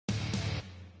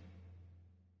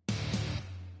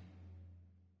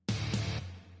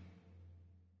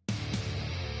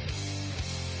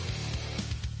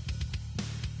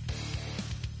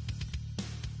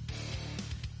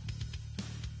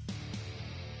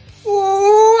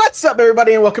What's up,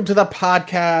 everybody, and welcome to the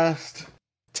podcast.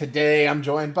 Today, I'm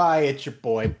joined by, it's your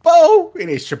boy, Bo, and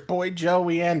it's your boy,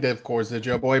 Joey, and of course, the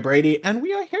Joe Boy, Brady, and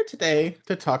we are here today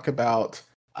to talk about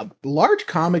a large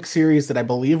comic series that I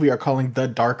believe we are calling The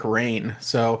Dark Reign.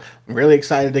 So, I'm really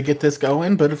excited to get this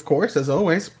going, but of course, as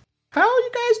always, how are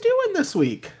you guys doing this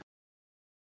week?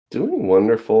 Doing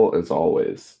wonderful as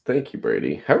always. Thank you,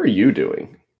 Brady. How are you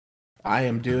doing? I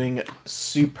am doing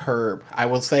superb. I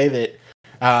will say that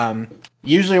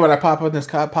usually when I pop on this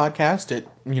podcast at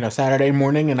Saturday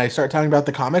morning and I start talking about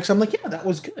the comics, I'm like, yeah, that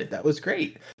was good, that was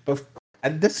great. But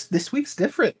this week's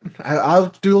different.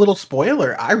 I'll do a little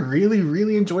spoiler. I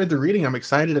really enjoyed the reading. I'm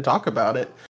excited to talk about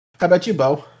it. How about you,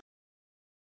 Bo?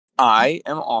 I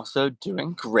am also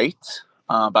doing great.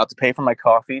 About to pay for my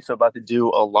coffee, so about to do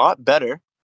a lot better.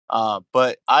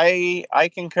 But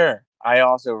I concur. I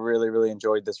also really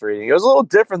enjoyed this reading. It was a little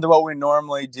different than what we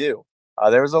normally do.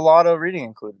 There was a lot of reading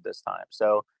included this time,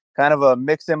 so kind of a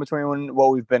mix in between what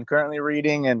we've been currently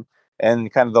reading and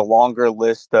kind of the longer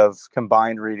list of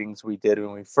combined readings we did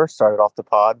when we first started off the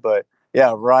pod. But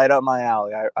yeah, right up my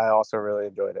alley. I also really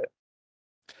enjoyed it.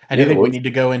 I do think we need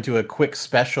to go into a quick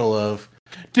special of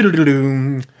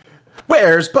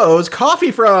where's Bo's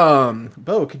coffee from?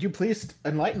 Bo, could you please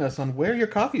enlighten us on where your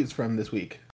coffee is from this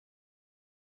week?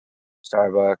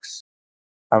 Starbucks.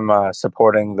 I'm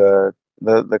supporting the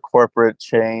corporate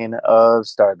chain of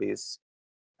Starbucks.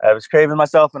 I was craving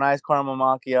myself an iced caramel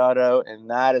macchiato, and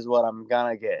that is what I'm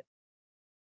gonna get.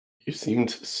 You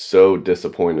seemed so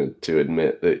disappointed to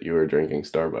admit that you were drinking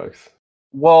Starbucks.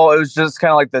 Well, it was just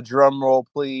kind of like the drum roll,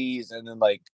 please, and then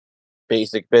like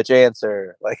basic bitch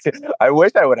answer. Like, I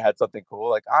wish I would have had something cool.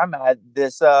 Like, I'm at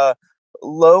this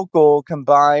local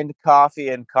combined coffee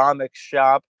and comic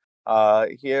shop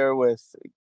here with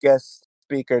guest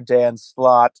speaker Dan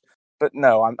Slott. But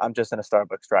no, I'm just in a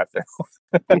Starbucks drive-thru.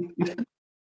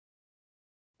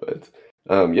 But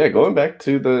yeah, going back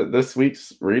to this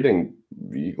week's reading,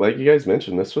 like you guys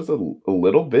mentioned, this was a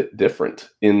little bit different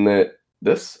in that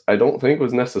this, I don't think,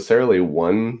 was necessarily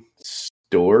one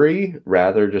story,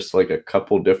 rather just like a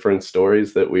couple different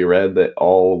stories that we read that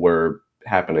all were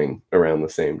happening around the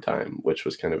same time, which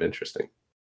was kind of interesting.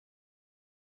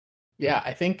 Yeah,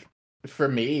 I think for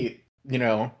me,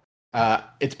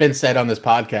 it's been said on this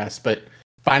podcast, but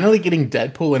finally getting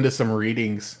Deadpool into some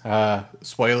readings,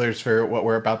 spoilers for what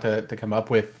we're about to come up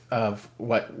with of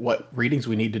what readings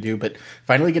we need to do, but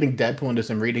finally getting Deadpool into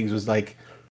some readings was like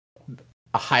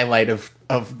a highlight of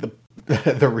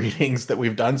the readings that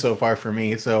we've done so far for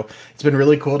me. So it's been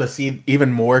really cool to see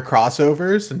even more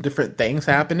crossovers and different things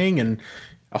happening and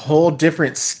a whole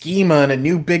different schema and a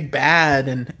new big bad,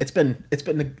 and it's been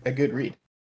a good read.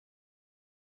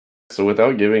 So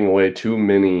without giving away too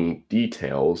many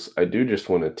details, I do just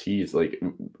want to tease, like,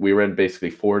 we read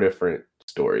basically 4 different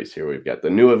stories here. We've got the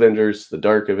New Avengers, the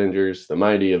Dark Avengers, the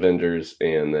Mighty Avengers,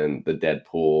 and then the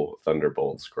Deadpool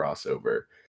Thunderbolts crossover.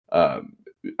 I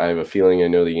have a feeling I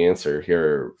know the answer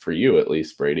here for you, at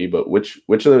least, Brady, but which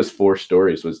of those 4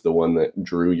 stories was the one that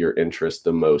drew your interest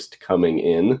the most coming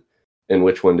in, and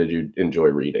which one did you enjoy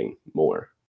reading more?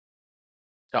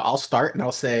 So I'll start and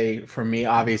I'll say, for me,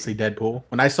 obviously Deadpool.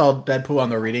 When I saw Deadpool on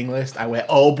the reading list, I went,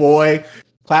 oh boy,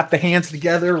 clapped the hands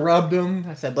together, rubbed them.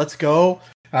 I said, let's go.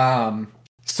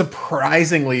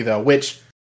 Surprisingly though, which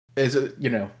is,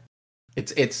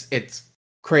 it's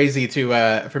crazy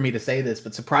to for me to say this,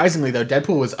 but surprisingly though,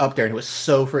 Deadpool was up there and it was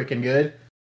so freaking good.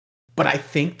 But I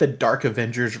think the Dark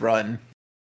Avengers run,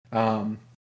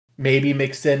 maybe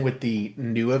mixed in with the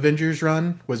New Avengers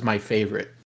run, was my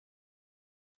favorite.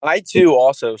 I too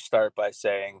also start by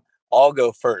saying I'll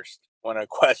go first when a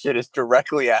question is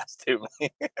directly asked to me.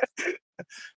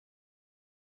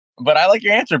 But I like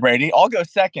your answer, Brady. I'll go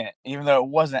second, even though it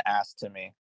wasn't asked to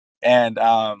me. And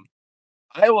I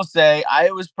will say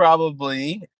I've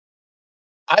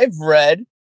read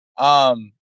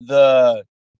the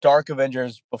Dark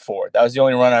Avengers before. That was the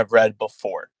only run I've read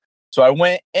before. So I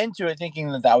went into it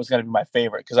thinking that was going to be my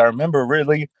favorite because I remember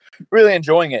really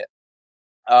enjoying it.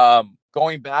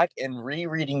 Going back and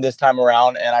rereading this time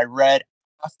around, and I read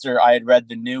after I had read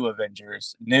the New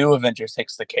Avengers. New Avengers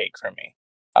takes the cake for me.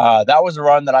 That was a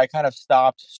run that I kind of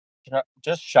stopped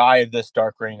just shy of this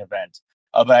Dark Reign event.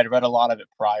 But I'd read a lot of it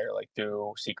prior, like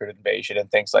through Secret Invasion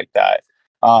and things like that.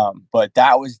 But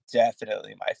that was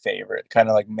definitely my favorite, kind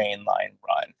of like mainline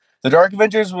run. The Dark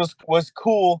Avengers was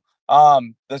cool.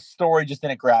 The story just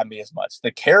didn't grab me as much.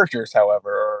 The characters,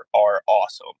 however, are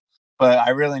awesome. But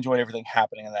I really enjoyed everything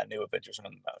happening in that New Avengers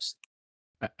run the most.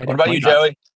 What about you,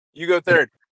 Joey? You go third.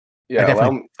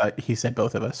 Yeah, he said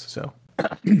both of us, so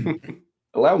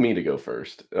allow me to go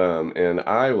first. And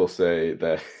I will say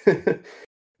that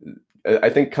I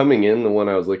think coming in, the one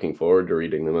I was looking forward to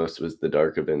reading the most was the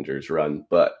Dark Avengers run,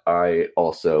 but I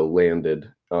also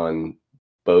landed on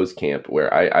Bo's camp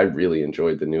where I really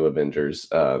enjoyed the New Avengers.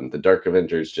 The Dark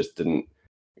Avengers just didn't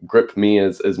grip me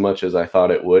as much as I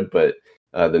thought it would, but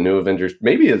the New Avengers,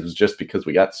 maybe it was just because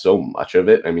we got so much of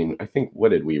it. I mean, I think, what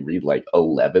did we read? Like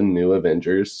 11 New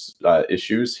Avengers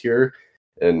issues here,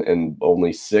 and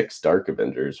only 6 Dark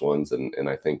Avengers ones, and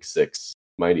I think 6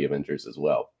 Mighty Avengers as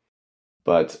well.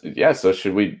 But yeah, so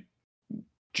should we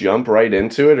jump right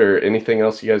into it, or anything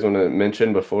else you guys want to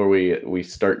mention before we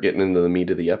start getting into the meat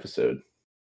of the episode?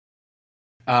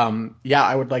 Yeah,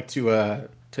 I would like to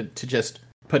just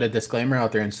put a disclaimer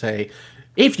out there and say,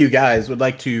 if you guys would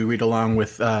like to read along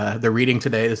with the reading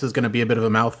today, this is going to be a bit of a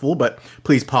mouthful, but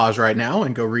please pause right now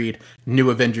and go read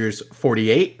New Avengers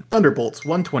 48, Thunderbolts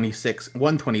 126,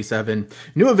 127,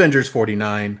 New Avengers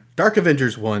 49, Dark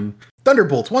Avengers 1,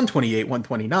 Thunderbolts 128,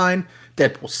 129,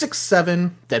 Deadpool 6,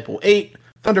 7, Deadpool 8,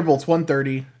 Thunderbolts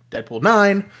 130, Deadpool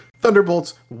 9,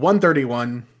 Thunderbolts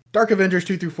 131, Dark Avengers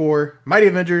 2 through 4, Mighty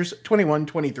Avengers 21,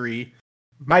 23,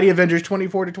 Mighty Avengers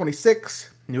 24 to 26,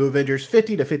 New Avengers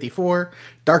 50 to 54,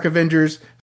 Dark Avengers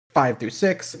 5 through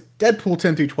 6, Deadpool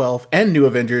 10 through 12, and New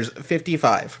Avengers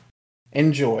 55.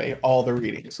 Enjoy all the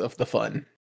readings of the fun.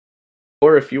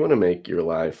 Or if you want to make your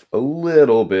life a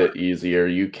little bit easier,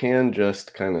 you can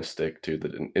just kind of stick to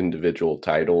the individual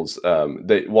titles.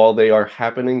 While they are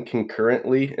happening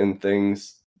concurrently and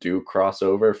things do cross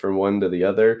over from one to the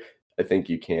other, I think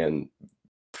you can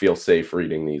feel safe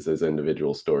reading these as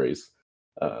individual stories.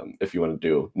 If you want to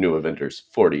do New Avengers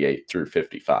 48 through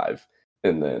 55,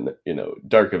 and then,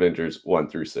 Dark Avengers 1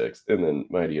 through 6, and then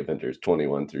Mighty Avengers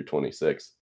 21 through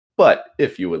 26. But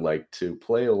if you would like to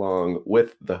play along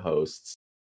with the hosts,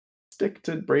 stick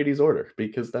to Brady's order,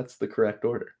 because that's the correct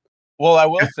order. Well, I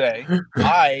will say,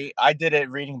 I did it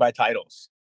reading by titles,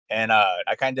 and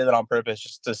I kind of did it on purpose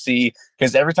just to see,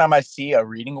 because every time I see a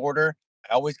reading order,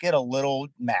 I always get a little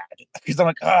mad because I'm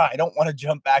like, I don't want to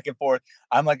jump back and forth.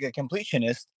 I'm like a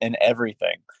completionist in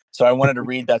everything, so I wanted to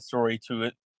read that story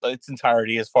to its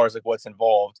entirety as far as like what's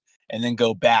involved, and then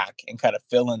go back and kind of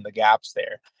fill in the gaps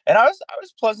there. And I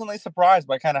was pleasantly surprised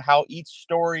by kind of how each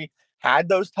story had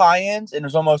those tie-ins, and it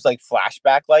was almost like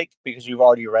flashback like, because you've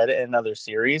already read it in another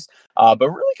series, but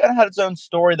really kind of had its own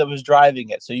story that was driving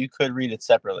it, so you could read it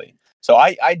separately. So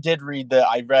I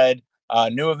read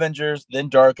New Avengers, then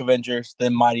Dark Avengers,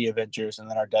 then Mighty Avengers,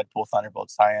 and then our Deadpool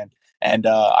Thunderbolts tie-in. And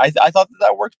I thought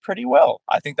that worked pretty well.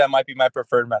 I think that might be my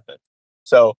preferred method.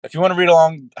 So if you want to read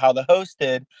along how the host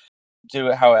did, do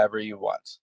it however you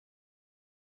want.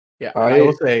 Yeah, I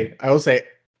will say,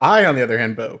 I, on the other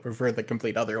hand, Bo, prefer the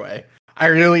complete other way. I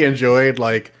really enjoyed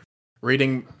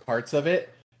reading parts of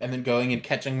it and then going and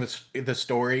catching the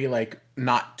story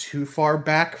not too far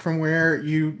back from where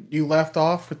you left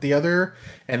off with the other,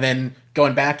 and then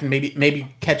going back and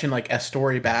maybe catching a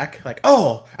story back,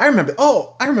 I remember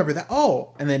that,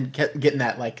 and then getting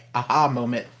that aha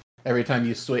moment every time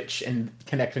you switch and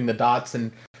connecting the dots.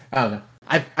 And I don't know,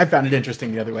 I found it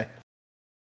interesting the other way.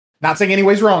 Not saying any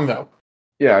way's wrong though.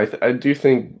 Yeah, I do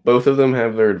think both of them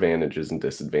have their advantages and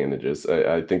disadvantages.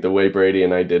 I think the way Brady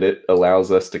and I did it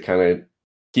allows us to kind of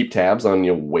keep tabs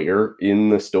on where in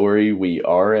the story we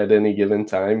are at any given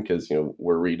time, because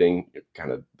we're reading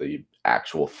kind of the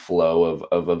actual flow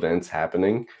of events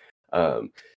happening.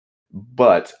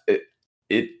 But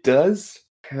it does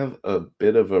have a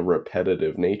bit of a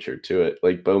repetitive nature to it.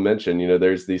 Like Bo mentioned,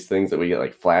 there's these things that we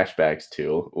get flashbacks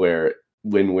to, where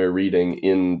when we're reading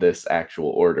in this actual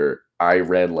order, I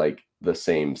read the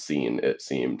same scene, it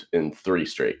seemed, in 3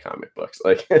 straight comic books.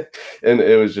 And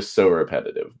it was just so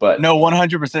repetitive. But no,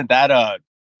 100%. That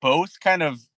both kind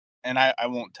of, and I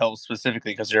won't tell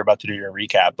specifically because you're about to do your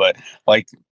recap, but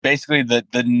basically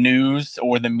the news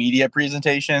or the media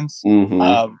presentations,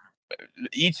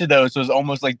 each of those was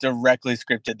almost directly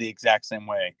scripted the exact same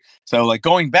way. So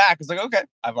going back, it's okay,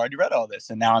 I've already read all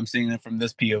this, and now I'm seeing it from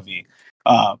this POV.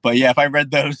 But yeah, if I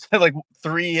read those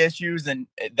 3 issues and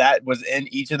that was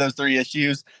in each of those 3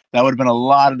 issues, that would have been a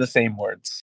lot of the same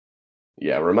words.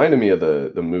 Yeah, it reminded me of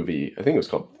the movie, I think it was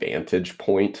called Vantage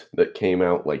Point, that came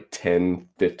out 10,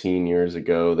 15 years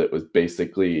ago, that was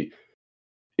basically,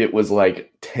 it was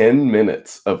 10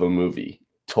 minutes of a movie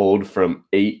told from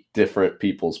 8 different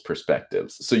people's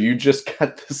perspectives. So you just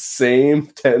got the same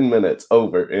 10 minutes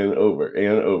over and over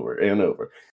and over and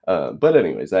over. But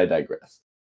anyways, I digress.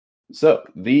 So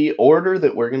the order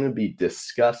that we're going to be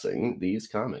discussing these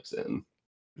comics in,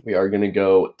 we are going to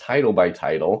go title by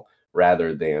title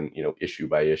rather than, issue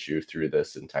by issue through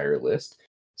this entire list.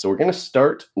 So we're going to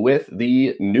start with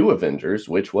the New Avengers,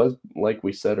 which was, like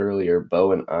we said earlier,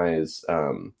 Bo and I's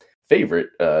favorite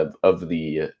of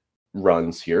the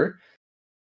runs here.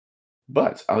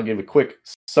 But I'll give a quick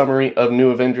summary of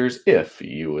New Avengers. If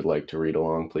you would like to read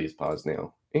along, please pause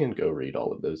now and go read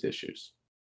all of those issues.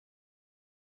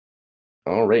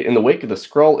 All right, in the wake of the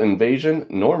Skrull invasion,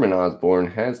 Norman Osborn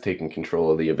has taken control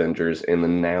of the Avengers and the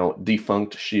now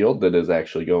defunct S.H.I.E.L.D. that is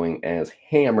actually going as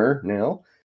Hammer now.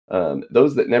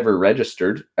 Those that never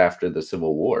registered after the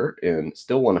Civil War and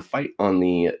still want to fight on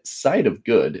the side of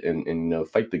good and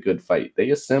fight the good fight, they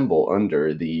assemble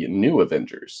under the New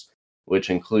Avengers, which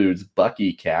includes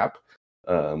Bucky, Cap,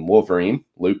 Wolverine,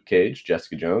 Luke Cage,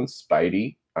 Jessica Jones,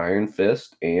 Spidey, Iron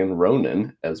Fist, and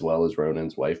Ronan, as well as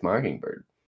Ronan's wife, Mockingbird.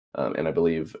 And I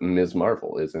believe Ms.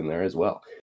 Marvel is in there as well.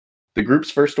 The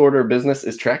group's first order of business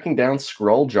is tracking down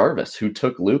Skrull Jarvis, who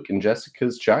took Luke and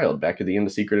Jessica's child back at the end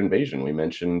of Secret Invasion. We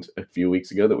mentioned a few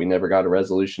weeks ago that we never got a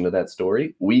resolution to that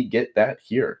story. We get that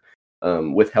here.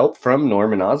 With help from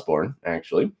Norman Osborn,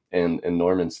 actually, and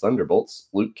Norman's Thunderbolts,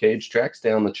 Luke Cage tracks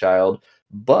down the child,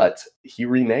 but he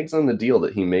reneges on the deal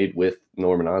that he made with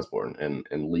Norman Osborn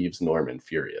and leaves Norman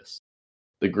furious.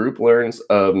 The group learns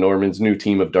of Norman's new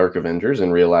team of Dark Avengers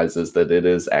and realizes that it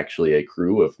is actually a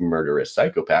crew of murderous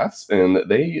psychopaths, and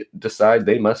they decide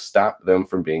they must stop them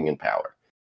from being in power.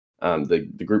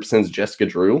 The group sends Jessica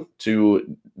Drew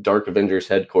to Dark Avengers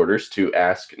headquarters to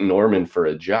ask Norman for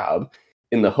a job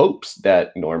in the hopes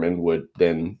that Norman would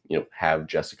then have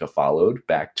Jessica followed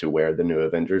back to where the New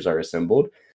Avengers are assembled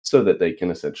so that they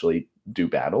can essentially do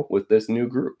battle with this new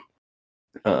group.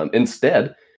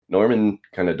 Instead, Norman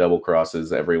kind of double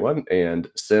crosses everyone and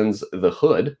sends the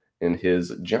Hood and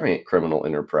his giant criminal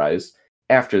enterprise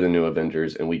after the New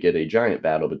Avengers, and we get a giant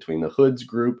battle between the Hood's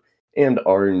group and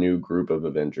our new group of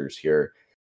Avengers here.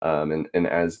 And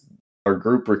as our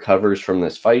group recovers from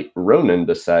this fight, Ronan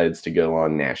decides to go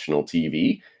on national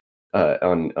TV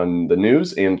on the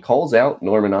news and calls out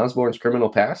Norman Osborn's criminal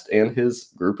past and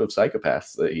his group of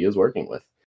psychopaths that he is working with.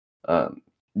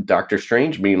 Doctor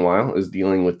Strange, meanwhile, is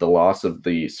dealing with the loss of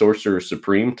the Sorcerer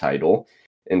Supreme title,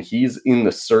 and he's in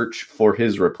the search for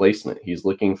his replacement. He's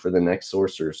looking for the next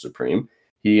Sorcerer Supreme.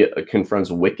 He confronts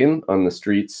Wiccan on the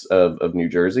streets of New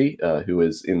Jersey, who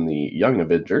is in the Young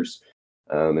Avengers.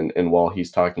 And while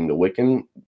he's talking to Wiccan,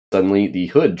 suddenly the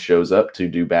Hood shows up to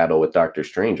do battle with Doctor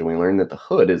Strange, and we learn that the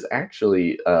Hood is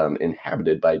actually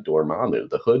inhabited by Dormammu.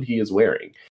 The hood he is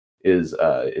wearing is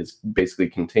basically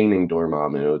containing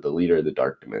Dormammu, the leader of the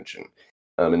Dark Dimension.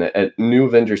 And at New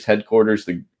Avengers headquarters,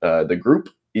 the group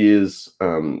is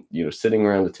sitting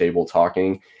around the table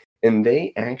talking, and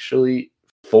they actually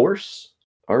force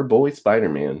our boy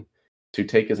Spider-Man to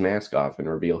take his mask off and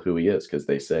reveal who he is, because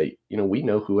they say, we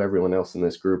know who everyone else in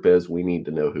this group is. We need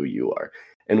to know who you are.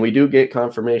 And we do get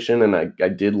confirmation, and I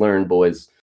did learn, boys,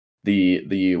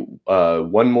 the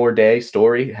One More Day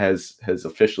story has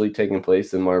officially taken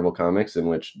place in Marvel Comics, in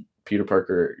which Peter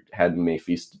Parker had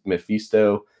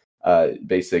Mephisto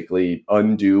basically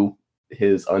undo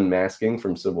his unmasking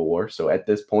from Civil War. So at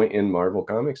this point in Marvel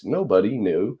Comics, nobody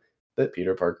knew that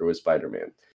Peter Parker was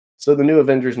Spider-Man. So the New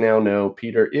Avengers now know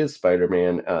Peter is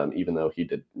Spider-Man, even though he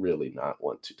did really not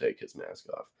want to take his mask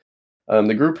off.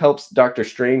 The group helps Doctor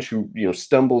Strange, who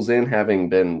stumbles in, having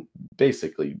been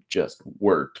basically just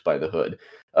worked by the Hood.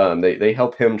 They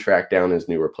help him track down his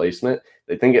new replacement.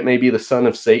 They think it may be the son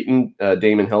of Satan,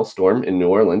 Damon Hellstorm, in New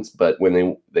Orleans, but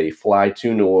when they fly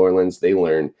to New Orleans, they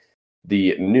learn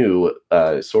the new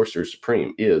Sorcerer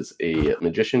Supreme is a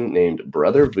magician named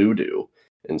Brother Voodoo,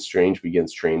 and Strange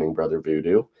begins training Brother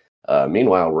Voodoo.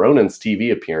 Meanwhile, Ronan's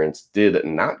TV appearance did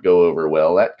not go over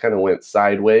well. That kind of went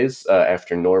sideways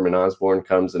after Norman Osborn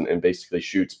comes and basically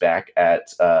shoots back at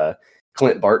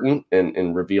Clint Barton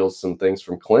and reveals some things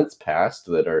from Clint's past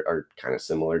that are kind of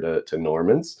similar to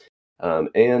Norman's.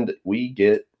 And we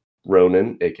get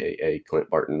Ronan, a.k.a. Clint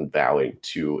Barton, vowing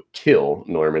to kill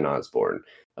Norman Osborn,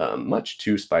 much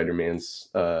to Spider-Man's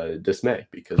dismay,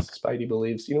 because Spidey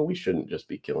believes, we shouldn't just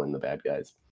be killing the bad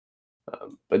guys.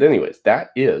 But anyways, that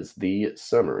is the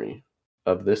summary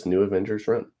of this New Avengers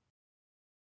run.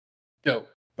 Dope,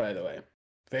 by the way.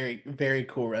 Very, very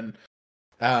cool run.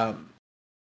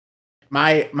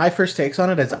 My first takes on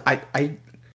it is I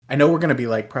know we're gonna be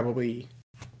like probably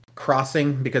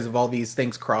crossing because of all these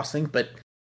things crossing, but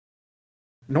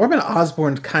Norman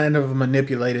Osborn's kind of a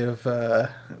manipulative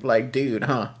dude,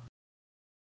 huh?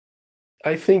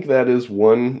 I think that is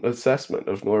one assessment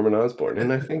of Norman Osborn,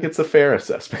 and I think it's a fair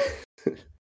assessment.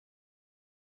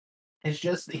 It's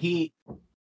just the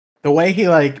way he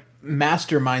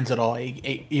masterminds it all.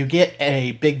 You get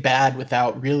a big bad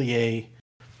without really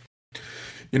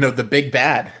the big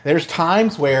bad. There's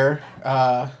times where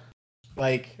that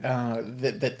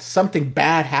something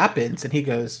bad happens and he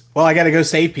goes, well, I got to go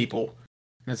save people.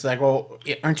 And it's like, well,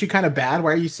 aren't you kind of bad?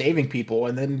 Why are you saving people?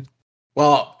 And then,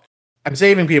 well, I'm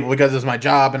saving people because it's my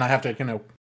job and I have to,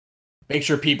 make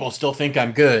sure people still think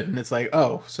I'm good. And it's like,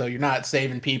 oh, so you're not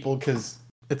saving people because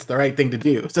it's the right thing to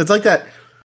do. So it's like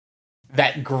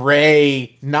that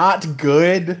gray, not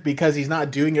good because he's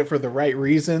not doing it for the right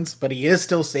reasons, but he is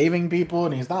still saving people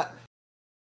and he's not.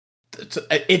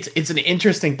 It's an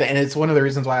interesting thing, and it's one of the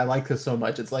reasons why I like this so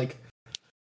much. It's like,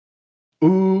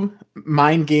 ooh,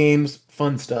 mind games,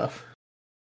 fun stuff.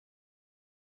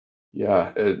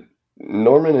 Yeah,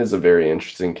 Norman is a very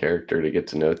interesting character to get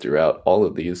to know throughout all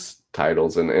of these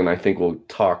titles, and I think we'll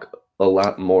talk a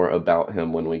lot more about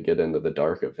him when we get into the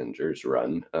Dark Avengers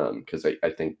run, because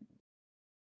I think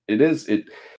this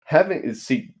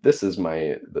is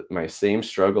my same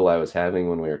struggle I was having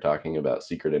when we were talking about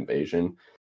Secret Invasion,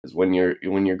 is when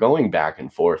you're going back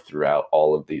and forth throughout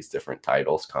all of these different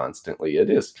titles constantly, it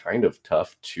is kind of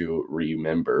tough to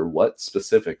remember what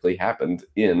specifically happened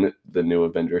in the New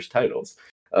Avengers titles.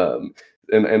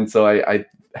 And so I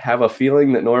have a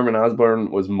feeling that Norman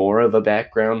Osborn was more of a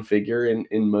background figure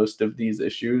in most of these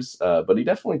issues, but he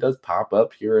definitely does pop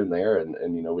up here and there,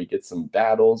 and we get some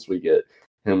battles. We get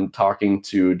him talking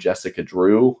to Jessica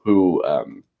Drew, who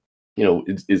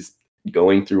is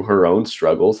going through her own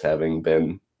struggles, having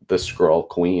been the Skrull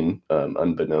Queen,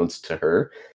 unbeknownst to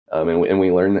her, and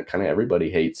we learn that kind of everybody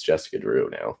hates Jessica Drew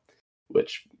now,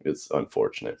 which is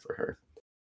unfortunate for her.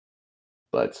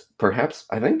 But perhaps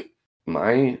I think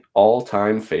my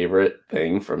all-time favorite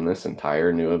thing from this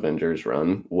entire New Avengers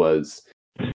run was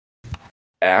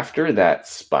after that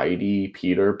Spidey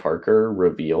Peter Parker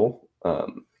reveal.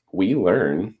 We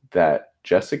learn that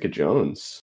Jessica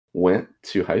Jones went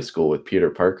to high school with Peter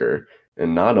Parker,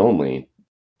 and not only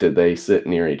did they sit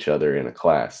near each other in a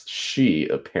class, she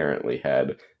apparently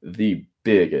had the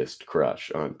biggest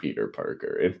crush on Peter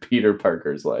Parker. And Peter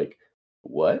Parker's like,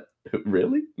 what?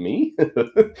 Really? Me?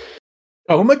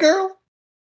 Oh, my girl?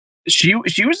 She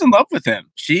was in love with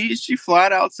him. She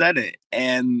flat out said it.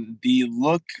 And the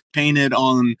look painted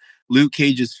on Luke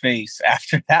Cage's face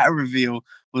after that reveal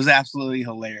was absolutely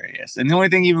hilarious. And the only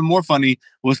thing even more funny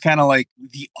was kind of like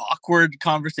the awkward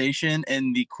conversation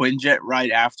in the Quinjet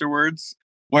right afterwards,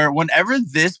 where whenever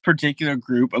this particular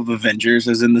group of Avengers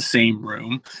is in the same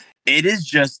room, it is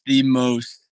just the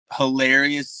most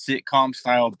hilarious sitcom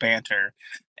style banter.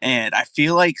 And I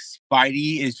feel like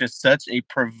Spidey is just such a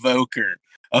provoker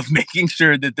of making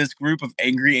sure that this group of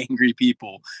angry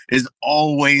people is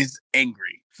always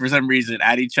angry for some reason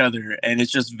at each other. And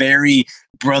it's just very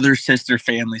brother, sister,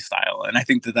 family style. And I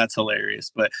think that that's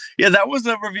hilarious. But yeah, that was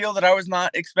a reveal that I was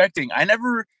not expecting. I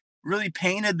never really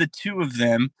painted the two of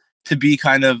them to be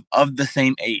kind of the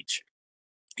same age.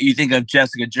 You think of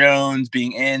Jessica Jones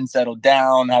being settled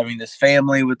down, having this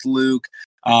family with Luke.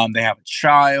 They have a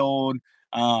child.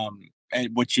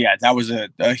 That was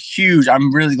a huge.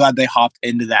 I'm really glad they hopped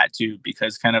into that too,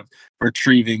 because kind of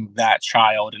retrieving that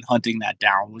child and hunting that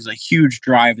down was a huge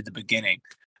drive at the beginning.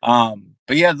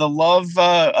 But yeah, the love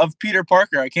of Peter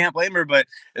Parker, I can't blame her. But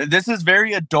this is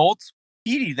very adult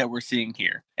Petey that we're seeing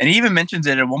here, and he even mentions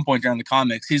it at one point during the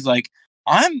comics. He's like,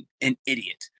 "I'm an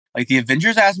idiot. Like the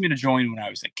Avengers asked me to join when I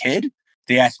was a kid.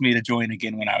 They asked me to join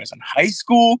again when I was in high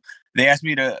school. They asked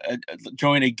me to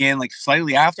join again, like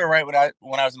slightly after, right when I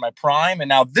was in my prime, and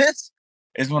now this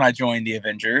is when I joined the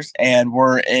Avengers, and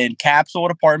we're in capsule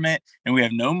apartment, and we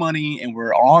have no money, and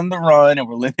we're on the run, and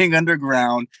we're living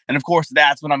underground, and of course,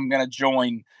 that's when I'm gonna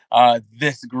join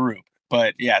this group."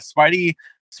 But yeah, Spidey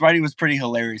was pretty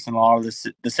hilarious in a lot of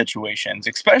the situations,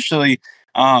 especially.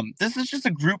 This is just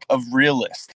a group of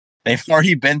realists. They've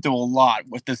already been through a lot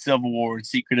with the Civil War and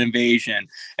Secret Invasion,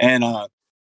 and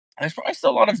there's probably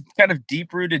still a lot of kind of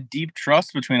deep-rooted, deep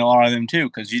trust between a lot of them too,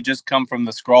 because you just come from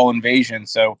the Skrull invasion,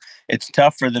 so it's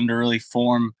tough for them to really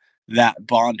form that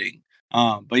bonding.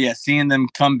 But yeah, seeing them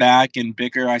come back and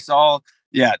bicker,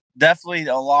 definitely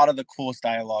a lot of the coolest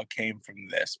dialogue came from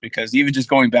this, because even just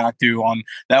going back through on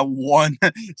that one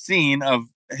scene of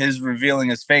his revealing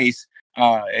his face,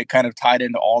 it kind of tied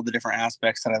into all the different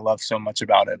aspects that I love so much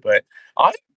about it. But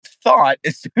I thought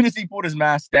as soon as he put his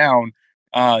mask down,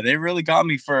 they really got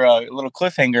me for a little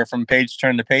cliffhanger from page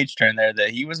turn to page turn there, that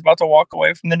he was about to walk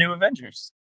away from the New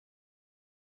Avengers.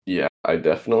 Yeah, I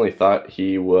definitely thought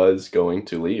he was going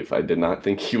to leave. I did not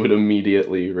think he would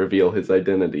immediately reveal his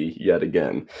identity yet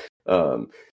again,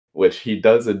 which he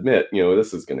does admit,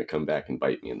 this is going to come back and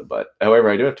bite me in the butt. However,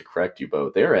 I do have to correct you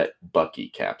both. They're at Bucky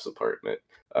Cap's apartment.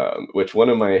 Which one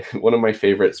of my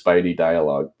favorite Spidey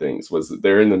dialogue things was that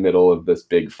they're in the middle of this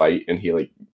big fight, and he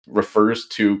like refers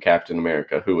to Captain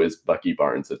America, who is Bucky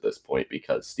Barnes at this point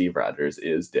because Steve Rogers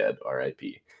is dead,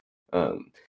 R.I.P.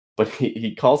 But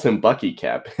he calls him Bucky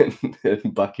Cap,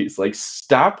 and Bucky's like,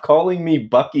 "Stop calling me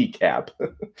Bucky Cap."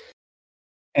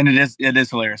 And it is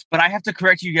hilarious. But I have to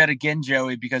correct you yet again,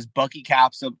 Joey, because Bucky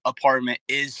Cap's apartment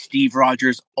is Steve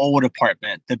Rogers' old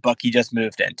apartment that Bucky just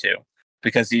moved into,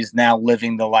 because he's now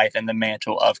living the life and the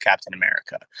mantle of Captain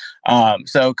America.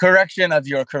 So correction of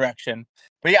your correction.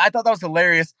 But yeah, I thought that was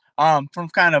hilarious. From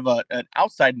kind of an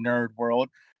outside nerd world,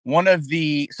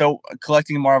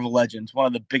 collecting Marvel Legends, one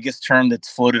of the biggest term that's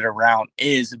floated around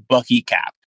is Bucky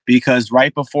Cap, because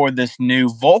right before this new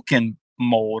Vulcan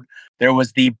mold, there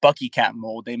was the Bucky Cap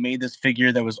mold. They made this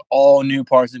figure that was all new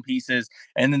parts and pieces,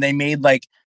 and then they made like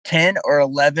 10 or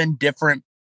 11 different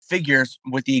figures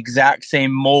with the exact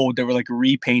same mold that were like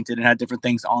repainted and had different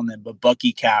things on them. But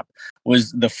Bucky Cap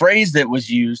was the phrase that was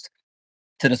used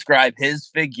to describe his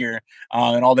figure,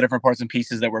 and all the different parts and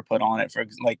pieces that were put on it. For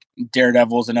like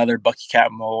Daredevil's another Bucky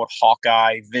Cap mold,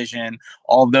 Hawkeye, Vision,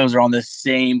 all of those are on the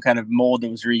same kind of mold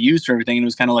that was reused for everything. And it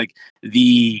was kind of like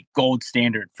the gold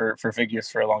standard for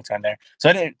figures for a long time there.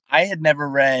 So I had never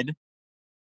read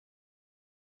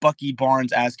Bucky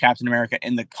Barnes as Captain America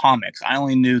in the comics. I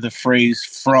only knew the phrase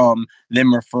from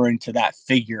them referring to that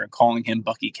figure and calling him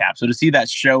Bucky Cap. So to see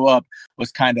that show up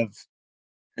was kind of,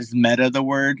 is meta the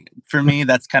word for me?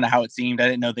 That's kind of how it seemed. I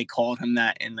didn't know they called him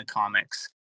that in the comics.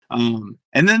 And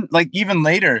then like even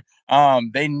later,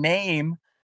 they name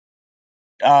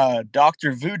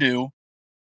Dr. Voodoo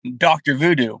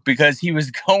because he was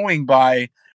going by,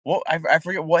 well, I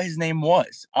forget what his name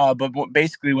was. But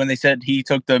basically when they said he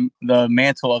took the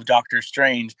mantle of Doctor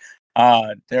Strange,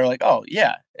 they're like, oh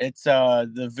yeah, it's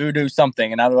the Voodoo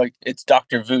something, and now they're like, it's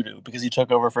Dr. Voodoo because he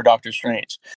took over for Doctor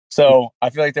Strange. So I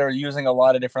feel like they were using a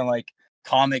lot of different like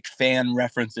comic fan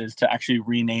references to actually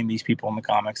rename these people in the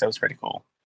comics. That was pretty cool,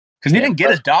 because he didn't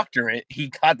get his doctorate;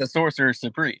 he got the Sorcerer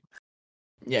Supreme.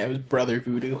 Yeah, it was Brother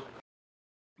Voodoo.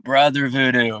 Brother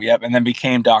Voodoo, yep, and then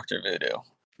became Dr. Voodoo.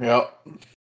 Yep.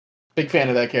 Big fan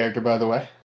of that character, by the way.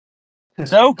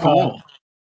 So cool.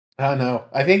 I don't know.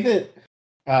 I think that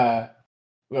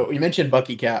well, you mentioned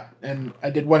Bucky Cap, and I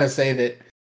did want to say that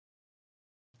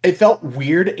it felt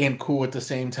weird and cool at the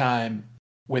same time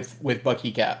with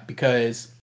Bucky Cap,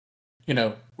 because, you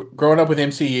know, growing up with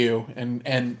MCU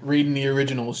and reading the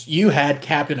originals, you had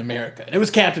Captain America, and it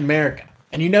was Captain America,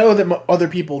 and you know that other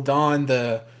people don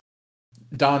the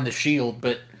shield,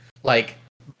 but like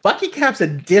Bucky Cap's a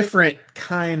different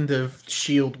kind of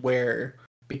shield wearer,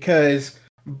 because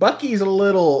Bucky's a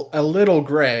little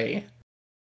gray.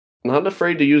 Not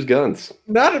afraid to use guns.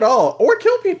 Not at all. Or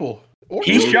kill people.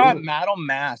 He shot Madam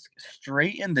Mask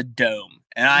straight in the dome.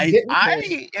 And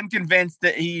I am convinced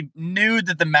that he knew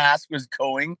that the mask was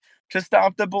going to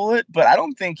stop the bullet, but I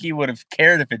don't think he would have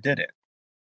cared if it didn't.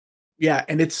 Yeah,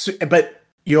 but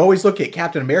you always look at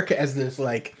Captain America as this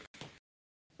like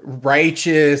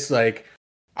righteous, like,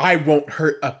 I won't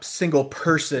hurt a single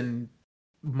person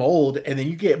mold, and then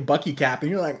you get Bucky Cap and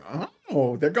you're like,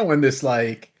 oh, they're going this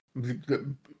like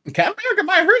Captain America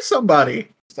might hurt somebody.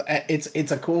 So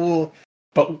it's a cool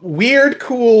but weird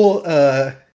cool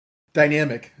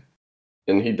dynamic.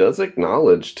 And he does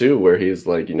acknowledge too, where he's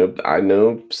like, you know, I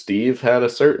know Steve had a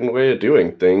certain way of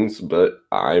doing things, but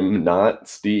I'm not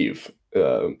Steve.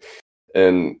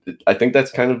 And I think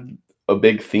that's kind of a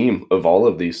big theme of all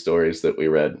of these stories that we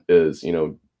read is, you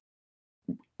know,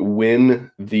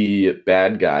 when the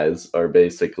bad guys are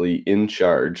basically in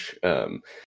charge,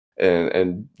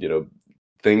 and you know,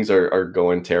 things are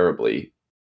going terribly,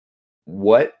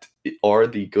 what are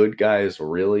the good guys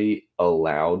really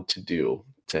allowed to do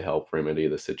to help remedy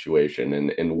the situation,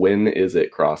 and when is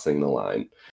it crossing the line?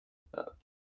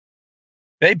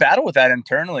 They battle with that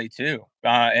internally too,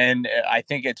 and I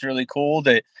think it's really cool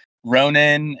that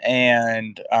Ronan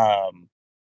and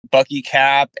Bucky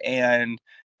Cap and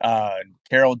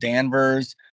Carol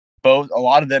Danvers, a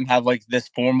lot of them have like this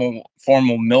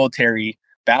formal military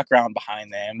background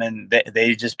behind them, and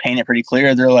they just paint it pretty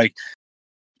clear. They're like,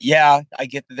 yeah, I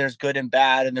get that there's good and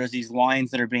bad, and there's these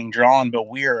lines that are being drawn, but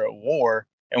we're at war,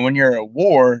 and when you're at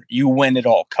war, you win at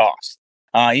all costs.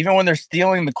 Even when they're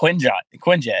stealing the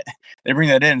Quinjet, they bring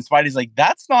that in. Spidey's like,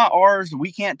 that's not ours.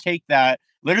 We can't take that.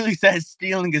 Literally says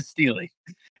stealing is stealing.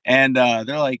 And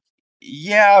they're like,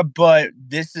 yeah, but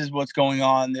this is what's going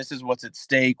on. This is what's at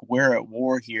stake. We're at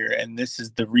war here, and this is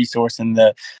the resource and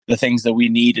the things that we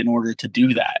need in order to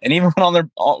do that. And even when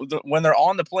they're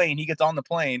on the plane, he gets on the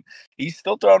plane, he's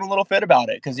still throwing a little fit about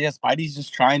it, because Spidey's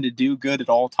just trying to do good at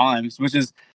all times, which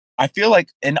is, I feel like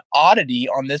an oddity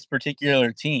on this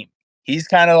particular team. He's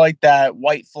kind of like that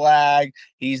white flag.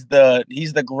 He's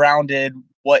the grounded,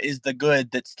 what is the good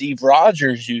that Steve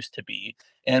Rogers used to be.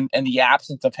 And the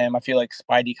absence of him, I feel like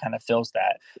Spidey kind of fills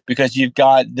that, because you've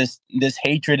got this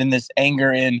hatred and this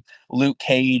anger in Luke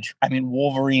Cage. I mean,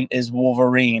 Wolverine is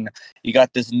Wolverine. You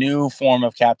got this new form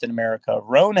of Captain America.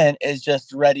 Ronan is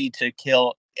just ready to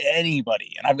kill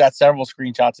anybody, and I've got several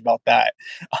screenshots about that.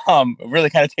 It really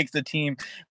kind of takes the team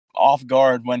off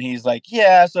guard when he's like,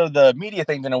 yeah, so the media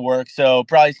thing didn't work, so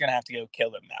probably he's gonna have to go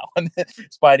kill him now. And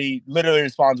Spidey literally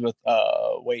responds with,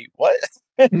 wait, what?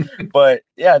 But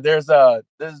yeah, there's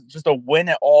just a win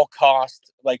at all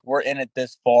cost, like we're in it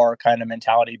this far kind of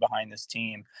mentality behind this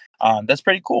team. That's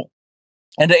pretty cool.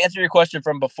 And to answer your question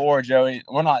from before, Joey,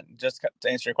 well, not just to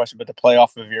answer your question, but to play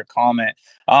off of your comment,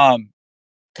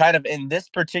 kind of in this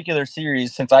particular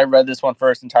series, since I read this one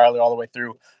first entirely all the way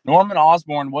through, Norman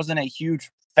Osborn wasn't a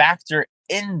huge factor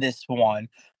in this one,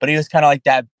 but he was kind of like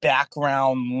that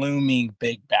background looming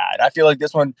big bad. I feel like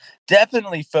this one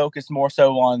definitely focused more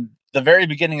so on the very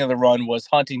beginning of the run, was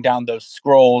hunting down those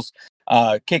scrolls,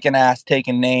 kicking ass,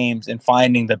 taking names, and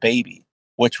finding the baby,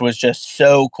 which was just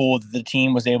so cool that the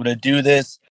team was able to do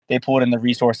this. They pulled in the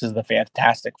resources of the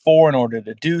Fantastic Four in order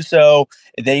to do so.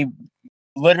 They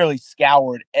literally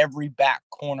scoured every back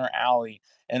corner alley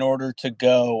in order to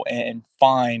go and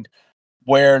find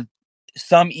where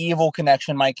some evil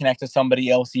connection might connect to somebody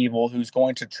else evil, who's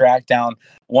going to track down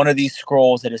one of these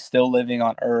scrolls that is still living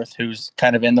on Earth, who's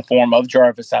kind of in the form of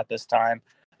Jarvis at this time.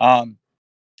 I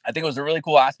think it was a really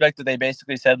cool aspect that they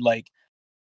basically said, like,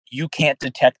 you can't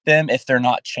detect them if they're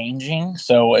not changing.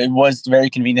 So it was very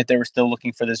convenient they were still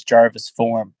looking for this Jarvis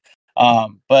form.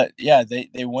 But yeah,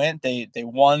 they went, they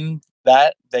won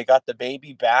that, they got the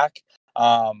baby back.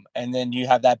 And then you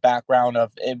have that background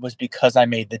of, it was because I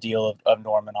made the deal of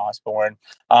Norman Osborn,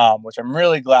 which I'm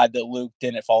really glad that Luke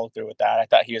didn't follow through with that. I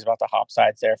thought he was about to hop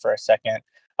sides there for a second,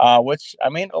 which, I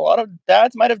mean, a lot of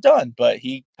dads might have done, but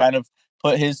he kind of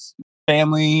put his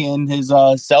family and his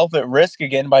self at risk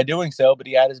again by doing so. But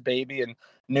he had his baby and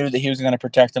knew that he was going to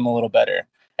protect him a little better.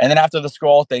 And then after the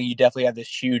scroll thing, you definitely have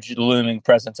this huge looming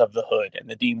presence of the Hood and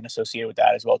the demon associated with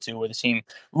that as well too, where the team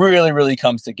really, really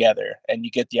comes together, and you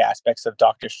get the aspects of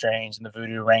Doctor Strange and the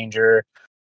Voodoo Ranger.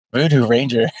 Voodoo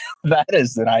Ranger, that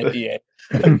is an idea.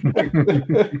 It's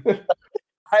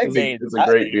a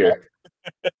great beer.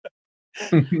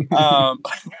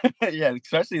 Yeah,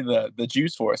 especially the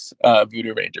Juice Force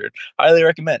Voodoo Ranger. Highly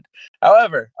recommend.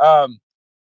 However,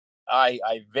 I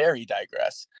very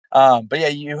digress. But yeah,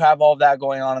 you have all that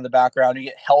going on in the background. You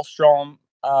get Hellstrom.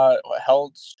 I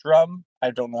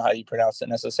don't know how you pronounce it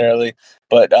necessarily,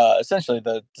 but essentially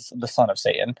the son of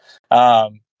Satan,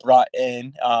 brought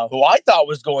in, who I thought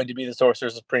was going to be the Sorcerer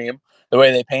Supreme, the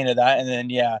way they painted that, and then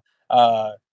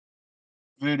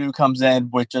Voodoo comes in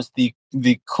with just the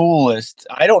coolest.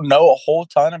 I don't know a whole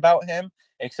ton about him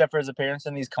except for his appearance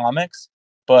in these comics,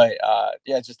 but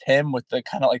yeah, just him with the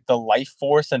kind of like the life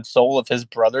force and soul of his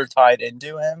brother tied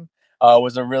into him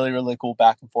was a really, really cool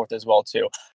back and forth as well too.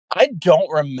 I don't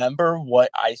remember what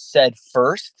I said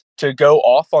first to go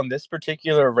off on this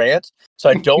particular rant, so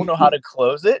I don't know how to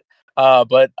close it.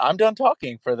 But I'm done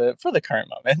talking for the current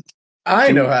moment.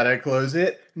 I know how to close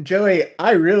it. Joey,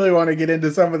 I really want to get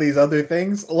into some of these other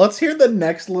things. Let's hear the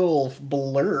next little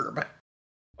blurb.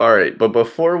 All right, but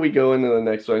before we go into the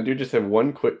next one, I do just have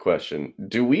one quick question.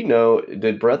 Do we know,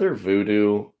 did Brother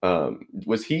Voodoo,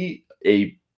 was he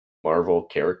a Marvel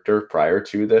character prior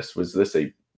to this? Was this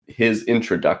his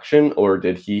introduction, or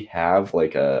did he have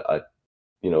like a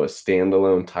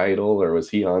standalone title, or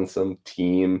was he on some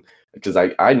team? Because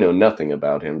I know nothing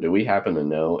about him. Do we happen to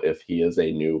know if he is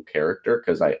a new character?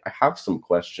 Because I have some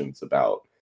questions about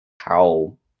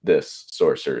how this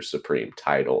Sorcerer Supreme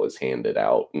title is handed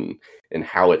out and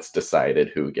how it's decided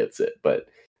who gets it. But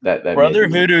that Brother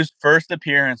Voodoo's first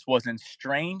appearance was in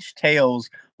Strange Tales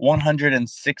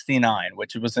 169,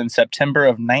 which was in September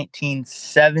of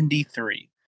 1973.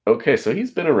 Okay, so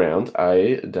he's been around.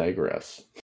 I digress.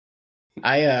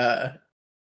 I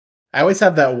always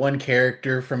have that one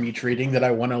character from each reading that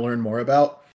I want to learn more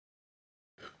about.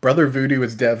 Brother Voodoo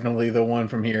is definitely the one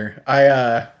from here.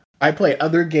 I play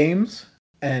other games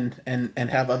and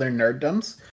have other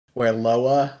nerddoms where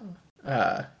Loa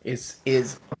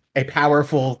is a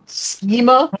powerful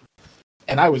schema,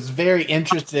 and I was very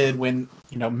interested when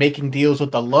making deals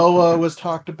with the Loa was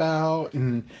talked about,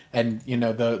 and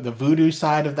the voodoo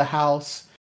side of the house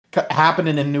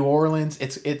happening in New Orleans.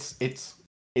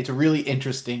 It's a really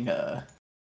interesting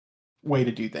way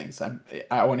to do things.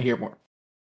 I want to hear more.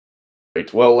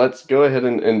 Right. Well, let's go ahead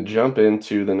and jump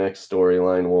into the next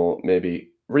storyline. We'll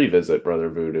maybe revisit Brother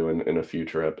Voodoo in a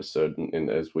future episode and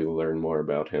as we learn more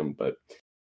about him. But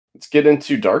let's get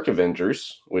into Dark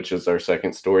Avengers, which is our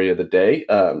second story of the day.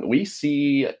 We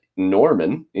see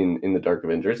Norman in the Dark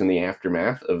Avengers in the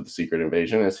aftermath of the Secret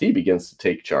Invasion as he begins to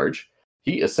take charge.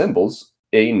 He assembles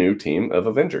a new team of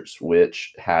Avengers,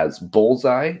 which has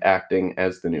Bullseye acting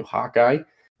as the new Hawkeye,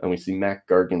 and we see Mac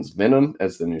Gargan's Venom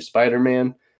as the new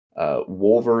Spider-Man,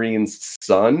 Wolverine's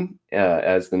son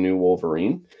as the new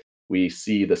Wolverine. We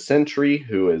see the Sentry,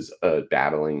 who is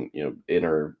battling,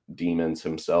 inner demons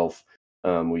himself.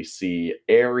 We see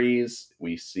Ares.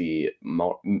 We see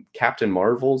Captain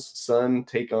Marvel's son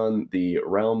take on the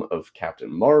realm of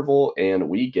Captain Marvel, and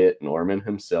we get Norman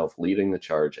himself leading the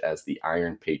charge as the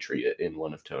Iron Patriot in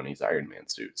one of Tony's Iron Man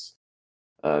suits.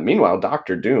 Meanwhile,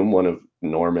 Doctor Doom, one of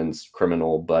Norman's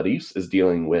criminal buddies, is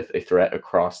dealing with a threat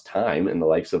across time in the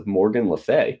likes of Morgan Le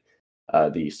Fay,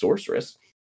 the sorceress.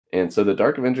 And so the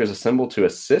Dark Avengers assemble to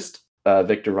assist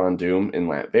Victor Von Doom in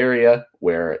Latveria,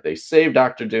 where they save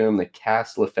Doctor Doom, they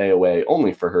cast Le Fay away,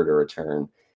 only for her to return,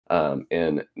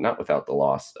 and not without the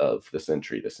loss of the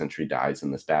Sentry. The Sentry dies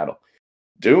in this battle.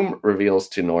 Doom reveals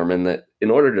to Norman that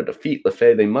in order to defeat Le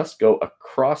Fay, they must go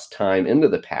across time into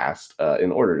the past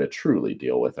in order to truly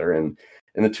deal with her. And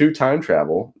the two time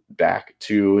travel back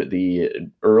to the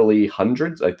early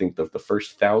hundreds, I think the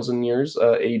first 1,000 years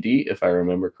AD, if I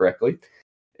remember correctly.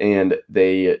 And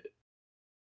they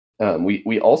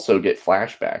we also get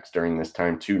flashbacks during this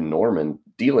time to Norman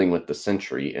dealing with the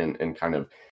Sentry and kind of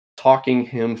talking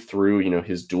him through,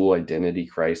 his dual identity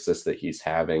crisis that he's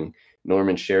having.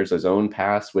 Norman shares his own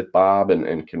past with Bob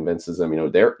and convinces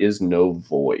him, there is no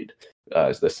void.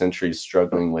 As the Sentry's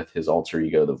struggling with his alter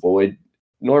ego, the Void,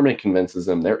 Norman convinces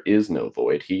him there is no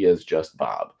void. He is just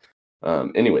Bob.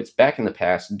 Anyways, back in the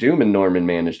past, Doom and Norman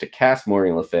managed to cast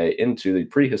Morgan Le Fay into the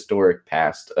prehistoric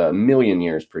past, a million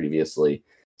years previously.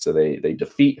 So they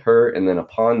defeat her, and then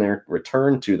upon their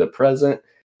return to the present,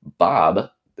 Bob,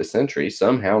 the Sentry,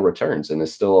 somehow returns and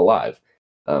is still alive.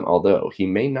 Although he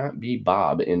may not be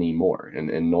Bob anymore.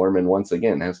 And Norman, once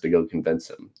again, has to go convince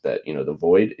him that, the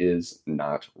Void is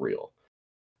not real.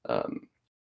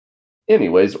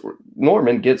 Anyways,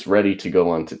 Norman gets ready to go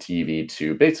onto TV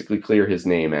to basically clear his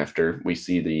name after we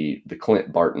see the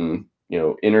Clint Barton,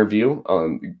 interview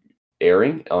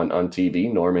airing on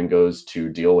TV. Norman goes to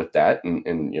deal with that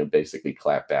and basically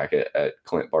clap back at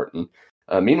Clint Barton.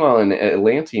 Meanwhile, an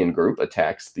Atlantean group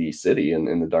attacks the city,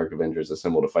 and the Dark Avengers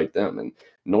assemble to fight them. And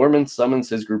Norman summons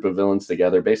his group of villains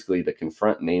together, basically to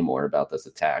confront Namor about this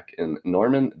attack. And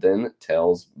Norman then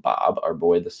tells Bob, our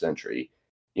boy the Sentry,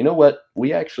 you know what?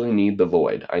 We actually need the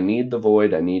Void. I need the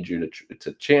Void. I need you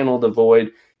to channel the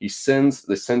Void. He sends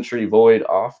the Sentry Void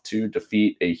off to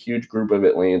defeat a huge group of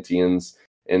Atlanteans,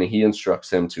 and he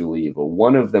instructs him to leave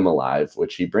one of them alive,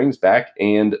 which he brings back,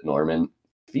 and Norman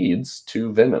feeds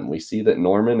to Venom. We see that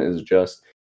Norman is just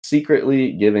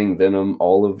secretly giving Venom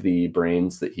all of the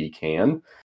brains that he can.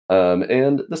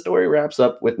 And the story wraps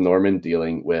up with Norman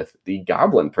dealing with the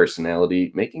Goblin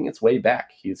personality making its way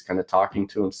back. He's kind of talking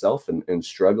to himself and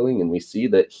struggling, and we see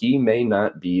that he may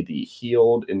not be the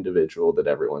healed individual that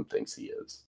everyone thinks he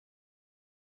is.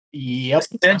 Yep.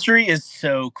 The Sentry is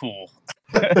so cool.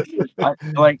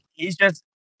 He's just,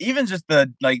 even just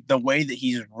the way that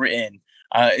he's written,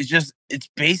 it's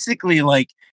basically like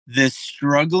this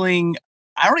struggling,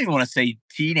 I don't even want to say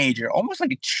teenager, almost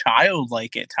like a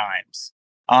childlike at times.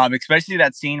 Especially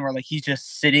that scene where he's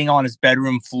just sitting on his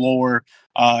bedroom floor.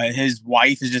 His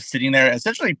wife is just sitting there,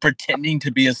 essentially pretending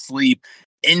to be asleep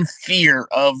in fear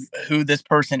of who this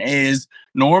person is.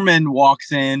 Norman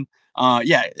walks in.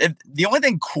 The only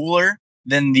thing cooler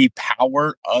than the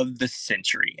power of the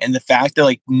Sentry and the fact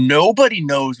that nobody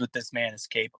knows what this man is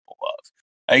capable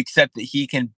of, except that he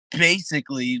can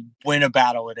basically win a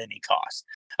battle at any cost.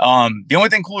 The only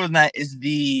thing cooler than that is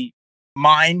the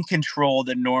mind control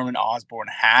that Norman Osborn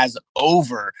has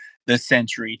over the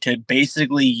Sentry to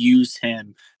basically use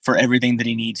him for everything that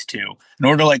he needs to in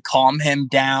order to calm him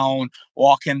down,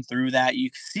 walk him through that. You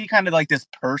see kind of this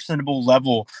personable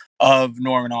level of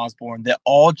Norman Osborn that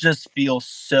all just feels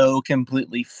so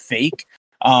completely fake,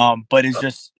 but is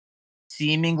just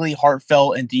seemingly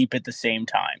heartfelt and deep at the same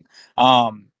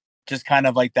time. Just kind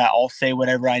of like that, I'll say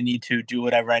whatever I need to, do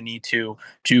whatever I need to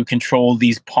control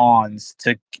these pawns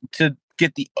to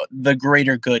get the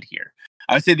greater good here.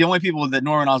 I would say the only people that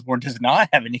Norman Osborn does not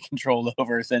have any control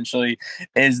over, essentially,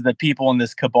 is the people in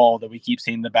this cabal that we keep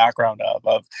seeing the background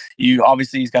of. You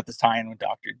obviously, he's got this tie-in with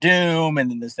Doctor Doom,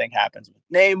 and then this thing happens with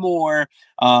Namor.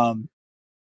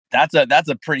 That's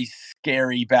a pretty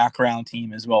scary background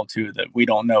team as well too that we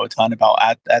don't know a ton about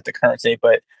at the current state.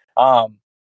 But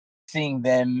seeing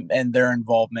them and their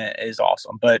involvement is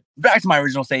awesome. But back to my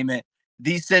original statement,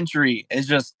 the Sentry is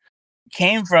just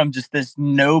came from just this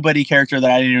nobody character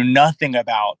that I knew nothing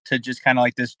about to just kind of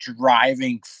like this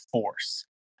driving force.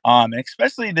 And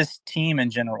especially this team in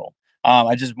general.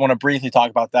 I just want to briefly talk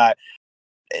about that.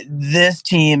 This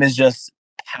team is just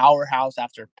powerhouse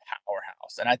after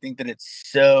powerhouse. And I think that it's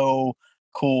so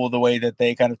cool the way that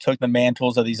they kind of took the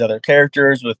mantles of these other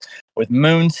characters with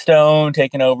Moonstone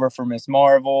taking over for Miss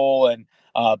Marvel, and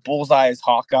Bullseye as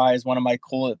Hawkeye is one of my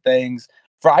coolest things.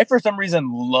 I, for some reason,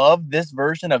 love this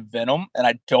version of Venom, and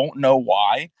I don't know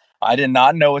why. I did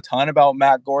not know a ton about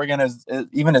Matt Gorgon as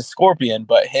even as Scorpion,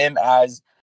 but him as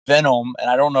Venom,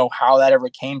 and I don't know how that ever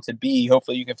came to be.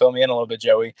 Hopefully you can fill me in a little bit,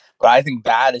 Joey. But I think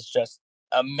that is just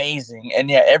amazing.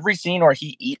 And yeah, every scene where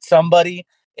he eats somebody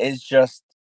is just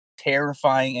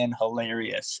terrifying and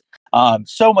hilarious.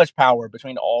 So much power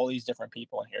between all these different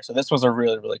people in here. So this was a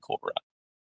really, really cool run.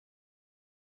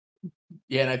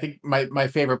 Yeah, and I think my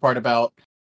favorite part about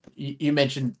you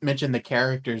mentioned the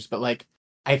characters, but like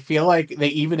I feel like they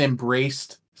even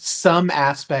embraced some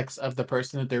aspects of the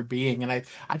person that they're being, and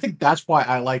I think that's why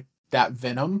I like that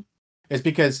Venom, is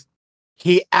because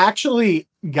he actually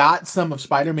got some of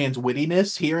Spider-Man's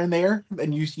wittiness here and there,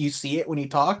 and you see it when he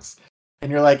talks,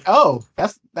 and you're like, oh,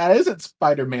 that isn't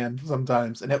Spider-Man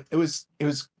sometimes, and it was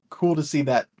cool to see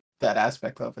that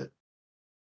aspect of it.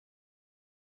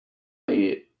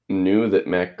 I knew that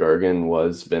Mac Gargan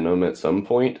was Venom at some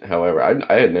point. However,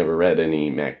 I had never read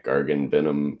any Mac Gargan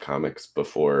Venom comics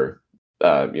before.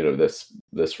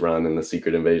 This run and the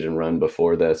Secret Invasion run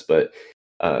before this, but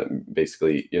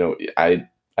basically,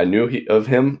 I knew of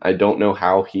him. I don't know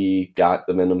how he got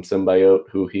the Venom symbiote,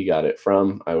 who he got it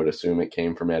from. I would assume it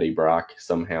came from Eddie Brock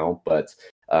somehow, but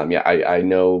I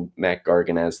know Mac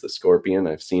Gargan as the Scorpion.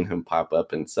 I've seen him pop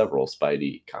up in several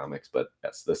Spidey comics, but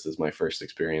yes, this is my first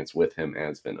experience with him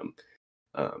as Venom.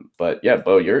 But yeah,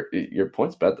 Bo, your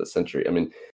points about the Sentry. I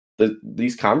mean,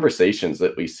 these conversations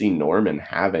that we see Norman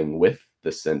having with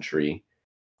the Sentry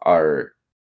are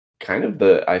kind of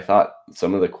I thought,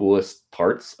 some of the coolest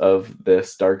parts of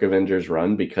this Dark Avengers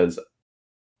run, because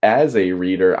as a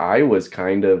reader, I was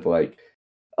kind of like,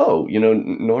 oh,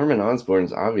 Norman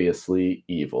Osborn's obviously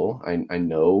evil. I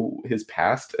know his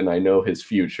past and I know his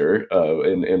future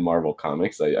in Marvel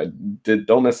Comics. I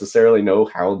don't necessarily know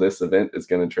how this event is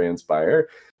going to transpire,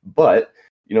 but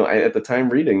at the time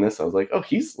reading this, I was like, oh,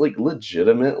 he's like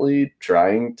legitimately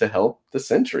trying to help the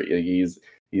Sentry.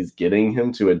 He's getting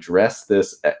him to address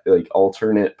this like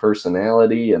alternate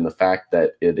personality, and the fact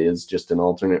that it is just an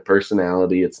alternate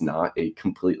personality. It's not a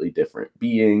completely different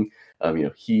being.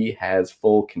 He has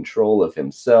full control of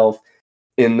himself.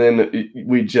 And then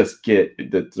we just get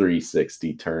the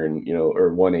 360 turn,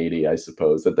 or 180, I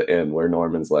suppose, at the end, where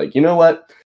Norman's like, you know what,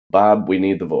 Bob, we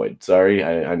need the Void. Sorry,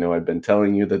 I know I've been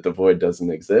telling you that the Void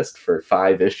doesn't exist for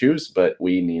 5 issues, but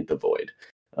we need the Void.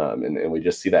 And we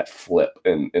just see that flip,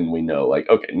 and we know, like,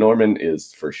 okay, Norman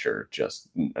is for sure just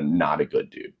not a good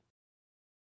dude.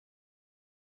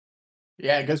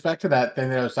 Yeah, it goes back to that thing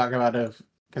that I was talking about,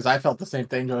 because I felt the same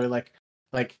thing, Joey. Like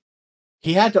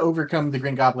he had to overcome the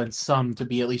Green Goblin some to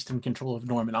be at least in control of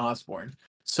Norman Osborn.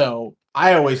 So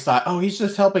I always thought, oh, he's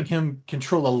just helping him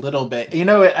control a little bit.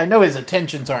 I know his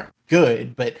intentions aren't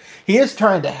good, but he is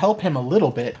trying to help him a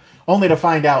little bit, only to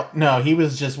find out, no, he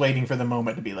was just waiting for the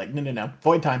moment to be like, no,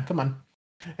 Void time, come on.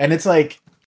 And it's like,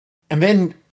 and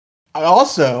then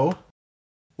also,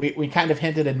 we kind of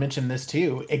hinted and mentioned this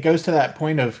too, it goes to that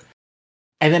point of,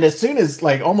 and then as soon as,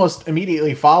 like, almost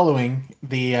immediately following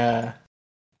the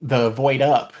Void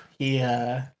up, he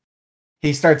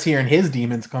starts hearing his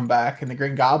demons come back, and the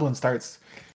Green Goblin starts,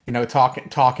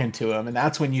 talking to him, and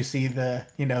that's when you see the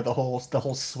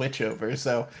whole switch over.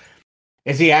 So,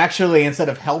 is he actually, instead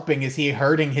of helping, is he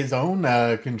hurting his own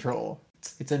control?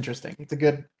 It's interesting. It's a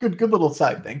good little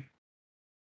side thing.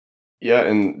 Yeah,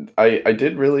 and I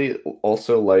did really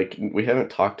also like, we haven't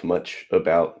talked much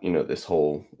about, this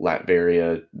whole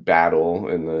Latveria battle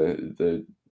and the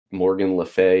Morgan Le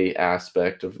Fay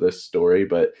aspect of this story,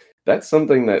 but that's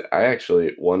something that I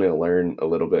actually want to learn a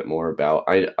little bit more about.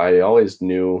 I always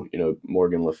knew,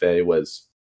 Morgan Le Fay was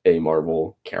a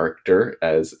Marvel character,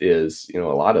 as is, a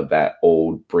lot of that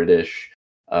old British,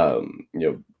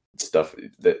 stuff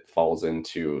that falls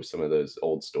into some of those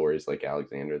old stories, like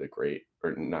Alexander the Great,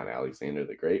 or not Alexander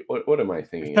the Great. What am I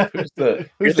thinking of? Who's the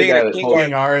guy that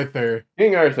King Arthur?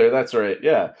 King Arthur, that's right.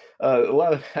 Yeah, a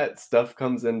lot of that stuff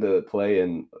comes into play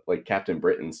in, like, Captain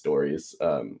Britain stories.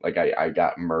 Like I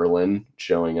got Merlin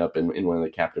showing up in one of the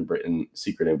Captain Britain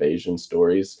Secret Invasion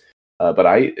stories. But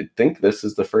I think this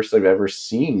is the first I've ever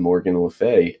seen Morgan Le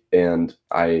Fay, and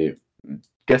I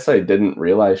guess I didn't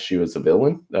realize she was a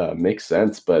villain. Makes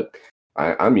sense, but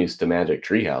I'm used to Magic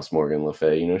Treehouse Morgan Le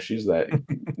Fay. You know, she's that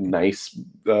nice,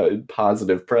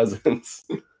 positive presence.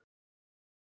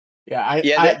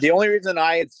 Yeah, the only reason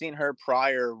I had seen her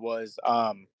prior was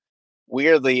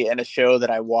weirdly in a show that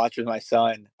I watch with my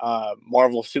son,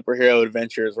 Marvel Superhero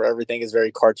Adventures, where everything is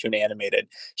very cartoon animated.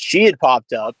 She had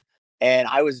popped up, and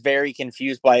I was very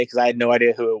confused by it because I had no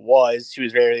idea who it was. She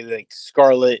was very like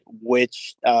Scarlet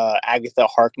Witch, Agatha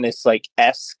Harkness like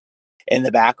esque in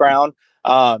the background.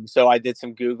 So I did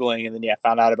some Googling, and then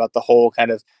found out about the whole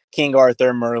kind of King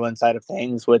Arthur Merlin side of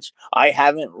things, which I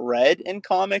haven't read in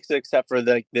comics except for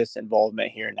this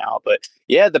involvement here now. But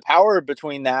yeah, the power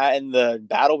between that and the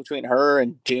battle between her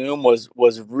and Doom was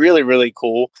really really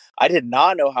cool. I did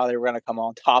not know how they were going to come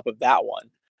on top of that one.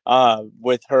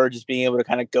 With her just being able to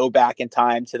kind of go back in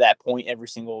time to that point every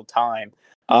single time.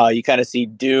 You kind of see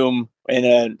Doom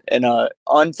in a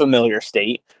unfamiliar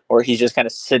state where he's just kind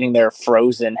of sitting there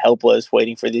frozen, helpless,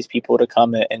 waiting for these people to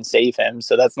come and save him.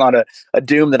 So that's not a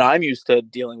Doom that I'm used to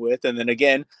dealing with. And then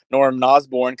again, Norman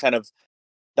Osborn kind of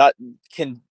that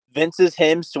convinces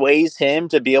him, sways him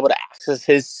to be able to access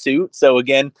his suit. So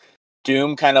again,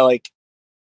 Doom kind of like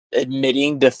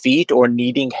admitting defeat or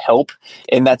needing help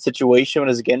in that situation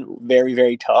is again very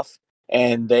very tough.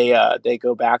 And they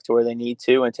go back to where they need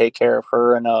to and take care of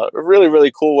her in a really really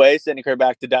cool way, sending her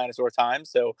back to dinosaur time.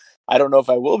 So I don't know if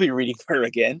I will be reading her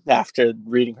again after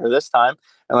reading her this time,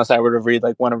 unless I were to read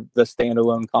like one of the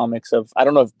standalone comics of, I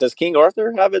don't know, if does King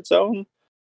Arthur have its own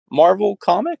Marvel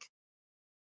comic?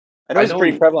 I know I he's a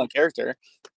pretty don't. prevalent character.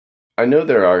 I know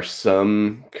there are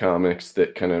some comics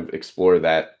that kind of explore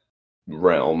that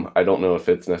realm. I don't know if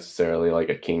it's necessarily like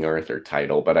a King Arthur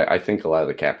title, but I think a lot of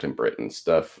the Captain Britain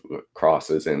stuff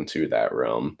crosses into that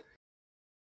realm.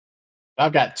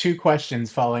 I've got two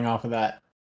questions following off of that.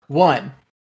 One,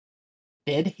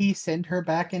 did he send her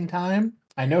back in time?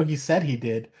 I know he said he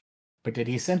did, but did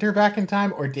he send her back in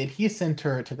time, or did he send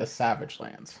her to the Savage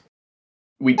Lands?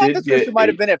 We I did guess wish get it might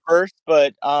have been at first,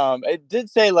 but it did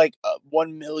say like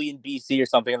 1 million BC or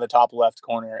something in the top left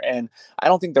corner, and I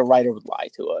don't think the writer would lie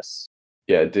to us.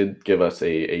 yeah, it did give us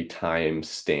a time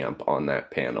stamp on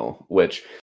that panel, which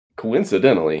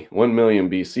coincidentally, 1 million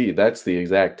BC, that's the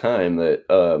exact time that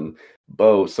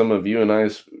Bo, some of you and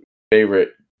I's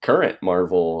favorite current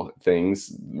Marvel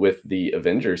things with the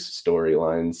Avengers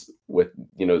storylines, with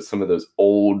some of those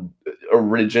old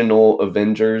original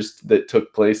Avengers that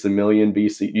took place a million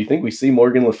BC. Do you think we see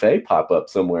Morgan Le Fay pop up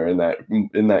somewhere in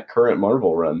that current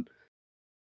Marvel run?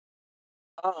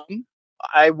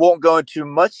 I won't go into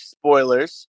much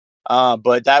spoilers,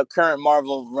 but that current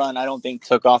Marvel run I don't think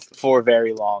took off for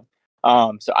very long.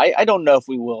 So I don't know if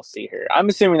we will see her. I'm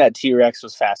assuming that T-Rex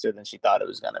was faster than she thought it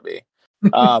was going to be.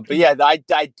 But yeah,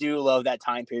 I do love that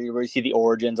time period where you see the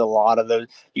origins. A lot of those,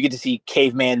 you get to see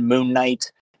Caveman Moon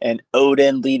Knight and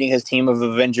Odin leading his team of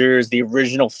Avengers, the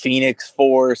original Phoenix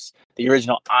Force, the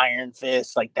original Iron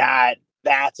Fist, like that.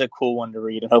 That's a cool one to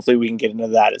read, and hopefully we can get into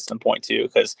that at some point too.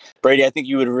 Because Brady, I think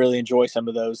you would really enjoy some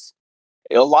of those.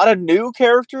 A lot of new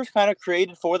characters kind of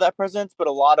created for that presence, but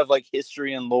a lot of like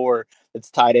history and lore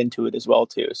that's tied into it as well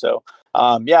too. So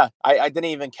yeah, I didn't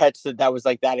even catch that was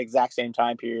like that exact same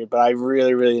time period, but I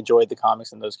really really enjoyed the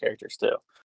comics and those characters too.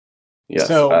 Yes,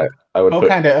 So I would Bo put.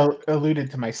 kind of alluded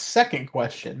to my second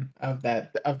question of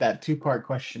that two-part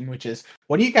question, which is,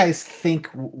 what do you guys think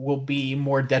will be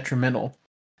more detrimental?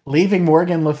 Leaving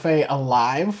Morgan Le Fay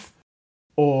alive,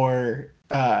 or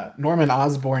Norman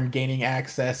Osborn gaining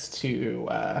access to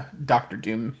Doctor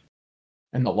Doom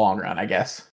in the long run, I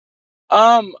guess?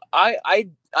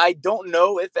 I don't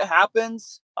know if it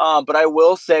happens, but I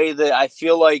will say that I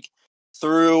feel like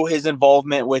through his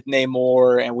involvement with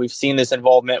Namor, and we've seen this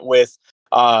involvement with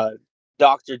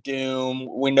Doctor Doom,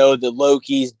 we know that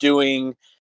Loki's doing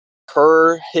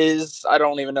his, I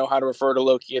don't even know how to refer to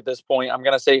Loki at this point. I'm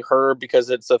gonna say her because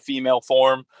it's a female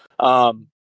form,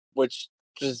 which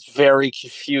is very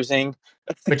confusing.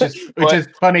 Which is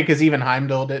But funny because even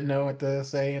Heimdall didn't know what to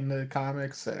say in the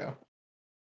comics. So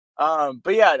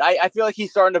but yeah, I feel like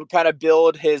he's starting to kind of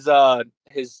build his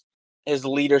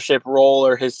leadership role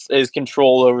or his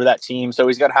control over that team. So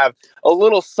he's got to have a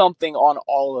little something on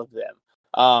all of them.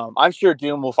 I'm sure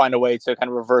Doom will find a way to kind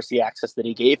of reverse the access that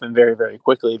he gave him very, very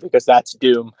quickly, because that's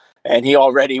Doom. And he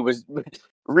already was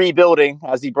rebuilding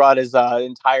as he brought his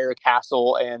entire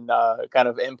castle and kind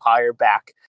of empire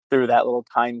back through that little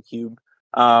time cube.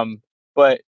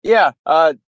 But yeah,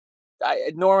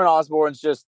 Norman Osborn's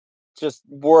just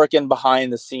working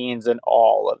behind the scenes in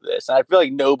all of this. And I feel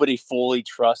like nobody fully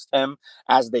trusts him,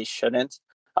 as they shouldn't.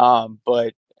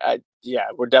 But yeah,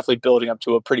 we're definitely building up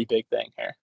to a pretty big thing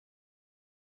here.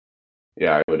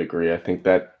 Yeah, I would agree. I think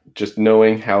that just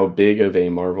knowing how big of a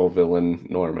Marvel villain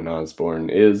Norman Osborn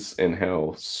is and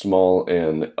how small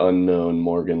and unknown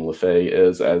Morgan Le Fay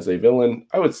is as a villain,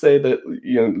 I would say that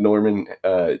Norman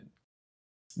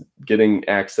getting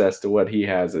access to what he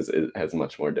has has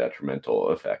much more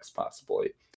detrimental effects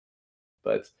possibly.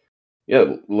 But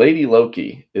yeah, Lady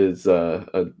Loki is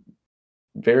a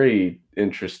very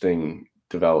interesting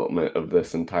development of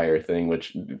this entire thing,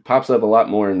 which pops up a lot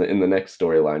more in the next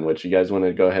storyline. Which you guys want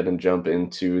to go ahead and jump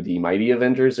into the Mighty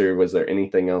Avengers, or was there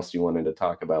anything else you wanted to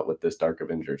talk about with this Dark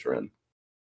Avengers run?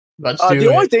 Let's do The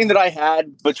only it. thing that I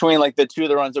had between like the two of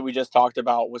the runs that we just talked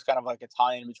about was kind of like a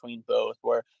tie-in between both,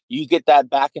 where you get that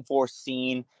back and forth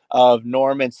scene of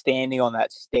Norman standing on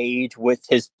that stage with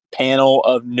his panel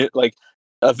of like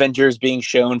Avengers being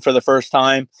shown for the first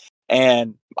time,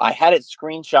 and I had it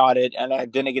screenshotted and I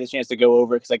didn't get a chance to go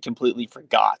over it because I completely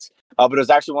forgot. But it was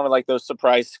actually one of like those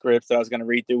surprise scripts that I was going to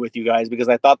read through with you guys because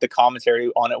I thought the commentary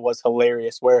on it was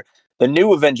hilarious. Where the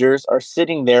new Avengers are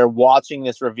sitting there watching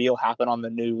this reveal happen on the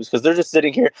news because they're just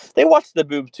sitting here. They watch the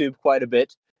boob tube quite a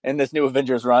bit in this new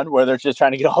Avengers run where they're just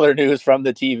trying to get all their news from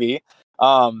the TV,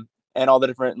 and all the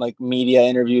different like media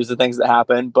interviews and things that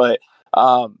happen. But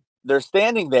they're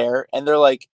standing there and they're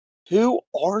like, who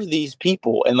are these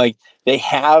people? And like they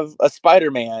have a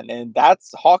Spider-Man and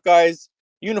that's Hawkeye's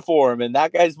uniform and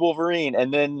that guy's Wolverine.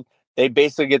 And then they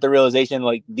basically get the realization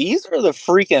like these are the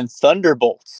freaking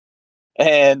Thunderbolts.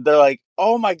 And they're like,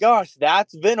 "Oh my gosh,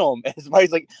 that's Venom." And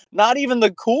somebody's like, "Not even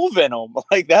the cool Venom,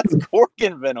 like that's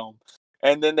Corkin Venom."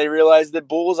 And then they realize that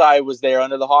Bullseye was there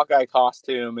under the Hawkeye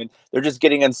costume, and they're just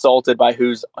getting insulted by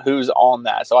who's on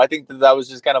that. So I think that was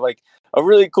just kind of like a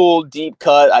really cool deep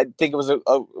cut. I think it was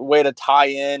a way to tie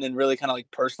in and really kind of like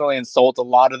personally insult a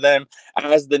lot of them.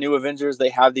 As the new Avengers, they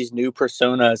have these new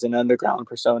personas and underground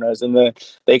personas, and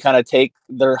they kind of take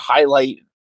their highlight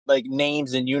like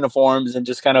names and uniforms and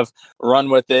just kind of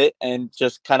run with it and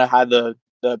just kind of had the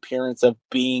appearance of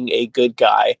being a good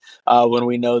guy when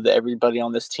we know that everybody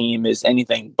on this team is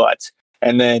anything but.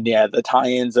 And then yeah, the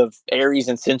tie-ins of Ares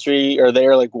and Sentry are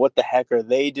there. Like, what the heck are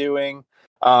they doing?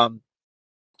 Um,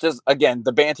 just again,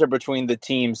 the banter between the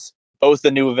teams, both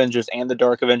the new Avengers and the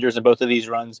Dark Avengers in both of these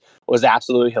runs was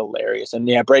absolutely hilarious. And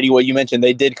yeah, Brady, what you mentioned,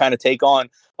 they did kind of take on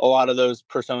a lot of those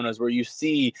personas where you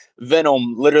see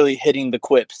Venom literally hitting the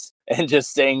quips and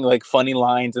just saying like funny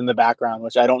lines in the background,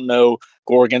 which I don't know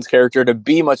Gorgon's character to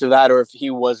be much of that, or if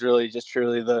he was really just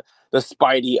truly the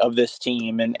Spidey of this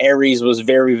team. And Ares was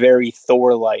very, very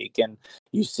Thor-like. And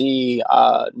you see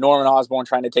Norman Osborn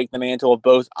trying to take the mantle of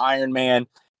both Iron Man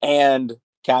and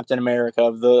Captain America,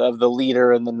 of the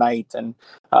leader and the knight. And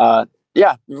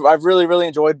yeah, I've really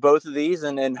enjoyed both of these,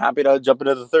 and happy to jump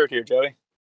into the third here, Joey.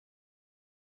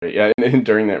 Yeah, and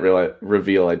during that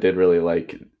reveal, I did really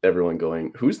like everyone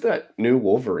going, "Who's that new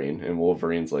Wolverine?" And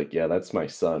Wolverine's like, "Yeah, that's my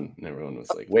son." And everyone was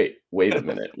like, wait a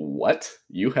minute, what?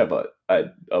 You have a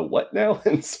what now?"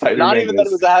 And Not Spider-Man even that it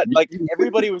goes, was that, like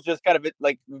everybody was just kind of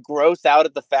like grossed out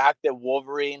at the fact that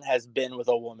Wolverine has been with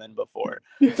a woman before.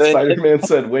 Spider-Man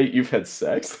said, "Wait, you've had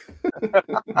sex?"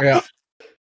 Yeah.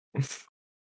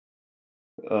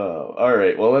 Oh, all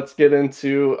right. Well, let's get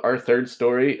into our third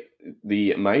story,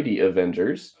 the Mighty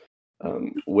Avengers,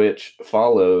 which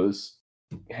follows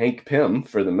Hank Pym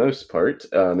for the most part,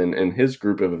 and his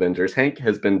group of Avengers. Hank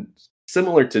has been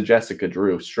similar to Jessica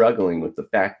Drew, struggling with the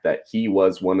fact that he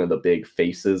was one of the big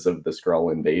faces of the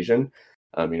Skrull invasion.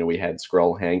 We had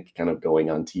Skrull Hank kind of going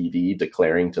on TV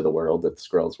declaring to the world that the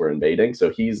Skrulls were invading.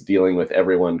 So he's dealing with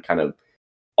everyone kind of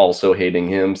also hating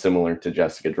him, similar to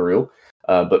Jessica Drew.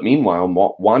 But meanwhile,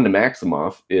 Wanda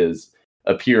Maximoff is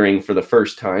appearing for the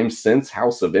first time since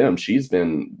House of M. She's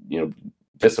been,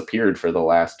 disappeared for the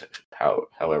last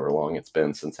however long it's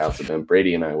been since House of M.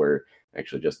 Brady and I were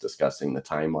actually just discussing the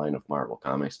timeline of Marvel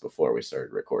Comics before we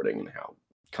started recording and how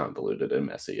convoluted and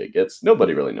messy it gets.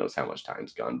 Nobody really knows how much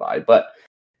time's gone by, but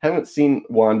haven't seen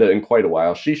Wanda in quite a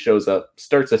while. She shows up,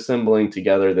 starts assembling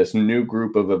together this new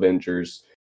group of Avengers.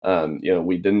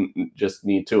 We didn't just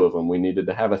need two of them. We needed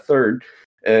to have a third.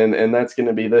 And that's going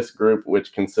to be this group,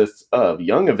 which consists of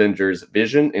Young Avengers,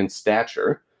 Vision, and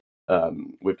Stature.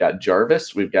 We've got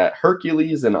Jarvis, we've got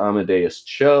Hercules and Amadeus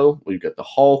Cho, we've got the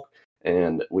Hulk,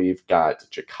 and we've got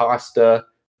Jocasta,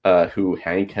 who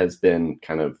Hank has been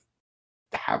kind of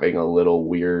having a little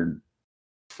weird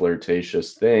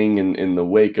flirtatious thing in the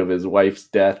wake of his wife's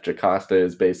death. Jocasta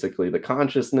is basically the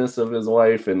consciousness of his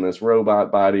wife in this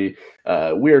robot body.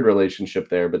 Weird relationship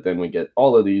there, but then we get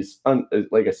all of these,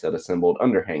 like I said, assembled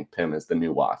under Hank Pym as the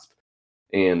new Wasp.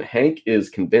 And Hank is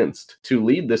convinced to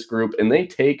lead this group, and they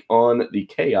take on the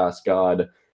Chaos God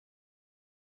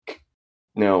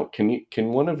Now, can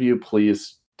one of you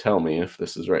please tell me if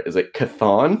this is right? Is it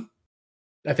Chthon?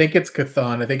 I think it's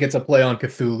Chthon. I think it's a play on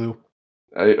Cthulhu.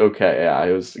 Okay, yeah,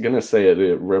 I was gonna say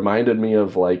it reminded me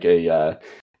of like a a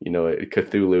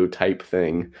Cthulhu type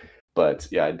thing, but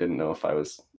yeah, I didn't know if I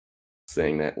was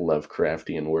saying that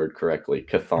Lovecraftian word correctly.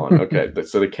 Chthon. Okay,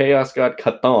 so the chaos god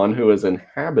Chthon, who has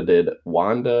inhabited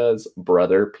Wanda's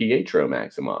brother Pietro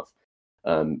Maximoff.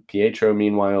 Pietro,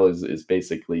 meanwhile, is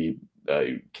basically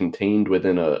contained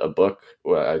within a book.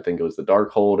 Well, I think it was the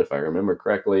Darkhold, if I remember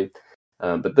correctly.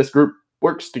 But this group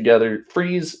works together,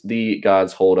 frees the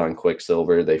gods' hold on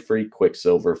Quicksilver. They free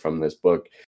Quicksilver from this book,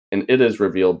 and it is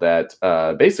revealed that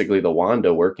basically the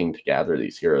Wanda working to gather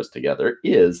these heroes together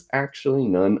is actually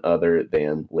none other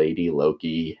than Lady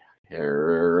Loki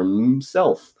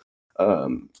himself.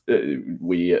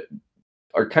 We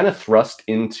are kind of thrust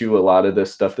into a lot of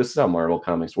this stuff. This is how Marvel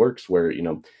Comics works, where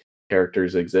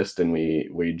characters exist and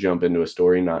we jump into a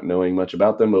story not knowing much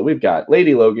about them. But we've got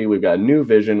Lady Loki, we've got New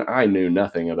Vision. I knew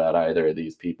nothing about either of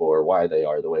these people or why they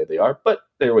are the way they are, but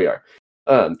there we are.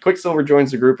 Quicksilver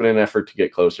joins the group in an effort to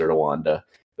get closer to Wanda.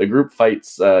 The group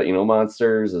fights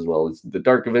monsters as well as the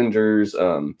Dark Avengers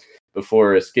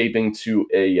before escaping to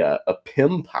a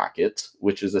Pym pocket,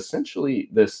 which is essentially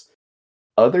this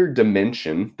other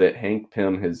dimension that Hank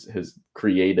Pym has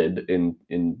created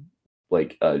in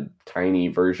like a tiny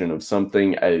version of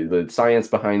something. The science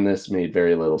behind this made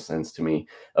very little sense to me,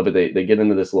 but they get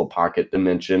into this little pocket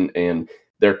dimension, and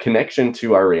their connection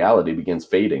to our reality begins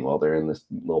fading while they're in this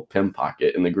little Pym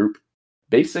pocket, and the group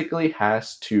basically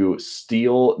has to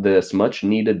steal this much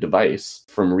needed device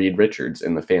from Reed Richards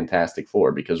in the Fantastic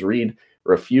Four because Reed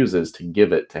refuses to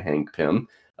give it to Hank Pym.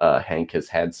 Hank has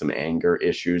had some anger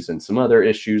issues and some other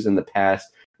issues in the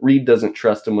past. Reed doesn't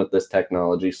trust him with this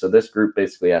technology, so this group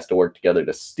basically has to work together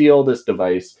to steal this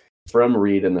device from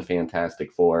Reed and the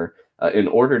Fantastic Four in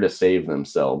order to save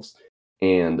themselves.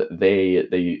 And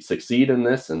they succeed in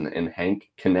this, and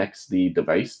Hank connects the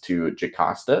device to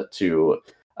Jocasta to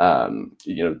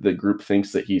the group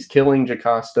thinks that he's killing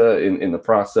Jocasta in the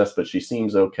process, but she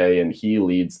seems okay, and he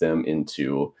leads them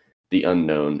into the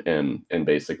unknown, and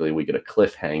basically we get a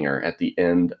cliffhanger at the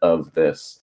end of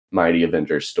this Mighty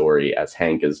Avengers story as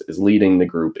Hank is leading the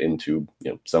group into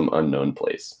some unknown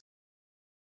place.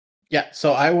 Yeah,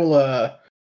 so I will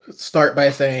start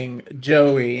by saying,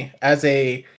 Joey, as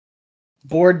a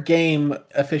board game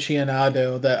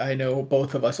aficionado that I know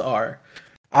both of us are,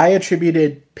 I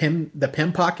attributed the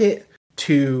Pym Pocket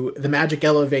to the magic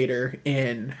elevator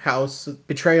in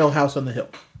Betrayal House on the Hill,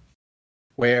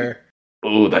 where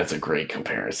oh, that's a great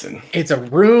comparison. It's a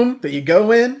room that you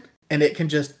go in, and it can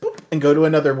just boop, and go to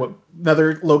another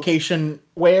location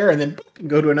and then boop, and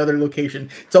go to another location.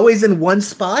 It's always in one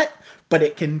spot, but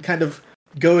it can kind of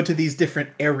go to these different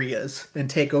areas and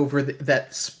take over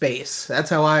that space. That's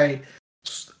how I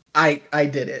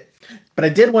did it. But I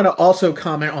did want to also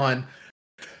comment on,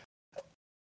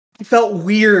 it felt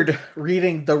weird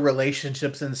reading the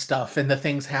relationships and stuff and the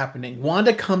things happening.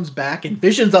 Wanda comes back and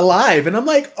Vision's alive, and I'm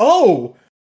like, oh,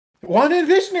 Wanda and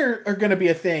Vision are going to be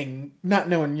a thing, not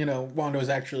knowing, Wanda was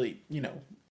actually,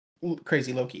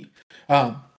 crazy Loki.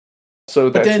 So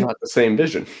that's not the same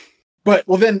Vision. But,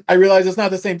 well, then I realized it's not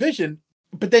the same Vision.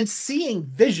 But then seeing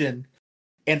Vision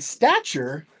and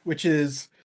Stature, which is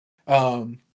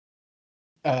Lang,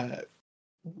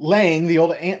 the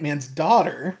old Ant-Man's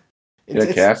daughter.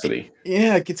 Cassidy.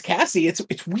 It's Cassie.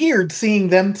 It's weird seeing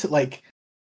them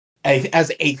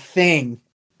as a thing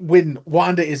when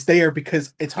Wanda is there,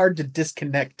 because it's hard to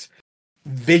disconnect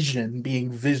Vision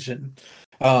being Vision.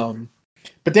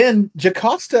 But then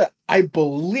Jocasta, I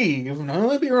believe, and I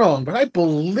might be wrong, but I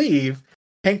believe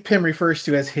Hank Pym refers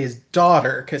to as his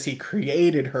daughter because he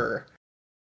created her,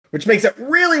 which makes it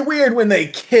really weird when they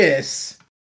kiss.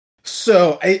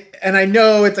 So I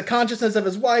know it's a consciousness of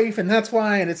his wife, and that's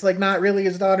why, and it's not really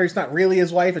his daughter, it's not really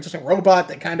his wife, it's just a robot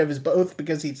that kind of is both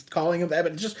because he's calling him that,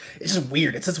 but it's just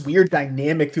weird. It's this weird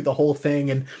dynamic through the whole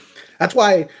thing, and that's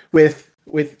why with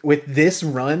this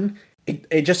run,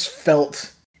 it just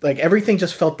felt like everything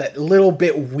just felt that little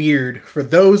bit weird for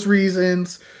those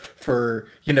reasons, for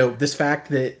this fact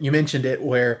that you mentioned it,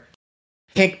 where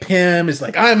Hank Pym is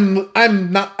like,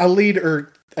 I'm not a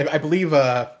leader. I believe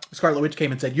Scarlet Witch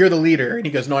came and said, "You're the leader," and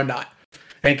he goes, "No, I'm not."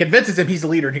 And convinces him he's the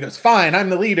leader, and he goes, "Fine, I'm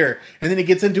the leader." And then he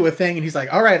gets into a thing, and he's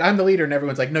like, "All right, I'm the leader," and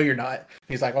everyone's like, "No, you're not." And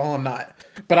he's like, "Oh, I'm not,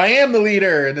 but I am the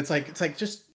leader." And it's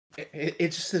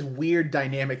just this weird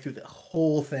dynamic through the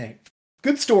whole thing.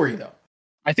 Good story though.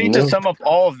 I think to sum up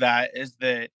all of that is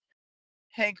that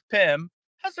Hank Pym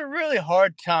has a really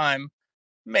hard time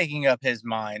making up his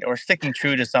mind or sticking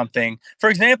true to something. For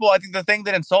example, I think the thing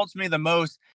that insults me the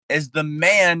most is the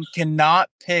man cannot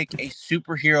pick a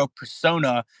superhero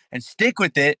persona and stick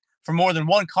with it for more than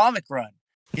one comic run.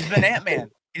 He's been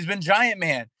Ant-Man. He's been Giant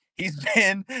Man. He's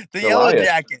been the Yellow Goliath.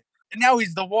 Jacket. And now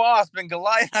he's the Wasp and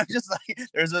Goliath. I'm just like,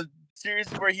 there's a series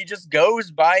where he just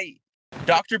goes by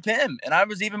Dr. Pym. And I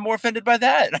was even more offended by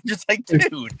that. I'm just like,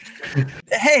 dude,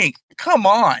 Hank, come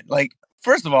on. Like,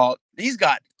 first of all, he's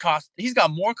got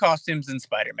more costumes than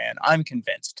Spider-Man. I'm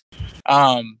convinced.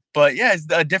 But yeah, it's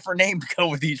a different name to go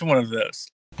with each one of those.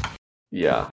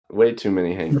 Yeah, way too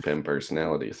many Hank Pym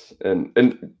personalities.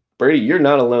 And Brady, you're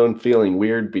not alone feeling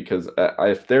weird, because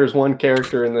if there's one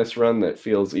character in this run that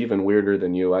feels even weirder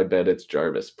than you, I bet it's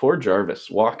Jarvis. Poor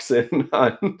Jarvis walks in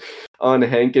on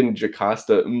Hank and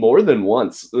Jocasta more than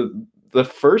once. The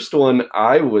first one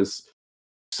I was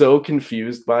so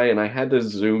confused by, and I had to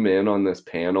zoom in on this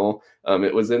panel.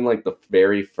 It was in like the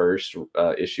very first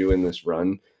issue in this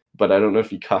run, but I don't know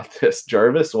if you caught this.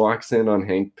 Jarvis walks in on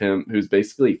Hank Pym, who's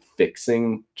basically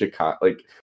fixing Jocasta. Like,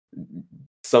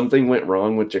 something went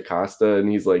wrong with Jocasta, and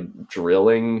he's like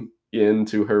drilling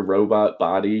into her robot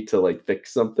body to like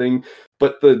fix something.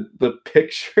 But the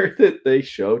picture that they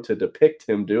show to depict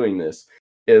him doing this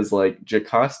is like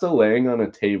Jocasta laying on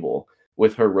a table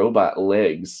with her robot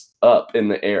legs up in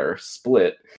the air,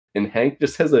 split, and Hank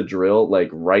just has a drill like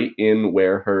right in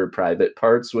where her private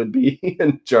parts would be.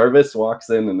 And Jarvis walks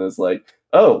in and is like,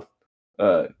 "Oh,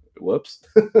 whoops."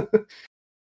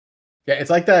 Yeah,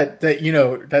 it's like that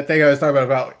thing I was talking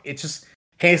about. It's just,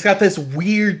 Hank's got this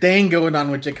weird thing going on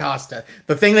with Jocasta.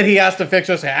 The thing that he has to fix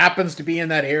just happens to be in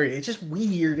that area. It's just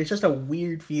weird. It's just a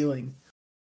weird feeling.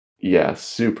 Yeah,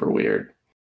 super weird.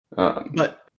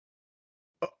 But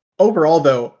overall,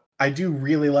 though, I do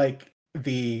really like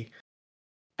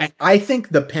I think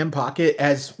the Pym pocket,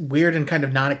 as weird and kind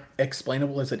of not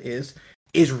explainable as it is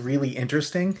really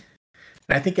interesting.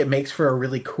 And I think it makes for a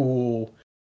really cool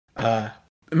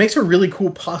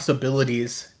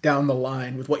possibilities down the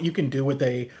line with what you can do with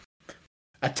a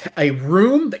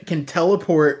room that can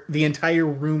teleport the entire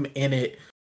room in it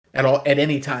at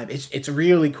any time. It's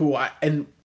really cool. I'm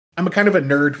a kind of a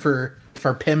nerd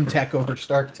for Pym tech over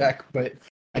Stark tech, but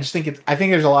I think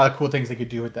there's a lot of cool things they could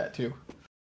do with that too.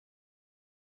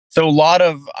 So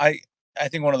I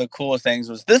think one of the coolest things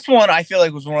was this one. I feel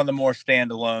like was one of the more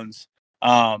standalones.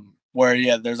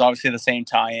 Where there's obviously the same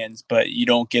tie-ins, but you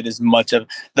don't get as much of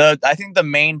I think the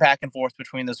main back and forth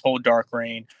between this whole Dark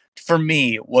Reign for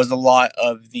me was a lot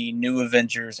of the New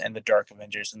Avengers and the Dark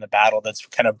Avengers and the battle that's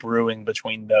kind of brewing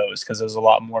between those, because there's a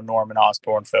lot more Norman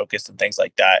Osborn focused and things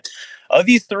like that. Of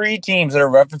these three teams that are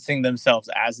referencing themselves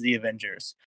as the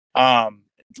Avengers,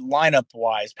 lineup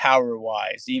wise, power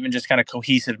wise, even just kind of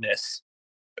cohesiveness,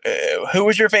 who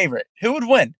was your favorite? Who would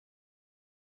win?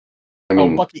 I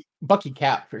mean, Bucky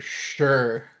Cap for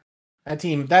sure. That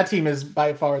team is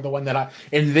by far the one that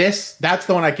that's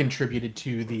the one I contributed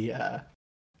to the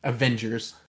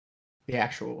Avengers, the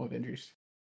actual Avengers.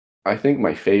 I think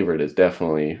my favorite is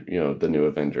definitely, the New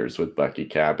Avengers with Bucky,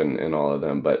 Cap, and all of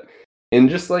them. But in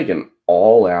just like an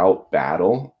all-out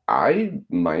battle, I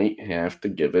might have to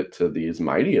give it to these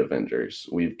Mighty Avengers.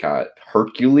 We've got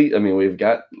Hercules. I mean, we've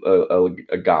got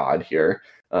a god here.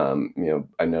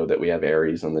 I know that we have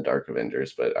Ares on the Dark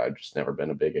Avengers, but I've just never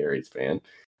been a big Ares fan.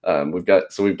 We've got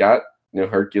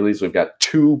Hercules. We've got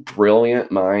two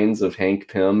brilliant minds of Hank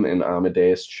Pym and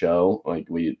Amadeus Cho. Like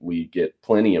we get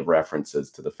plenty of references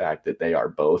to the fact that they are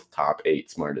both top 8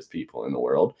 smartest people in the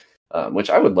world, which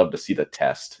I would love to see the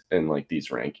test in like these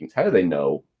rankings. How do they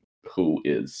know who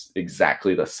is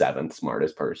exactly the 7th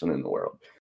smartest person in the world?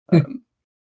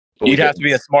 You'd have to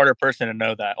be a smarter person to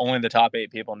know that. Only the top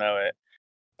 8 people know it.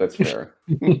 That's fair.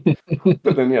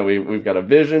 But then, we've got a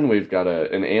Vision. We've got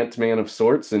an Ant-Man of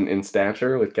sorts in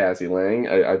stature with Cassie Lang.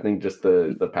 I think just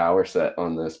the power set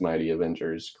on this Mighty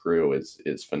Avengers crew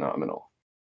is phenomenal.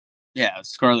 Yeah,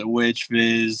 Scarlet Witch,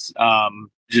 Viz,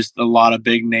 just a lot of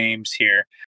big names here.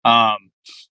 And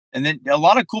then a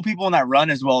lot of cool people in that run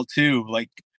as well, too,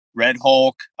 like Red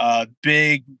Hulk,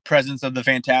 big presence of the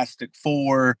Fantastic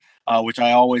Four, which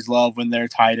I always love when they're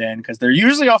tied in, because they're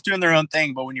usually off doing their own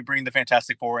thing, but when you bring the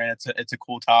Fantastic Four in, it's a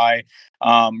cool tie.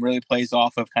 Really plays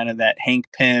off of kind of that Hank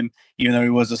Pym, even though he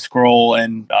was a Skrull,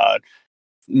 and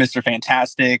Mr.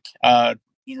 Fantastic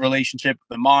relationship with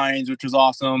the Minds, which was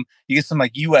awesome. You get some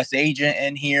like U.S. Agent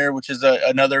in here, which is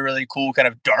another really cool kind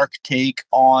of dark take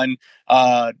on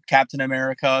Captain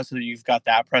America. So you've got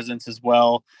that presence as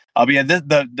well. But yeah,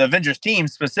 the Avengers team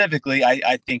specifically,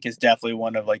 I think is definitely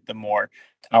one of like the more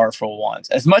powerful ones.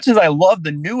 As much as I love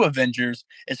the New Avengers,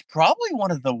 it's probably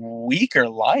one of the weaker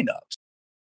lineups.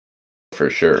 For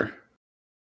sure.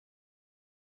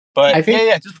 But I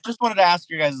think just wanted to ask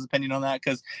your guys' opinion on that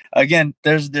because again,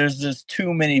 there's just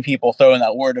too many people throwing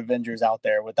that word Avengers out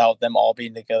there without them all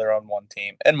being together on one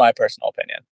team, in my personal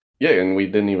opinion. Yeah, and we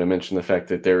didn't even mention the fact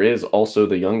that there is also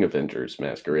the Young Avengers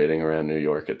masquerading around New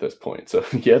York at this point. So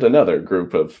yet another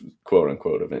group of quote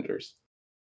unquote Avengers.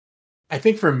 I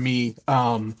think for me,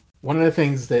 one of the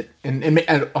things that and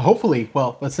hopefully,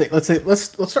 well, let's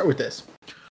start with this.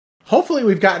 Hopefully,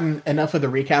 we've gotten enough of the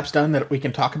recaps done that we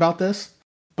can talk about this.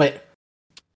 But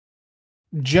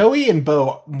Joey and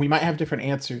Bo, we might have different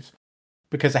answers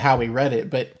because of how we read it.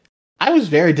 But I was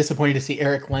very disappointed to see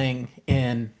Eric Lang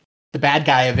in the bad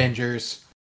guy Avengers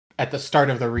at the start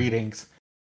of the readings.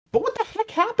 But what the heck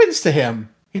happens to him?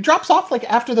 He drops off like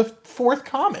after the 4th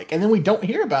comic, and then we don't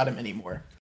hear about him anymore.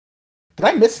 Did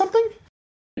I miss something?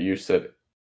 You said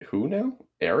who now?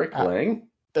 Eric Lang?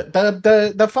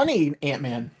 The funny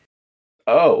Ant-Man.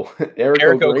 Oh, Eric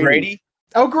O'Grady.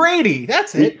 O'Grady,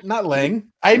 that's it, not Lang.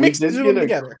 I mixed them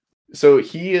together. So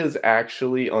he is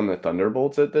actually on the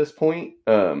Thunderbolts at this point.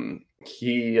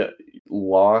 He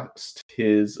lost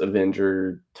his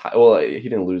Avenger title. Well, he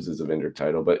didn't lose his Avenger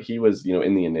title, but he was,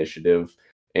 in the initiative,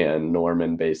 and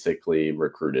Norman basically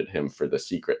recruited him for the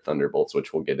secret Thunderbolts,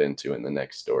 which we'll get into in the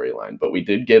next storyline. But we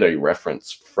did get a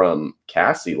reference from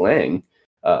Cassie Lang,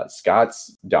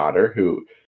 Scott's daughter, who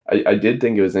I did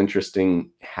think it was interesting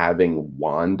having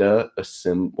Wanda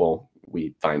assemble.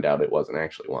 We find out it wasn't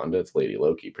actually Wanda. It's Lady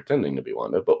Loki pretending to be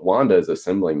Wanda. But Wanda is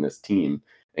assembling this team.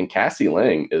 And Cassie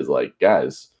Lang is like,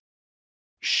 guys,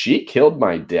 she killed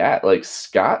my dad. Like,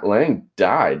 Scott Lang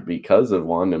died because of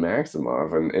Wanda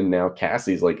Maximoff. And now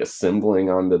Cassie's like assembling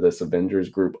onto this Avengers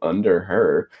group under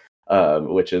her,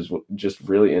 which is just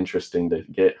really interesting to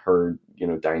get her,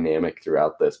 dynamic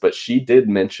throughout this. But she did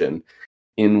mention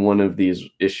in one of these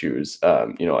issues,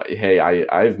 hey,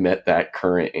 I've met that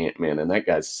current Ant-Man, and that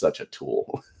guy's such a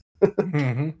tool.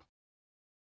 Mm-hmm.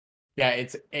 Yeah,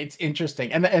 it's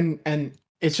interesting, and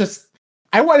it's just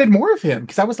I wanted more of him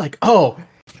because I was like, oh,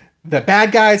 the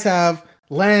bad guys have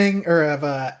Lang or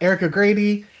have Eric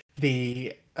O'Grady,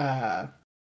 the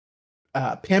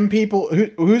Pym people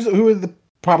who are the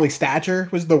probably Stature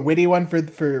was the witty one for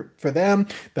them.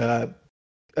 The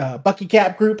Bucky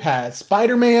Cap group has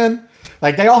Spider-Man.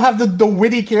 Like, they all have the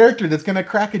witty character that's gonna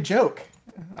crack a joke.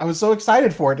 I was so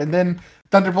excited for it, and then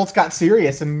Thunderbolts got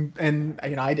serious, and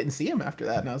I didn't see him after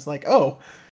that, and I was like, oh,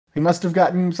 something must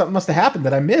have happened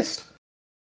that I missed.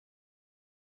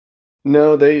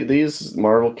 No, these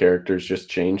Marvel characters just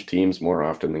change teams more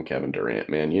often than Kevin Durant,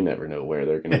 man. You never know where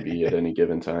they're going to be at any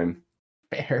given time.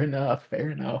 Fair enough.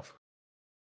 All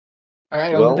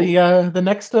right, well, on the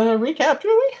next recap,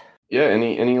 Joey? Yeah,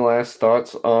 any last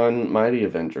thoughts on Mighty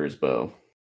Avengers, Bo?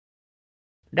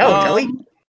 No, Joey?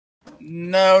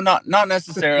 No, not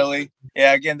necessarily.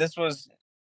 Yeah, again, it was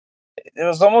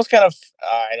almost kind of,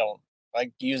 I don't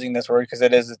like using this word because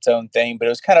it is its own thing, but it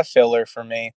was kind of filler for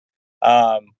me.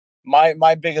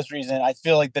 My biggest reason, I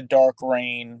feel like the Dark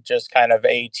Reign, just kind of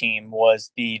a team,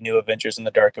 was the New Avengers and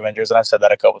the Dark Avengers, and I've said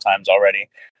that a couple times already.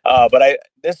 But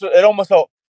it almost felt,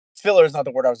 filler is not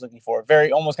the word I was looking for.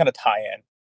 Very almost kind of tie-in,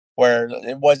 where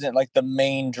it wasn't like the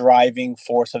main driving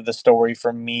force of the story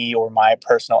for me or my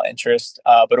personal interest.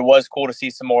 But it was cool to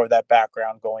see some more of that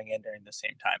background going in during the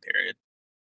same time period.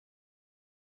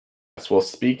 Well,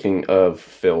 speaking of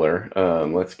filler,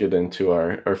 let's get into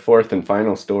our 4th and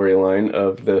final storyline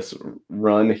of this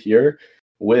run here,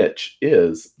 which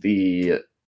is the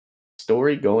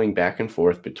story going back and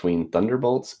forth between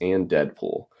Thunderbolts and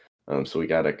Deadpool. So we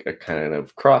got a kind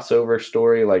of crossover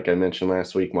story. Like I mentioned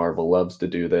last week, Marvel loves to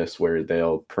do this where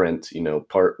they'll print,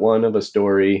 part 1 of a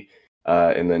story,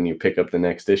 and then you pick up the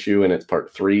next issue and it's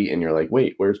part 3, and you're like,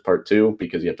 wait, where's part 2?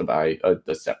 Because you have to buy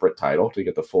a separate title to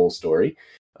get the full story.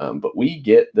 But we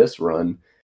get this run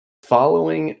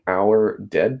following our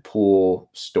Deadpool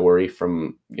story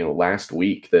from last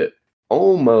week that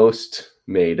almost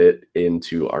made it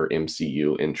into our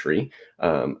MCU entry.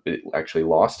 It actually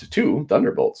lost to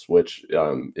Thunderbolts, which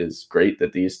is great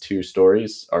that these two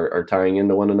stories are tying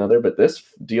into one another. But this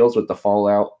deals with the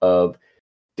fallout of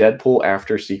Deadpool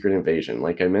after Secret Invasion.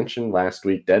 Like I mentioned last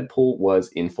week, Deadpool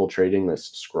was infiltrating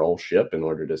this Skrull ship in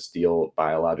order to steal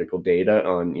biological data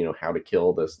on, how to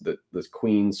kill this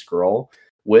Queen Skrull,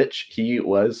 which he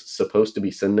was supposed to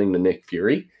be sending to Nick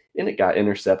Fury, and it got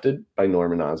intercepted by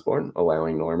Norman Osborn,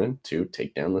 allowing Norman to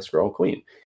take down the Skrull Queen.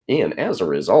 And as a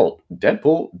result,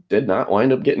 Deadpool did not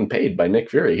wind up getting paid by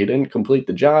Nick Fury. He didn't complete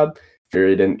the job.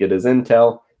 Fury didn't get his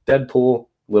intel. Deadpool,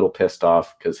 little pissed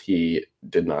off because he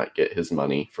did not get his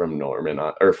money from Norman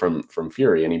or from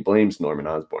Fury, and he blames Norman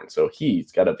Osborn. So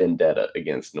he's got a vendetta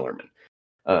against Norman.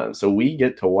 So we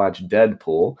get to watch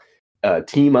Deadpool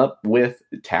team up with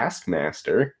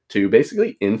Taskmaster to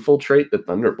basically infiltrate the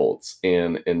Thunderbolts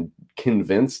and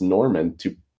convince Norman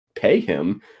to pay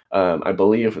him, I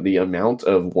believe, the amount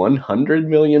of $100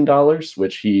 million,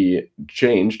 which he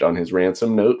changed on his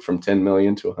ransom note from 10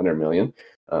 million to 100 million.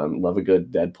 Love a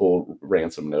good Deadpool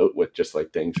ransom note with just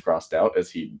like things crossed out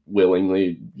as he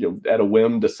willingly, at a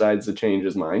whim, decides to change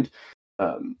his mind.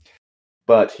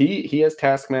 But he has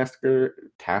Taskmaster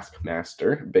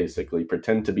basically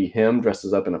pretend to be him,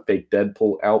 dresses up in a fake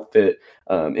Deadpool outfit,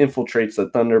 infiltrates the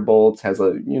Thunderbolts, has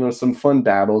some fun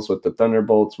battles with the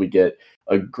Thunderbolts. We get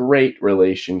a great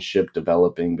relationship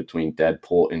developing between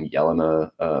Deadpool and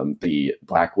Yelena, the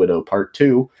Black Widow Part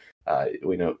 2.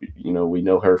 We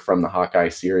know her from the Hawkeye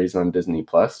series on Disney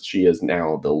Plus. She is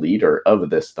now the leader of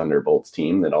this Thunderbolts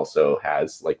team that also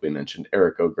has, like we mentioned,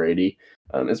 Eric O'Grady,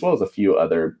 as well as a few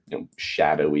other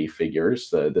shadowy figures.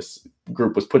 This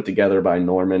group was put together by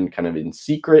Norman kind of in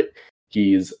secret.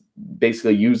 He's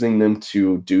basically using them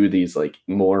to do these like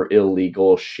more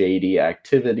illegal, shady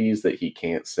activities that he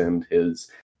can't send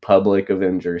his public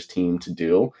Avengers team to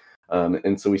do.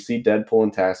 And so we see Deadpool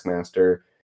and Taskmaster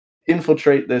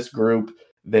infiltrate this group.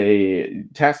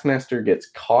 Taskmaster gets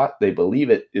caught. They believe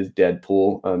it is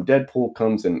Deadpool. Deadpool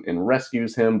comes and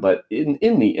rescues him, but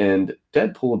in the end,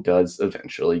 Deadpool does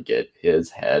eventually get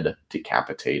his head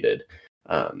decapitated.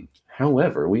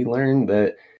 However, we learn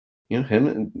that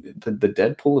him the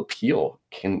Deadpool appeal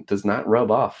does not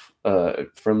rub off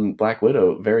from Black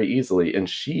Widow very easily, and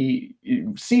she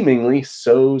seemingly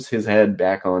sews his head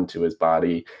back onto his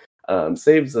body,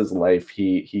 saves his life.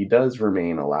 He does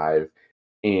remain alive,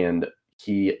 and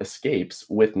he escapes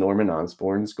with Norman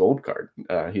Osborn's gold card.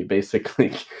 He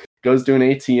basically goes to an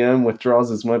ATM,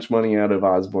 withdraws as much money out of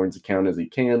Osborn's account as he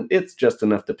can. It's just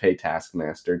enough to pay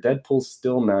Taskmaster. Deadpool's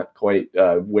still not quite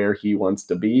where he wants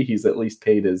to be. He's at least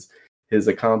paid his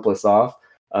accomplice off.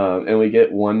 And we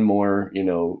get one more,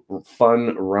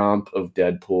 fun romp of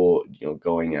Deadpool,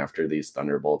 going after these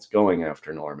Thunderbolts, going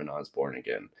after Norman Osborn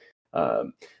again.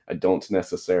 I don't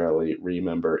necessarily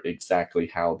remember exactly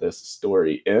how this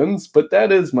story ends, but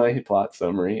that is my plot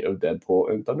summary of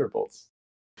Deadpool and Thunderbolts.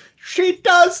 She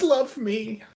does love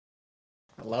me.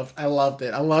 I loved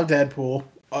it. I love Deadpool,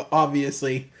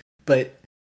 obviously, but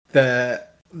the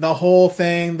whole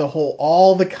thing,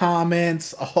 all the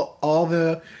comments, all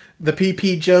the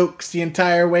PP jokes, the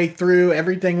entire way through,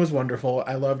 everything was wonderful.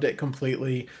 I loved it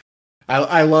completely.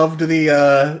 I loved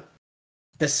the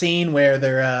scene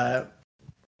where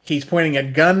he's pointing a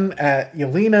gun at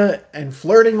Yelena and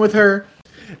flirting with her,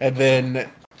 and then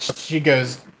she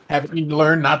goes, "Haven't you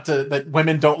learned that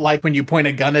women don't like when you point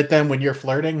a gun at them when you're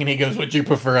flirting?" And he goes, "Would you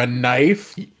prefer a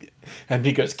knife?" And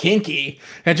he goes, "Kinky."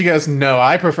 And she goes, "No,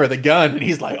 I prefer the gun." And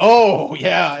he's like, "Oh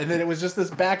yeah." And then it was just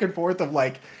this back and forth of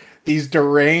like these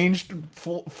deranged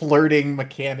flirting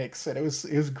mechanics, and it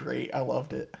was great. I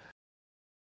loved it.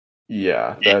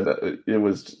 Yeah, it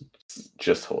was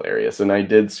just hilarious, and I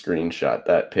did screenshot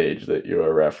that page that you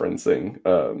were referencing.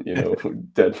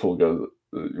 Deadpool goes,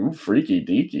 "Ooh, freaky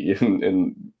deaky,"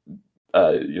 and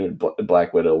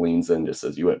Black Widow leans in and just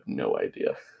says, "You have no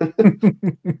idea."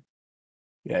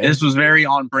 Yeah, this was very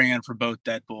on brand for both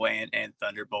Deadpool and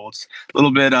Thunderbolts. A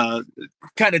little bit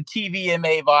kind of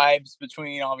TVMA vibes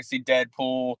between obviously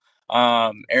Deadpool,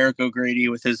 Eric O'Grady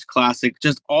with his classic,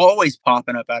 just always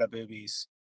popping up out of boobies.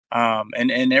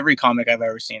 And every comic I've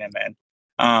ever seen him in.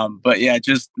 But yeah,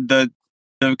 just the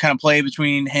kind of play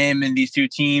between him and these two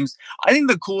teams. I think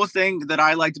the coolest thing that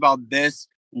I liked about this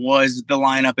was the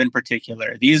lineup in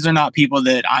particular. These are not people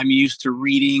that I'm used to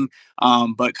reading,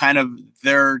 but kind of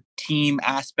their team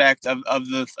aspect of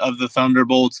the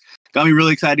Thunderbolts got me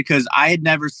really excited because I had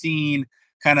never seen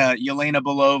kind of Yelena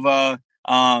Belova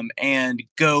and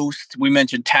Ghost. We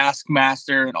mentioned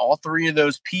Taskmaster, and all three of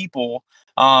those people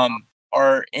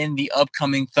are in the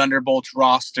upcoming Thunderbolts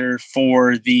roster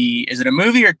for is it a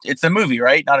movie or it's a movie,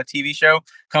 right? Not a TV show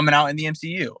coming out in the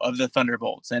MCU of the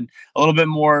Thunderbolts, and a little bit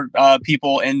more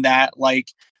people in that, like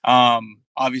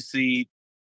obviously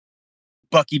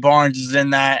Bucky Barnes is in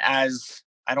that as,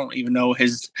 I don't even know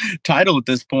his title at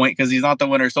this point because he's not the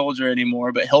Winter Soldier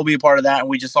anymore, but he'll be a part of that. And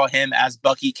we just saw him as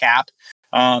Bucky Cap.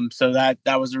 So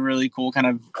that was a really cool kind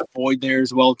of void there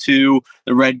as well too.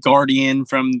 The Red Guardian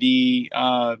from the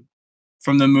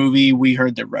movie, we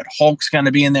heard that Red Hulk's going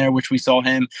to be in there, which we saw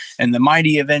him, and the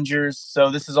Mighty Avengers.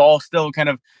 So this is all still kind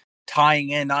of tying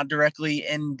in, not directly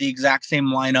in the exact same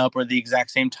lineup or the exact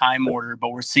same time order, but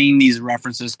we're seeing these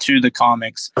references to the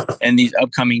comics and these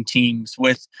upcoming teams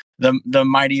with the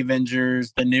Mighty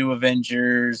Avengers, the New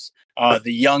Avengers,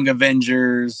 the Young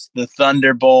Avengers, the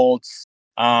Thunderbolts.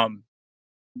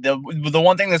 the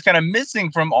one thing that's kind of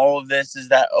missing from all of this is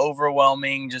that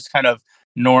overwhelming, just kind of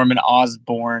Norman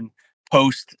Osborn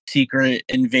post-Secret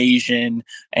Invasion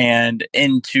and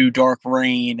into Dark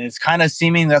Reign. It's kind of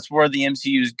seeming that's where the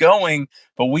MCU is going,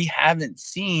 but we haven't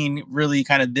seen really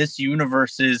kind of this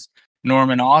universe's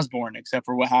Norman Osborn, except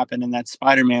for what happened in that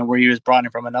Spider-Man where he was brought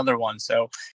in from another one. So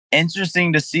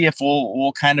interesting to see if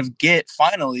we'll kind of get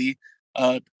finally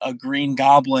a Green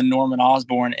Goblin Norman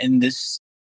Osborn in this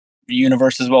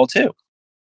universe as well too.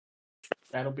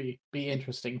 That'll be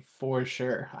interesting for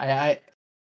sure. I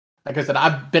like I said,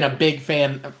 I've been a big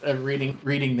fan of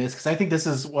reading this because I think this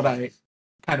is what I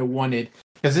kind of wanted,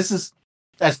 because this is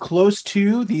as close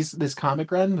to this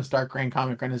comic run, this Dark Reign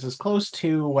comic run, is as close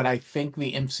to what I think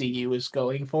the MCU is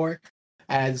going for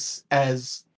as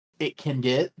it can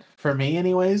get for me,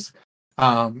 anyways.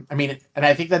 I mean, and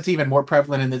I think that's even more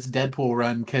prevalent in this Deadpool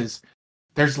run because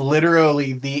there's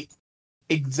literally the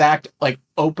exact like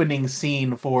opening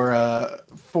scene for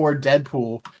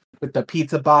Deadpool with the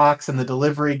pizza box and the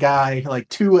delivery guy, like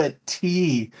to a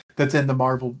T, that's in the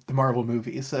Marvel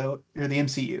movie, so, or the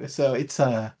MCU. So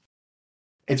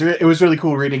it was really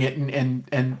cool reading it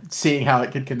and seeing how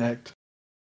it could connect.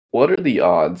 What are the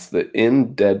odds that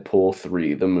in Deadpool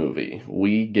 3, the movie,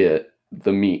 we get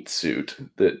the meat suit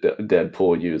that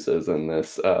Deadpool uses in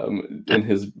this? In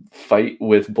his fight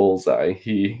with Bullseye,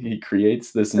 he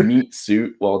creates this meat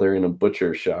suit while they're in a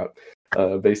butcher shop.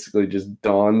 Basically just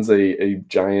dons a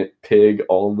giant pig,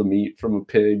 all the meat from a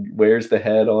pig, wears the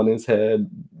head on his head,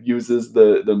 uses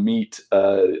the meat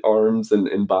arms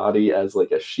and body as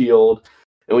like a shield.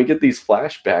 And we get these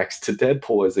flashbacks to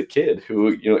Deadpool as a kid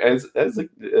who, as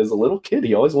a little kid,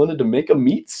 he always wanted to make a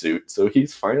meat suit. So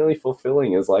he's finally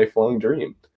fulfilling his lifelong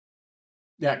dream.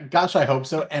 Yeah, gosh, I hope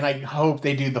so. And I hope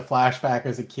they do the flashback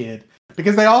as a kid,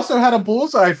 because they also had a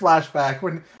Bullseye flashback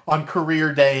when on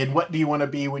career day and what do you want to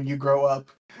be when you grow up?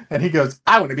 And he goes,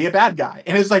 I want to be a bad guy.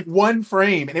 And it's like one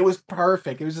frame and it was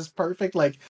perfect. It was just perfect.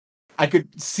 Like I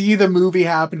could see the movie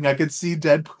happening. I could see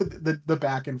Deadpool, the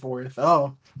back and forth.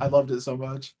 Oh, I loved it so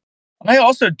much. I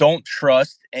also don't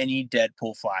trust any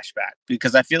Deadpool flashback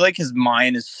because I feel like his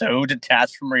mind is so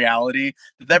detached from reality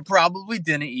that probably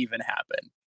didn't even happen.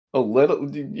 A little,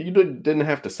 you didn't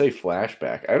have to say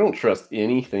flashback. I don't trust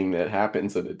anything that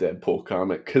happens in a Deadpool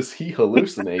comic because he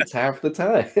hallucinates half the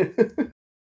time.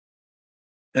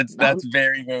 That's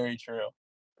very, very true.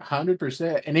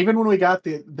 100%. And even when we got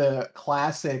the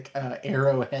classic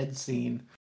Arrowhead scene,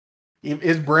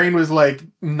 his brain was like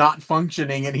not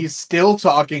functioning, and he's still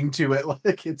talking to it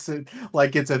like it's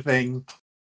a thing.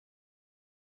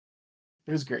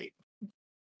 It was great.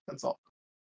 That's all.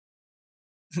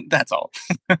 That's all.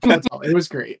 That's all. It was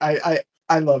great. I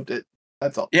loved it.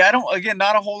 That's all. Yeah,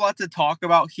 not a whole lot to talk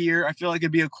about here. I feel like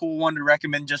it'd be a cool one to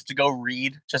recommend just to go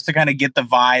read, just to kind of get the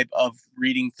vibe of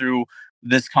reading through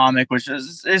this comic, which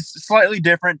is slightly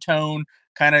different tone,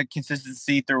 kind of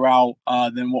consistency throughout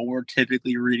than what we're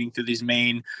typically reading through these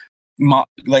main.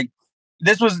 Like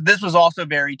this was also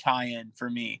very tie-in for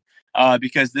me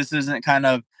because this isn't kind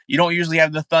of, you don't usually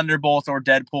have the Thunderbolts or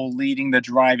Deadpool leading the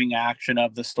driving action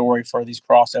of the story for these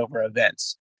crossover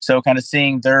events. So kind of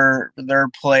seeing their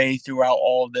play throughout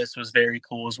all of this was very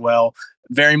cool as well.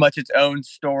 Very much its own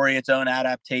story, its own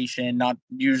adaptation, not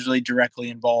usually directly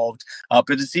involved. But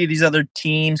to see these other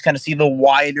teams, kind of see the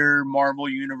wider Marvel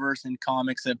universe and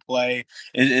comics at play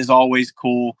is always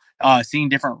cool. Seeing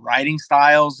different writing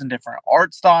styles and different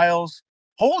art styles.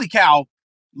 Holy cow.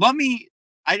 I'm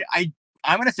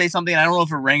going to say something. I don't know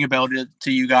if it rang a bell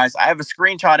to you guys. I have a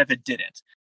screenshot if it didn't.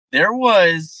 There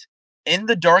was, in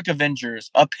the Dark Avengers,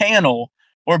 a panel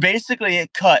where basically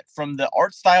it cut from the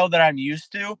art style that I'm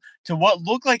used to what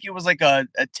looked like it was like a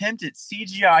attempt at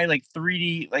CGI, like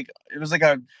 3D, like it was like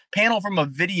a panel from a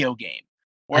video game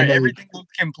where everything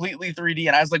looked completely 3D.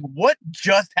 And I was like, what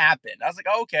just happened? I was like,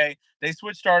 oh, okay, they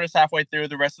switched artists halfway through.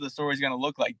 The rest of the story is going to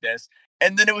look like this.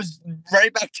 And then it was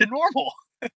right back to normal.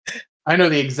 I know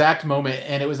the exact moment,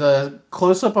 and it was a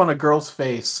close-up on a girl's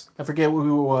face. I forget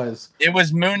who it was. It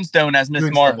was Moonstone as Miss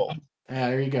Marvel. Yeah,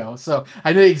 there you go. So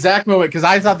I knew the exact moment because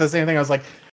I thought the same thing. I was like,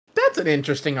 that's an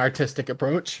interesting artistic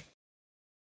approach.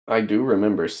 I do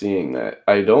remember seeing that.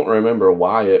 I don't remember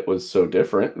why it was so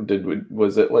different.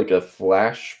 Was it like a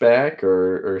flashback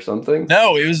or something?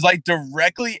 No, it was like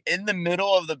directly in the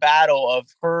middle of the battle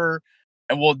of her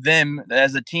and them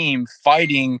as a team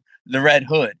fighting the Red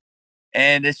Hood.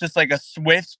 And it's just like a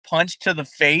swift punch to the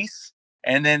face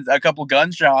and then a couple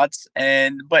gunshots.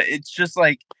 But it's just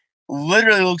like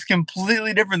literally looks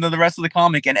completely different than the rest of the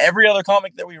comic. And every other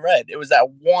comic that we read, it was that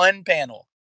one panel.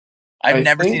 I've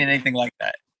never seen anything like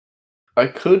that. I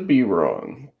could be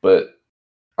wrong, but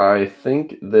I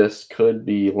think this could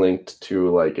be linked to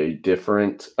like a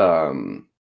different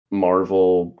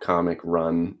Marvel comic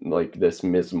run, like this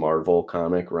Ms. Marvel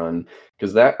comic run,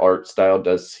 because that art style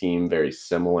does seem very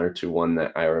similar to one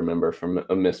that I remember from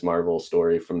a Ms. Marvel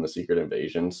story from the Secret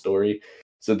Invasion story.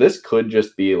 So this could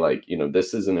just be like,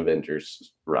 this is an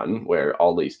Avengers run where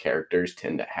all these characters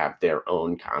tend to have their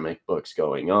own comic books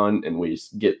going on, and we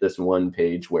get this one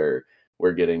page where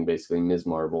we're getting basically Ms.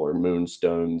 Marvel or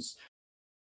Moonstone's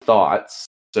thoughts.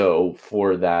 So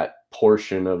for that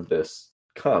portion of this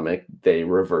comic, they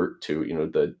revert to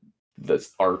the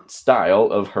art style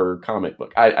of her comic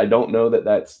book. I don't know that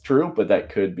that's true, but that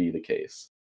could be the case.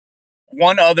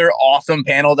 One other awesome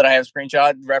panel that I have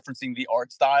screenshot referencing the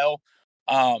art style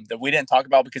that we didn't talk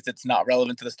about because it's not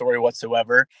relevant to the story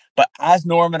whatsoever. But as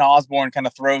Norman Osborn kind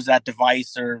of throws that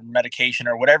device or medication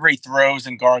or whatever he throws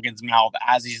in Gargan's mouth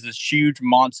as he's this huge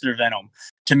monster venom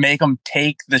to make him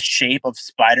take the shape of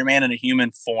Spider-Man in a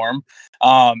human form.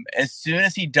 As soon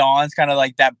as he dons kind of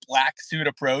like that black suit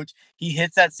approach, he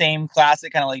hits that same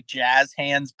classic kind of like jazz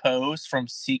hands pose from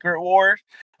Secret Wars,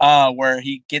 where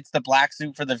he gets the black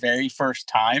suit for the very first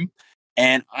time.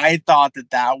 And I thought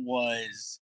that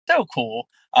was so cool.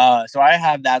 So I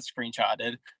have that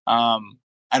screenshotted.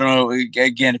 I don't know,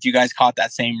 again, if you guys caught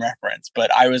that same reference,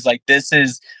 but I was like, this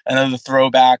is another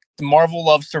throwback. Marvel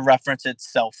loves to reference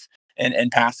itself in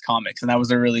past comics, and that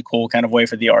was a really cool kind of way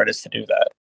for the artist to do that.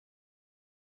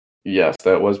 Yes,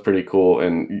 that was pretty cool.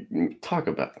 And talk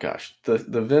about, gosh, the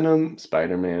Venom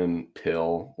Spider-Man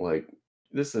pill, like,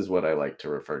 this is what I like to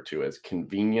refer to as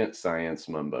convenient science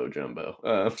mumbo jumbo.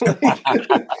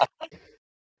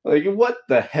 Like, what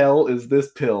the hell is this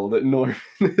pill that Norman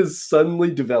has suddenly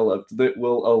developed that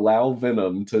will allow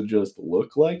Venom to just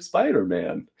look like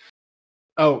Spider-Man?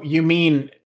 Oh, you mean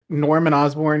Norman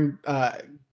Osborn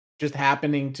just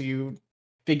happening to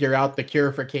figure out the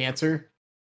cure for cancer?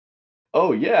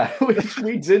 Oh yeah, which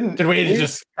we didn't. Did we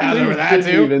just pass over that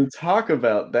too? Even talk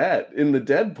about that in the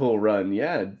Deadpool run.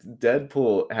 Yeah,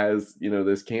 Deadpool has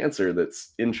this cancer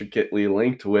that's intricately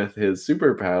linked with his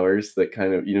superpowers. That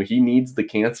kind of he needs the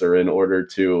cancer in order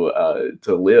to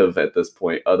live at this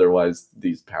point. Otherwise,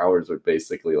 these powers would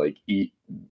basically like eat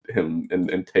him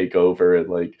and take over, and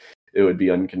like it would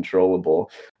be uncontrollable.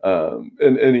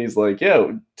 And he's like,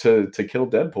 yeah, to kill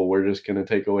Deadpool, we're just going to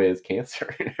take away his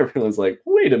cancer. And everyone's like,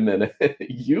 wait a minute,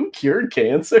 you cured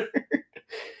cancer?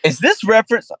 Is this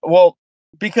reference? Well,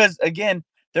 because again,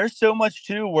 there's so much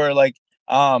too where like,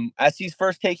 as he's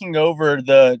first taking over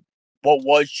what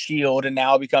was Shield and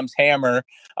now becomes Hammer,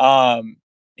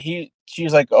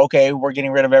 she's like, okay, we're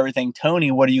getting rid of everything.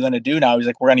 Tony, what are you going to do now? He's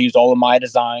like, we're going to use all of my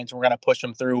designs. We're going to push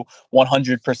them through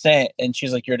 100%. And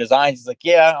she's like, your designs? He's like,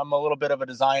 yeah, I'm a little bit of a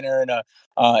designer and a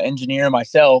engineer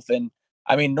myself. And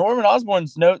I mean, Norman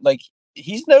Osborn's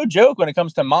he's no joke when it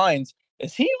comes to minds.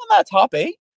 Is he on that top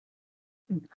 8?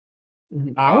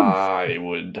 I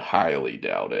would highly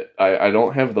doubt it. I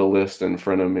don't have the list in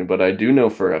front of me, but I do know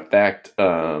for a fact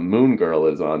Moon Girl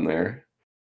is on there.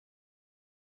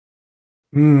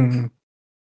 Moon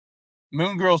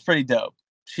Girl's pretty dope.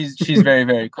 She's very,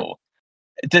 very cool.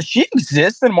 Does she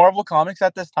exist in Marvel Comics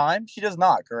at this time? She does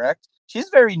not, correct? She's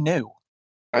very new.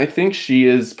 I think she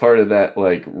is part of that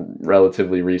like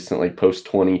relatively recent, like post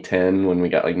 2010 when we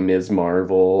got like Ms.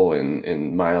 Marvel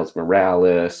and Miles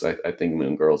Morales. I think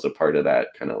Moon Girl's a part of that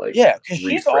kind of like because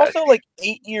she's also like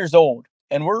 8 years old,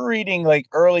 and we're reading like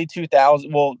early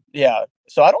 2000. Well, yeah.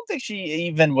 So I don't think she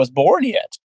even was born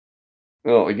yet.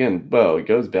 Well, again, it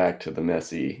goes back to the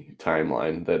messy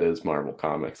timeline that is Marvel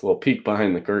Comics. A little peek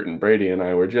behind the curtain. Brady and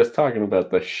I were just talking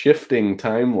about the shifting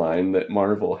timeline that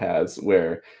Marvel has,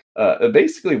 where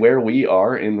basically where we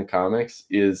are in the comics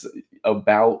is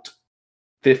about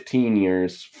 15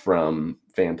 years from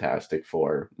Fantastic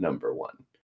Four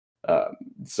 #1.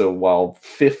 So while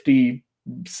 50,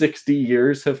 60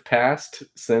 years have passed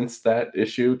since that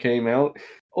issue came out,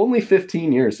 only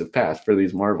 15 years have passed for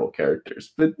these Marvel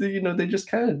characters. But, they just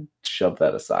kind of shove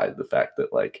that aside, the fact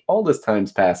that, like, all this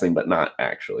time's passing, but not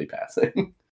actually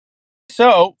passing.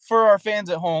 So, for our fans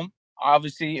at home,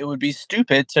 obviously, it would be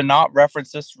stupid to not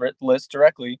reference this list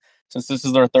directly, since this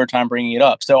is our third time bringing it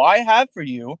up. So, I have for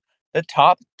you the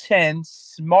top 10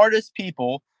 smartest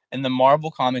people in the Marvel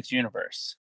Comics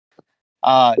universe.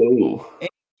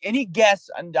 Any guess?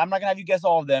 I'm not going to have you guess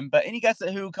all of them, but any guess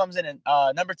at who comes in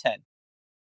number 10?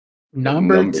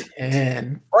 Number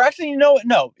 10. Or actually,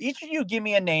 no. Each of you give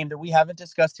me a name that we haven't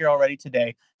discussed here already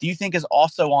today. Do you think is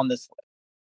also on this list?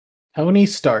 Tony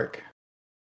Stark.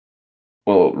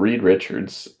 Well, Reed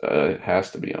Richards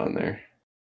has to be on there.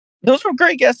 Those were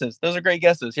great guesses.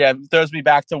 Yeah, it throws me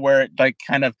back to where it like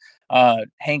kind of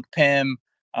Hank Pym,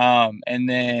 And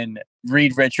then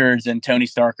Reed Richards and Tony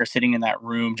Stark are sitting in that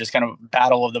room, just kind of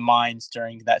battle of the minds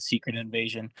during that secret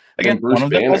invasion. Again, one of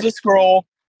them was a Skrull,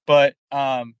 but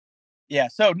yeah.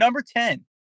 So number 10,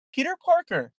 Peter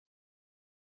Parker.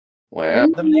 Wow.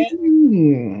 The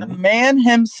man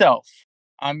himself.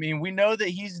 I mean, we know that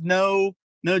he's no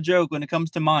joke when it comes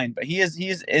to mind, but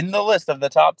he's in the list of the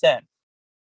top 10.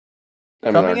 I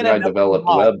mean, our guy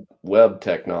developed web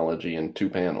technology in 2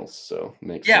 panels, so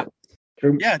makes sense.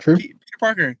 True. Peter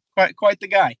Parker, quite the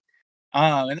guy.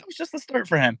 And that was just the start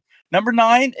for him. Number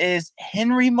 9 is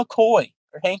Henry McCoy,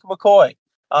 or Hank McCoy.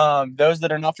 Those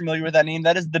that are not familiar with that name,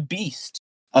 that is the Beast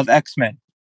of X-Men.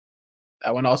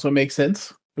 That one also makes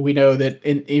sense. We know that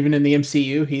even in the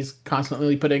MCU, he's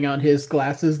constantly putting on his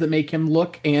glasses that make him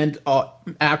look and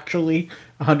actually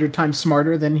 100 times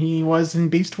smarter than he was in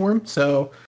Beast form.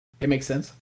 So it makes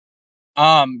sense.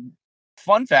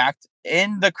 Fun fact,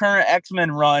 in the current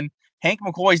X-Men run, Hank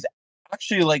McCoy's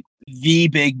actually like the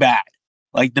big bad.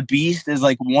 Like the Beast is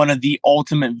like one of the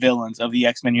ultimate villains of the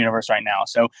X-Men universe right now.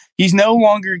 So he's no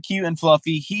longer cute and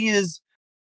fluffy. He is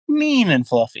mean and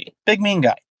fluffy. Big mean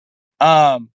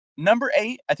guy. Number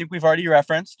 8, I think we've already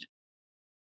referenced.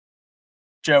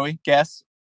 Joey, guess.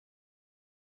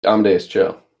 Amadeus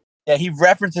Cho. Yeah, he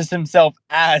references himself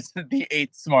as the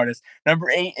 8th smartest. Number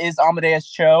 8 is Amadeus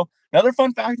Cho. Another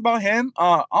fun fact about him,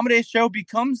 Amadeus Cho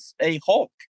becomes a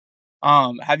Hulk.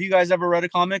 Have you guys ever read a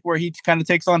comic where he kind of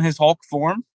takes on his Hulk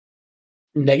form?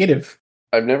 Negative.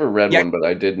 I've never read one, but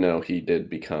I did know he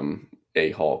did become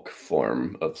a Hulk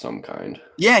form of some kind.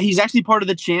 Yeah, he's actually part of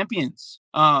the Champions.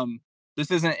 This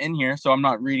isn't in here, so I'm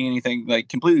not reading anything like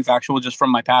completely factual, just from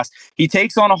my past. He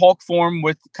takes on a Hulk form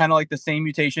with kind of like the same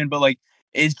mutation, but like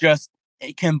is just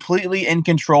completely in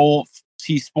control.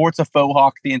 He sports a faux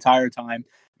hawk the entire time.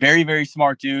 Very, very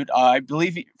smart dude. I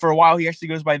believe for a while he actually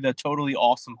goes by the Totally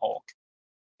Awesome Hulk,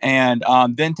 and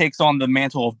then takes on the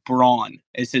mantle of Brawn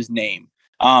is his name.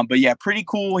 But yeah, pretty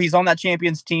cool. He's on that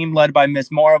Champions team led by Miss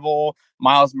Marvel,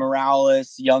 Miles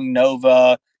Morales, Young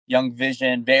Nova, Young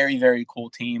Vision. Very, very cool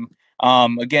team.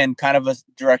 Again, kind of a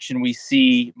direction we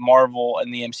see Marvel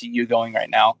and the MCU going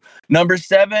right now. Number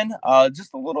 7,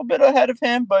 just a little bit ahead of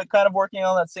him, but kind of working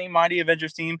on that same Mighty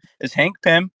Avengers team is Hank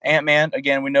Pym, Ant-Man.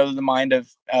 Again, we know that the mind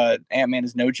of Ant-Man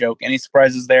is no joke. Any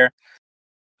surprises there?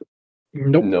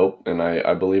 Nope. And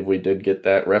I believe we did get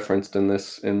that referenced in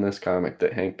this comic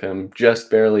that Hank Pym just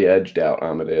barely edged out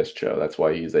Amadeus Cho. That's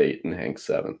why he's 8 and Hank's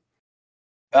 7.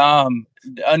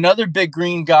 Another big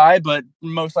green guy, but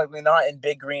most likely not in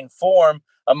big green form,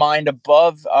 a mind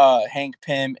above Hank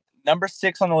Pym. Number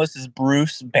 6 on the list is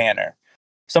Bruce Banner.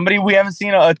 Somebody we haven't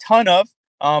seen a ton of,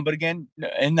 but again,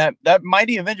 in that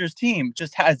Mighty Avengers team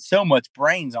just had so much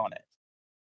brains on it.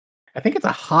 I think it's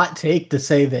a hot take to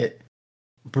say that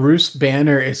Bruce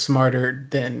Banner is smarter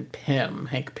than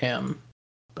Hank Pym,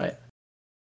 but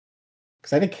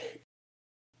because I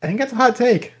think that's a hot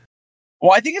take.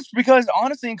 Well, I think it's because,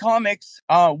 honestly, in comics,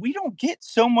 we don't get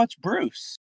so much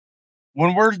Bruce.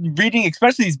 When we're reading,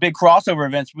 especially these big crossover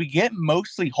events, we get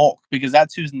mostly Hulk because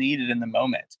that's who's needed in the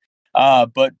moment.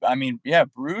 But, I mean, yeah,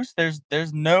 Bruce,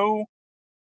 there's no...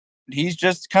 He's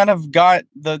just kind of got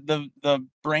the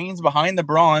brains behind the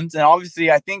bronze. And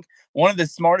obviously, I think one of the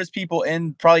smartest people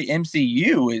in probably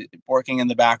MCU working in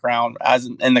the background as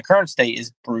in the current state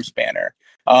is Bruce Banner.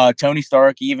 Tony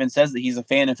Stark even says that he's a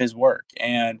fan of his work.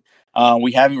 And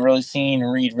we haven't really seen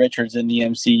Reed Richards in the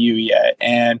MCU yet.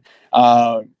 And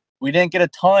we didn't get a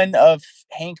ton of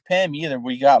Hank Pym either.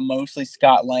 We got mostly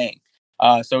Scott Lang.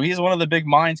 So he's one of the big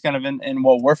minds kind of in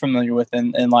what we're familiar with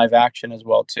in live action as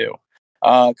well, too.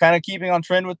 Kind of keeping on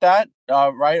trend with that,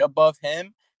 right above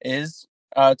him is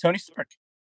Tony Stark.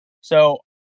 So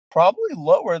probably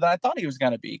lower than I thought he was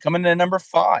going to be, coming in at number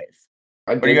 5.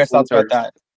 What are you guys' thoughts about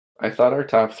that? I thought our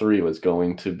top 3 was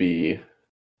going to be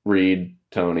Reed,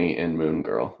 Tony, and Moon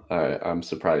Girl. I'm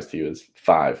surprised he was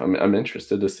 5. I'm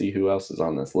interested to see who else is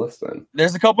on this list then.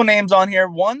 There's a couple names on here.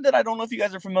 One that I don't know if you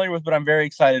guys are familiar with, but I'm very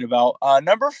excited about.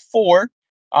 Number 4.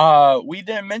 We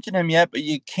didn't mention him yet, but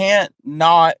you can't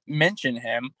not mention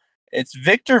him. It's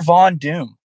Victor Von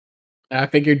Doom. I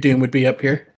figured Doom would be up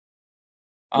here.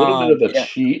 A little bit of a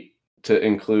cheat to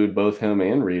include both him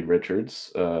and Reed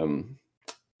Richards.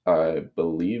 I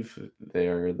believe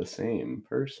they're the same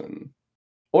person.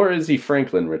 Or is he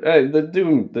Franklin? The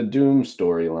Doom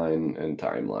storyline and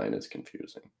timeline is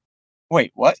confusing.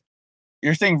 Wait, what?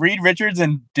 You're saying Reed Richards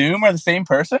and Doom are the same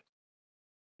person?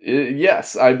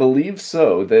 Yes, I believe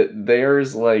so. That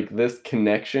there's like this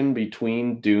connection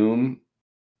between Doom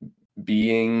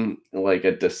being like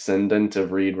a descendant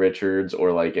of Reed Richards,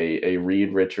 or like a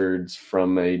Reed Richards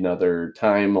from another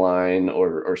timeline,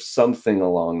 or something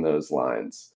along those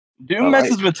lines. Doom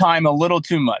messes with time a little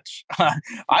too much.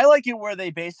 I like it where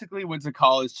they basically went to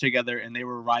college together and they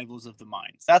were rivals of the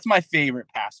minds. That's my favorite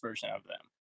past version of them.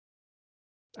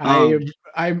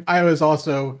 I was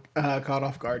also caught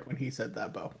off guard when he said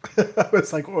that, Bo. I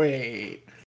was like, wait.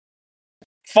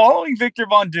 Following Victor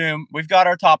Von Doom, we've got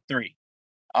our top three.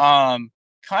 Kind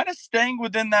of staying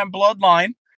within that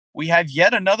bloodline, we have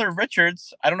yet another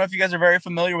Richards. I don't know if you guys are very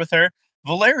familiar with her,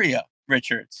 Valeria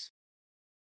Richards.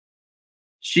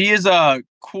 She is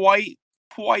quite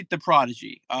the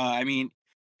prodigy. I mean,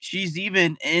 she's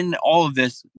even in all of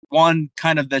this one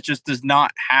kind of that just does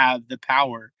not have the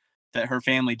power that her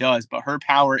family does, but her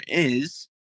power is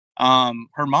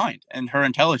her mind and her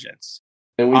intelligence.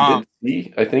 And we did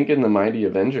see, I think in the Mighty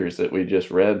Avengers that we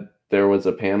just read, there was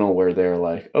a panel where they're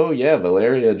like, oh yeah,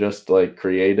 Valeria just like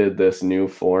created this new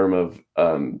form of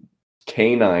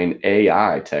canine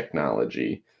AI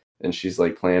technology. And she's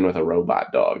like playing with a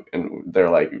robot dog. And they're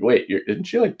like, wait, isn't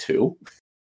she like 2?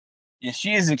 Yeah,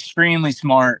 she is extremely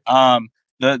smart.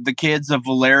 The kids of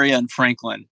Valeria and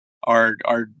Franklin are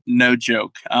no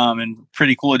joke, and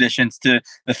pretty cool additions to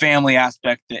the family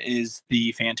aspect that is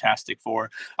the Fantastic Four.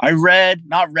 When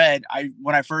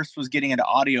I first was getting into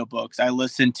audiobooks, I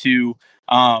listened to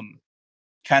kind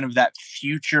of that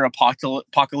future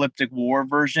apocalyptic war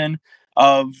version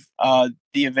of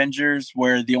the Avengers,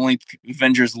 where the only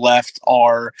Avengers left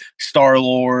are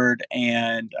Star-Lord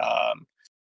and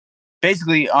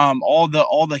basically all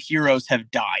the heroes have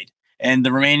died, and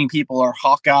the remaining people are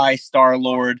Hawkeye,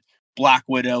 Star-Lord, Black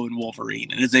Widow, and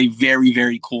Wolverine. It is a very,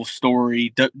 very cool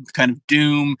story. Kind of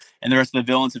Doom and the rest of the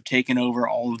villains have taken over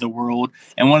all of the world,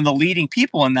 and one of the leading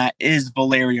people in that is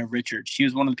Valeria Richards. She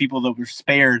was one of the people that were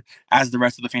spared as the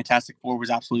rest of the Fantastic Four was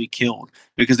absolutely killed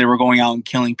because they were going out and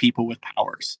killing people with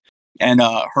powers. And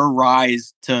her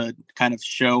rise to kind of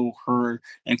show her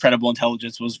incredible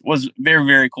intelligence was very,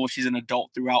 very cool. She's an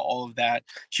adult throughout all of that.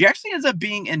 She actually ends up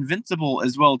being invincible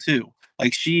as well too.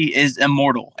 Like, she is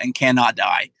immortal and cannot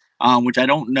die, which I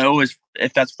don't know if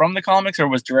that's from the comics or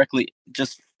was directly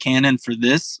just canon for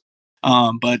this.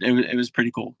 But it was pretty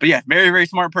cool. But yeah, very, very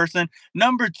smart person.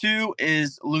 Number 2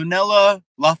 is Lunella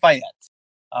Lafayette,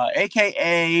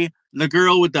 aka the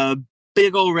girl with the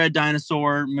big old red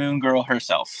dinosaur, Moon Girl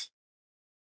herself.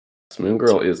 Moon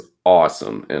Girl is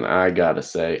awesome, and I gotta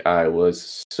say, I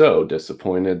was so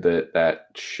disappointed that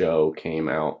show came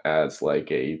out as like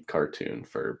a cartoon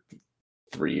for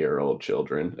 3-year-old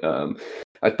children.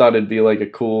 I thought it'd be like a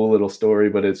cool little story,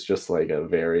 but it's just like a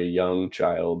very young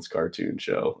child's cartoon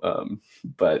show.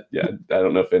 But yeah, I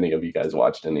don't know if any of you guys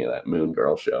watched any of that Moon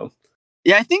Girl show.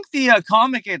 Yeah, I think the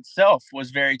comic itself was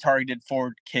very targeted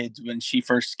for kids when she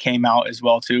first came out as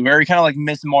well, too. Very kind of like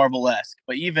Miss Marvel-esque.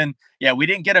 But even, yeah, we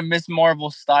didn't get a Miss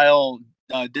Marvel style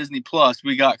Disney Plus.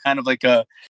 We got kind of like a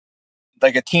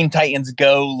Teen Titans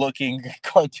Go looking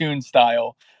cartoon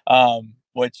style.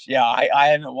 Which, yeah, I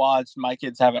haven't watched. My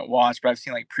kids haven't watched, but I've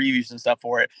seen like previews and stuff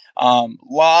for it.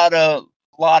 Lot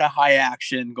of high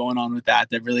action going on with that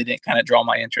really didn't kind of draw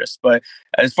my interest. But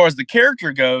as far as the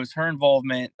character goes, her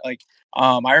involvement, like,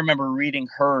 I remember reading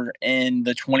her in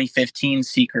the 2015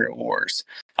 Secret Wars,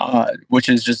 which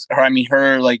is just her. I mean,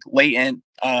 her like latent,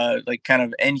 like kind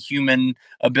of inhuman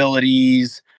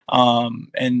abilities,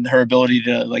 and her ability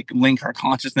to like link her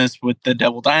consciousness with the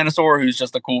Devil Dinosaur, who's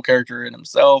just a cool character in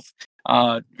himself.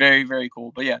 Very, very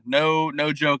cool. But yeah,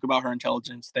 no joke about her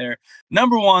intelligence there.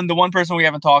 Number 1, the one person we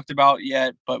haven't talked about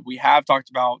yet, but we have talked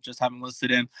about, just haven't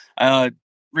listed him,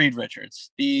 Reed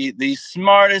Richards, the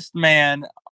smartest man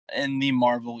in the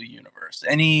Marvel universe.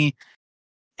 Any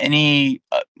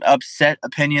upset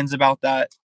opinions about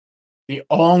that? The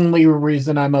only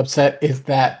reason I'm upset is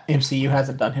that MCU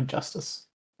hasn't done him justice.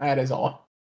 That is all.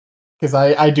 Because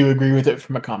I do agree with it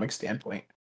from a comic standpoint.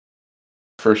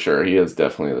 For sure, he is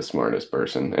definitely the smartest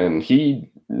person, and he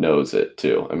knows it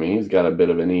too. I mean, he's got a bit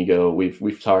of an ego.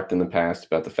 We've talked in the past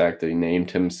about the fact that he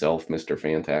named himself Mr.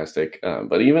 Fantastic.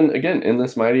 But even again in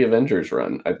this Mighty Avengers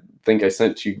run, I think I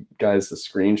sent you guys a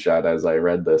screenshot as I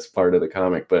read this part of the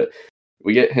comic. But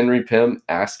we get Henry Pym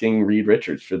asking Reed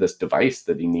Richards for this device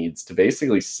that he needs to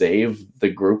basically save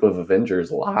the group of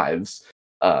Avengers' lives.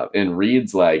 And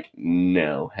Reed's like,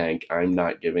 no, Hank, I'm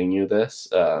not giving you this.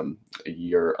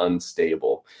 You're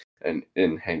unstable. And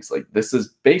Hank's like, this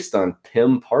is based on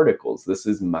Pym particles. This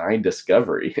is my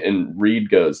discovery. And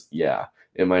Reed goes, yeah,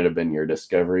 it might have been your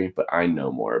discovery, but I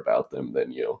know more about them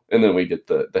than you. And then we get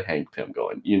the Hank Pym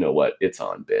going, you know what? It's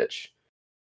on, bitch.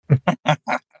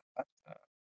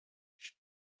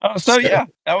 So yeah,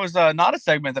 that was not a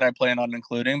segment that I planned on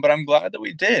including, but I'm glad that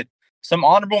we did. Some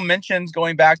honorable mentions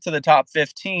going back to the top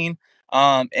 15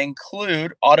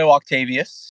 include Otto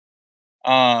Octavius,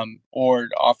 or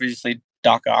obviously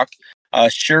Doc Ock.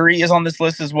 Shuri is on this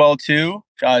list as well too.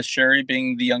 Shuri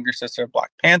being the younger sister of Black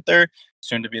Panther,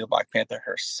 soon to be the Black Panther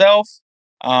herself.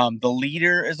 The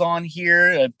leader is on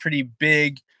here, a pretty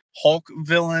big Hulk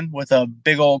villain with a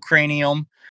big old cranium.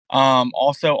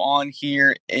 Also on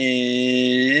here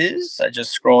is, I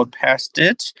just scrolled past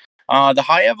it, the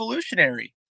High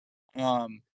Evolutionary.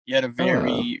 You had a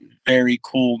very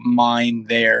cool mind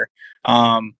there.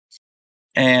 And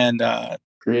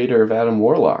Creator of Adam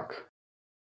Warlock.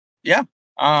 Yeah.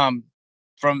 From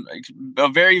a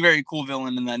very cool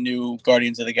villain in that new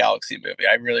Guardians of the Galaxy movie.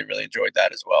 I really enjoyed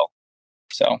that as well.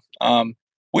 So,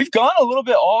 we've gone a little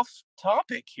bit off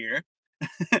topic here.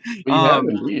 We have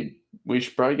indeed. We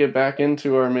should probably get back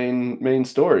into our main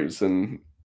stories and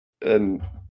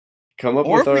come up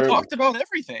with we talked about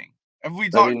everything. Have we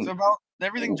talked about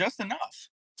everything just enough?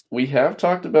 We have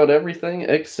talked about everything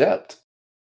except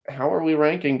how are we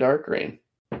ranking Dark Reign?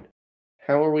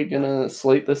 How are we gonna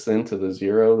slate this into the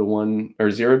 0 to 1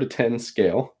 or 0 to 10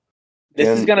 scale?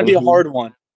 This is gonna be a hard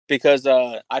one because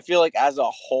I feel like as a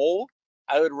whole,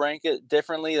 I would rank it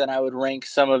differently than I would rank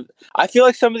I feel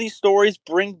like some of these stories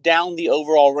bring down the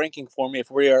overall ranking for me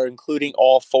if we are including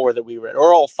all 4 that we read,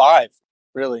 or all 5,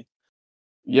 really.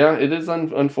 Yeah, it is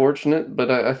unfortunate,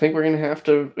 but I think we're gonna have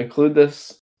to include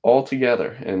this all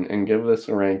together and give this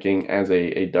a ranking as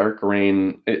a Dark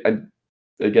Reign.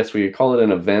 I guess we could call it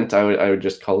an event. I would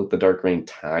just call it the Dark Reign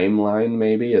timeline.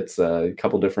 Maybe it's a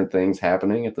couple different things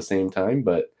happening at the same time,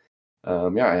 but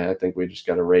yeah, I think we just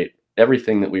got to rate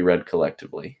everything that we read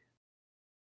collectively.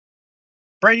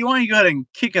 Brady, why don't you go ahead and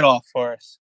kick it off for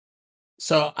us?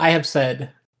 So I have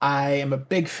said I am a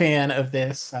big fan of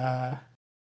this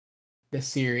this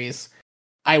series.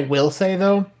 I will say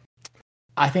though,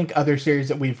 I think other series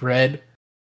that we've read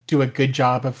do a good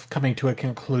job of coming to a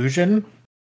conclusion. And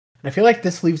I feel like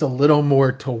this leaves a little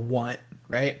more to want,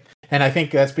 right? And I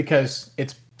think that's because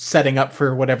it's setting up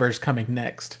for whatever's coming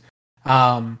next.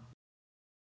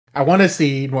 I want to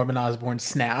see Norman Osborn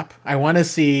snap. I want to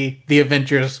see the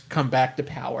Avengers come back to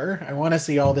power. I want to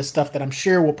see all this stuff that I'm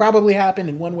sure will probably happen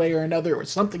in one way or another, or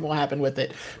something will happen with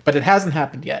it, but it hasn't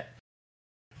happened yet.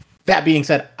 That being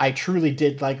said, I truly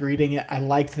did like reading it. I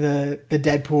liked the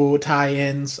Deadpool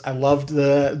tie-ins. I loved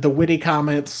the witty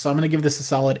comments. So I'm going to give this a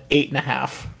solid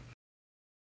 8.5.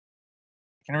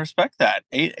 Can respect that.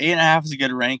 8.5 is a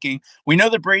good ranking. We know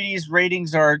that Brady's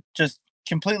ratings are just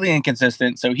completely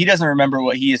inconsistent, so he doesn't remember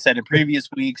what he has said in previous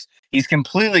weeks. He's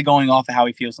completely going off of how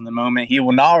he feels in the moment. He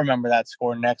will not remember that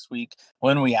score next week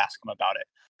when we ask him about it.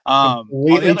 On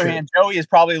the other hand, Joey is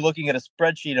probably looking at a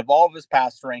spreadsheet of all of his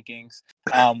past rankings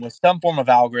with some form of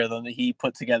algorithm that he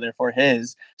put together for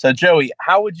his. So, Joey,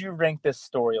 how would you rank this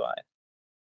storyline?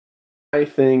 I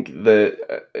think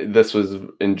that this was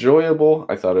enjoyable.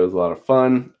 I thought it was a lot of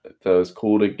fun. I thought it was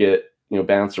cool to get,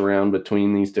 bounce around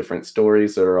between these different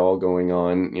stories that are all going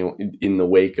on, in the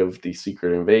wake of the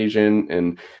Secret Invasion,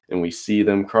 and we see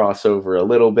them cross over a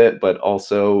little bit, but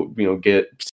also, get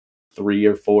 3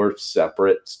 or 4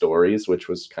 separate stories, which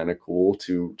was kind of cool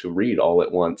to read all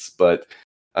at once. But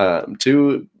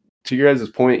to your guys'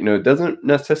 point, it doesn't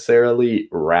necessarily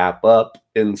wrap up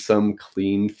in some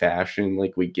clean fashion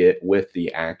like we get with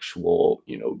the actual,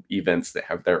 events that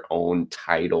have their own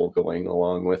title going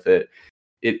along with it.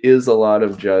 It is a lot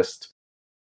of just,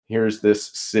 here's this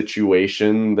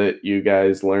situation that you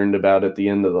guys learned about at the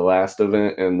end of the last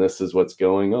event, and this is what's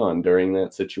going on during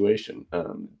that situation.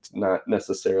 It's not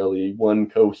necessarily one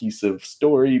cohesive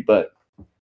story, but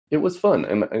it was fun.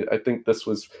 And I think this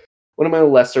was one of my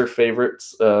lesser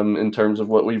favorites in terms of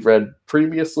what we've read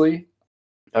previously.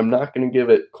 I'm not going to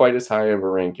give it quite as high of a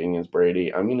ranking as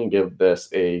Brady. I'm going to give this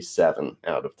a 7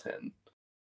 out of 10.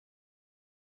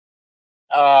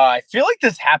 I feel like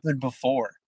this happened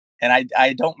before, and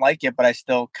I don't like it, but I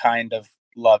still kind of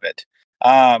love it.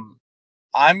 I'm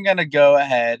going to go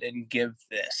ahead and give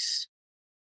this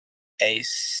a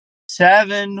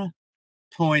 7.75.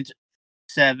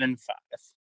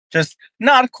 Just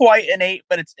not quite an 8,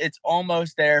 but it's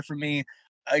almost there for me.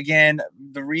 Again,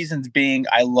 the reasons being,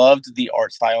 I loved the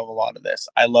art style of a lot of this.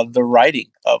 I loved the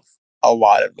writing of a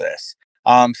lot of this.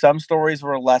 Some stories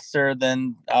were lesser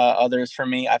than others for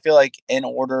me. I feel like in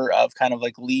order of kind of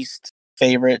like least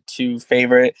favorite to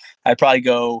favorite, I'd probably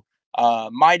go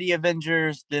Mighty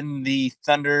Avengers, then the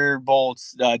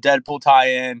Thunderbolts, Deadpool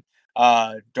tie-in,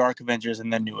 Dark Avengers,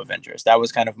 and then New Avengers. That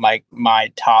was kind of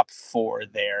my top 4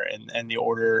 there, and the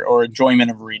order or enjoyment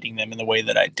of reading them in the way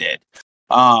that I did.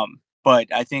 But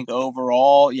I think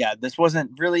overall, yeah, this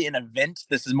wasn't really an event.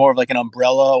 This is more of like an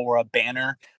umbrella or a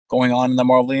banner going on in the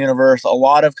Marvel Universe. A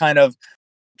lot of kind of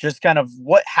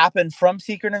what happened from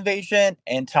Secret Invasion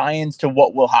and tie-ins to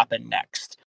what will happen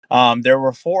next. There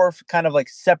were 4 kind of like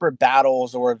separate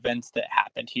battles or events that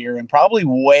happened here, and probably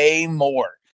way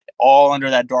more, all under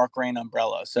that Dark Reign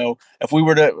umbrella. So if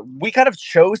we kind of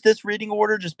chose this reading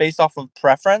order just based off of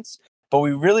preference, but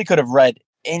we really could have read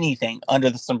anything under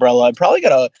this umbrella and probably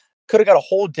could have got a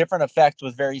whole different effect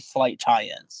with very slight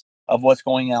tie-ins of what's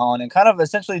going on. And kind of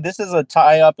essentially, this is a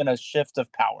tie-up and a shift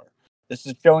of power. This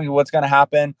is showing you what's going to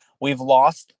happen. We've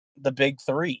lost the big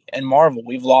 3 in Marvel.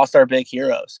 We've lost our big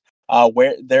heroes.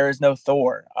 Where there is no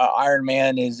Thor. Iron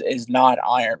Man is not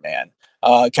Iron Man.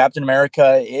 Captain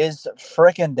America is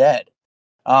freaking dead.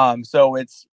 So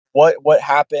it's what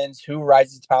happens, who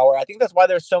rises to power. I think that's why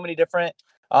there's so many different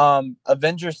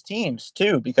Avengers teams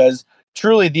too, because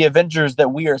truly the Avengers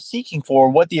that we are seeking for,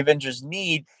 what the Avengers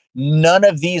need, none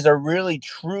of these are really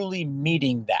truly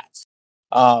meeting that.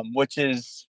 Which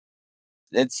is,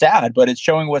 it's sad, but it's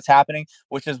showing what's happening,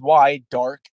 which is why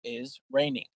dark is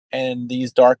reigning and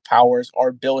these dark powers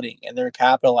are building and they're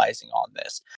capitalizing on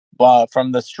this. But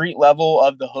from the street level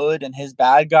of the Hood and his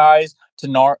bad guys to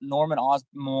Norman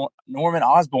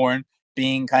Osborn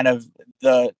being kind of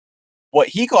what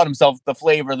he called himself the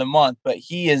flavor of the month, but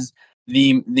he is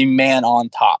the man on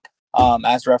top.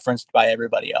 As referenced by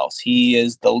everybody else, he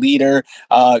is the leader.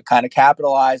 Kind of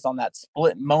capitalized on that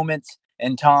split moment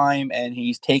in time, and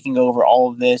he's taking over all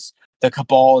of this. The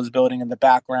cabal is building in the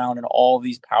background, and all of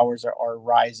these powers are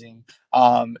rising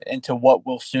into what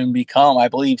will soon become, I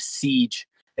believe, Siege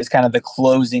is kind of the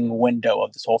closing window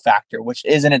of this whole factor, which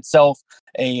is in itself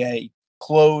a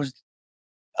closed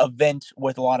event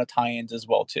with a lot of tie-ins as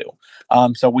well too.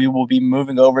 So we will be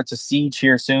moving over to Siege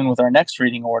here soon with our next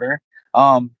reading order.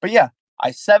 But yeah,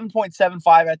 7.75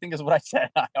 I think is what I said.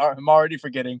 I'm already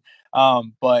forgetting.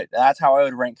 But that's how I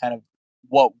would rank kind of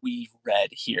what we read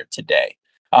here today.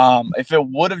 If it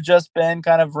would have just been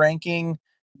kind of ranking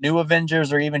New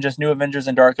Avengers or even just New Avengers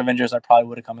and Dark Avengers, I probably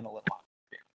would have come in a little higher.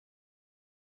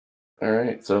 All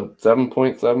right, so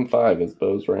 7.75 is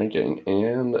Bo's ranking.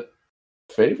 And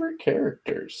favorite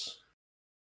characters.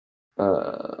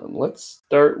 Let's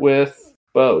start with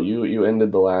Bo. You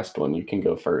ended the last one. You can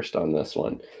go first on this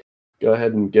one. Go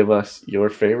ahead and give us your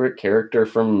favorite character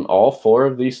from all 4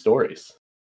 of these stories,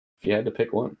 if you had to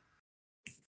pick one.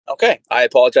 Okay, I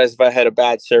apologize if I had a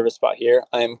bad service spot here.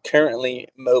 I am currently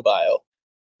mobile.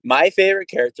 My favorite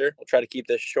character, we'll try to keep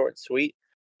this short and sweet,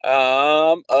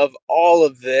 of all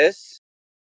of this,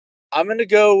 I'm going to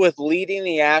go with leading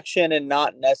the action and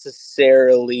not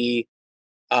necessarily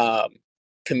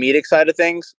comedic side of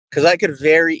things, because I could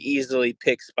very easily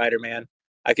pick Spider-Man.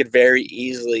 I could very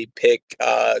easily pick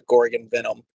Gorgon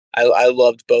Venom. I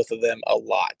loved both of them a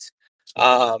lot.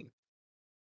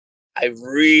 I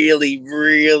really,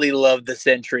 really love the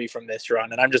Sentry from this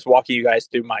run, and I'm just walking you guys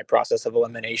through my process of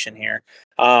elimination here.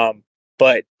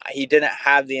 But he didn't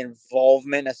have the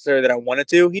involvement necessarily that I wanted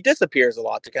to. He disappears a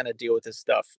lot to kind of deal with his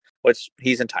stuff, which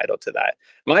he's entitled to that.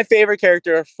 My favorite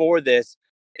character for this,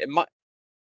 it might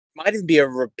even be a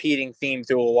repeating theme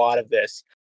through a lot of this,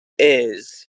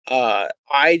 is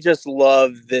I just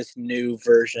love this new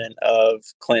version of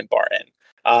Clint Barton.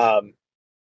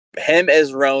 Him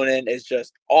as Ronan is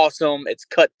just awesome. It's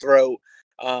cutthroat.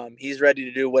 He's ready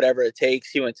to do whatever it takes.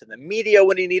 He went to the media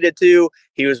when he needed to.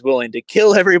 He was willing to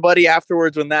kill everybody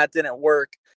afterwards when that didn't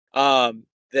work.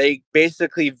 They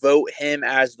basically vote him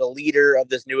as the leader of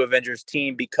this new Avengers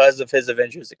team because of his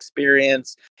Avengers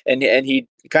experience. And he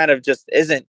kind of just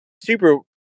isn't super.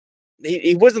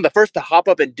 He wasn't the first to hop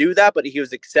up and do that, but he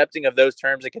was accepting of those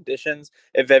terms and conditions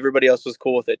if everybody else was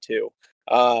cool with it too.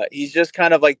 He's just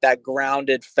kind of like that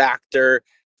grounded factor.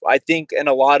 I think in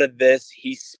a lot of this,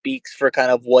 he speaks for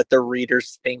kind of what the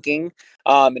reader's thinking.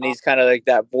 And he's kind of like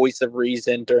that voice of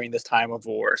reason during this time of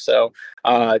war. So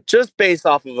just based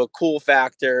off of a cool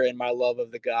factor and my love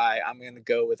of the guy, I'm going to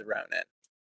go with Ronan.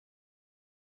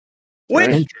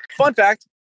 Which, fun fact,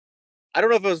 I don't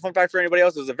know if it was a fun fact for anybody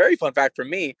else. It was a very fun fact for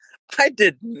me. I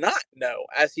did not know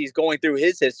as he's going through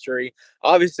his history.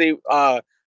 Obviously,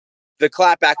 the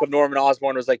clapback of Norman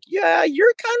Osborn was like, yeah,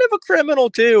 you're kind of a criminal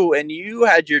too. And you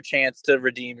had your chance to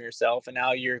redeem yourself. And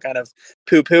now you're kind of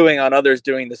poo-pooing on others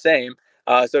doing the same.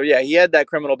 So yeah, he had that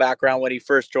criminal background when he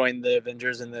first joined the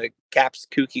Avengers and the Cap's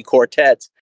kooky quartet.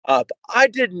 But I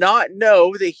did not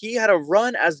know that he had a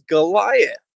run as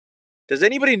Goliath. Does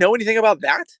anybody know anything about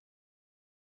that?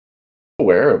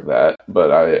 Aware of that,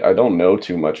 but I don't know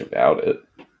too much about it.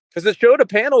 Because it showed a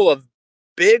panel of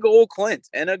big old Clint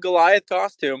in a Goliath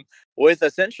costume with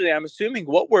essentially, I'm assuming,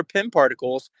 what were Pym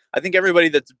particles. I think everybody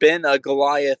that's been a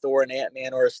Goliath or an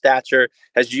Ant-Man or a Stature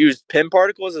has used Pym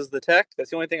particles as the tech. That's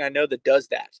the only thing I know that does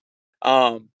that.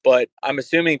 But I'm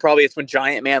assuming probably it's when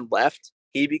Giant Man left,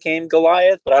 he became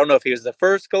Goliath. But I don't know if he was the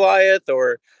first Goliath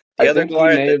or the other think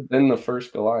Goliath. He may have been the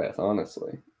first Goliath,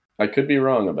 honestly. I could be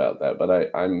wrong about that,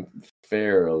 but I'm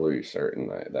fairly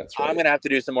certain that's right. I'm gonna have to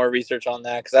do some more research on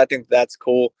that because I think that's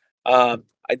cool.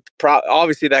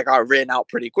 Obviously that got written out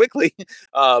pretty quickly,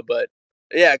 but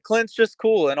yeah, Clint's just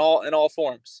cool in all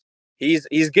forms. He's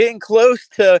getting close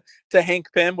to Hank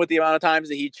Pym with the amount of times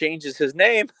that he changes his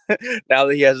name now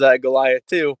that he has that Goliath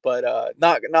too, but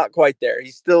not quite there.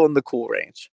 He's still in the cool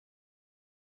range.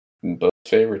 Both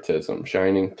favoritism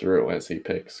shining through as he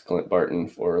picks Clint Barton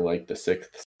for like the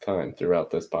 6th time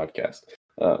throughout this podcast.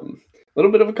 A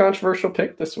little bit of a controversial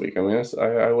pick this week. I mean,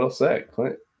 I will say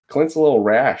Clint's a little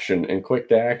rash and quick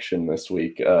to action this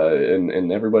week,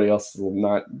 and everybody else is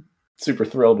not super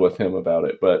thrilled with him about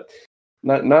it. But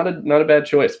not a bad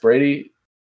choice, Brady.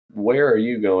 Where are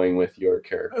you going with your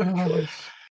character?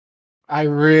 I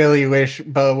really wish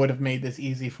Bo would have made this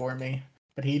easy for me,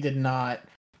 but he did not.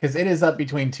 Because it is up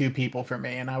between two people for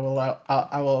me, and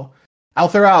I'll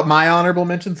throw out my honorable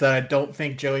mentions that I don't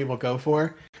think Joey will go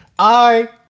for. I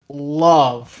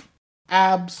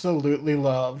absolutely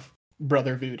love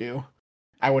Brother Voodoo.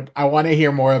 I want to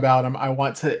hear more about him. I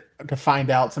want to find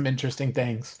out some interesting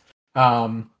things.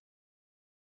 But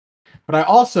I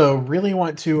also really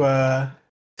want to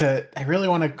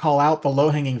call out the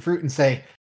low-hanging fruit and say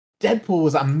Deadpool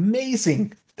was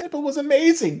amazing. Deadpool was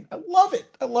amazing. I love it.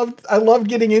 I loved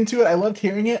getting into it. I loved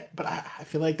hearing it, but I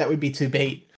feel like that would be too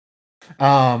bait.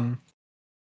 And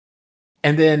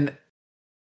then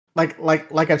like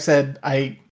I've said,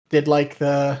 I did like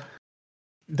the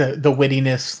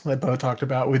wittiness that Bo talked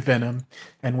about with Venom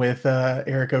and with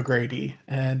Eric O'Grady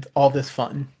and all this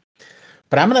fun.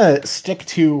 But I'm gonna stick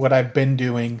to what I've been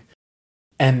doing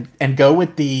and go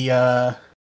with the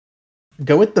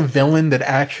villain that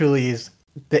actually is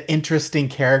the interesting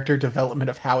character development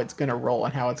of how it's going to roll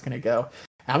and how it's going to go.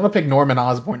 I'm going to pick Norman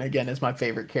Osborn again as my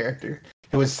favorite character.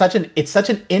 It's such an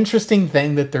interesting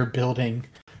thing that they're building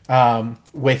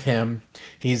with him.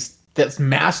 He's this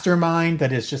mastermind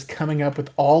that is just coming up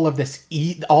with all of this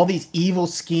all these evil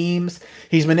schemes.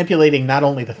 He's manipulating not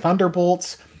only the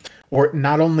Thunderbolts or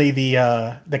not only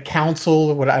the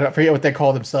council, I don't forget what they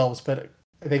call themselves, but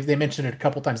they mentioned it a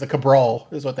couple times. The Cabral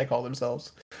is what they call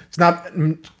themselves.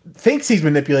 Thinks he's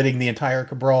manipulating the entire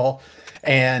Cabral,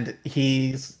 and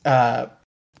he's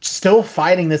still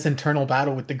fighting this internal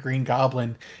battle with the Green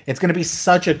Goblin. It's going to be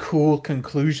such a cool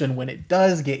conclusion when it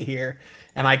does get here,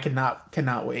 and I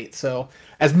cannot wait. So,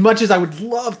 as much as I would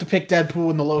love to pick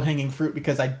Deadpool in the low-hanging fruit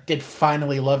because I did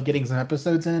finally love getting some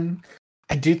episodes in,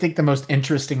 I do think the most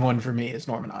interesting one for me is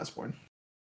Norman Osborn.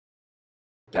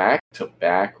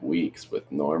 Back-to-back weeks with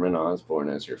Norman Osborn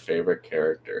as your favorite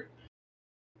character.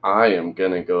 I am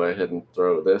going to go ahead and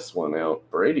throw this one out.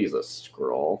 Brady's a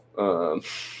Skrull.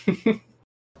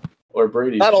 Or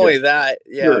Brady's not only that,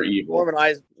 yeah. Evil.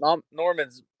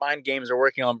 Norman's mind games are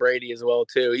working on Brady as well,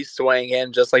 too. He's swaying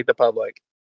in just like the public.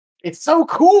 It's so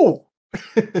cool!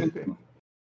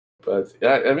 But,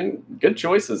 yeah, I mean, good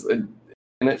choices.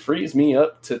 And it frees me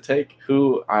up to take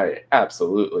who I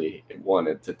absolutely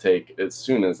wanted to take as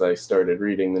soon as I started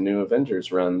reading the new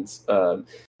Avengers runs. I'm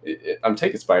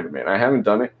taking Spider-Man. I haven't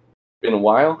done it in a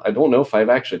while. I don't know if I've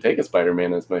actually taken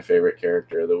Spider-Man as my favorite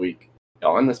character of the week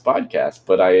on this podcast,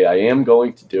 but I am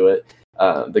going to do it.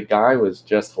 The guy was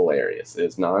just hilarious.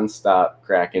 It's nonstop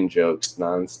cracking jokes,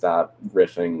 nonstop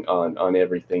riffing on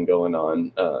everything going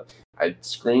on. I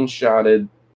screenshotted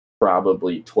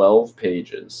probably 12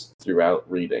 pages throughout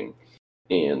reading,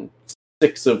 and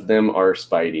 6 of them are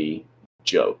Spidey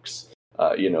jokes.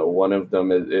 One of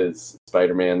them is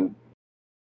Spider-Man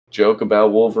joke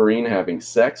about Wolverine having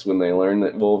sex when they learn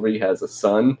that Wolverine has a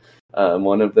son.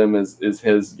 One of them is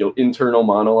his internal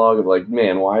monologue of like,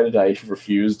 man, why did I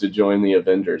refuse to join the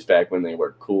Avengers back when they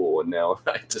were cool, and now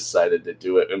I decided to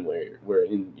do it and we're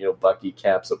in Bucky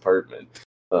Cap's apartment.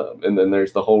 And then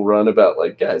there's the whole run about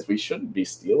like, guys, we shouldn't be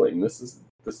stealing. This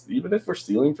even if we're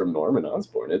stealing from Norman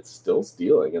Osborn, it's still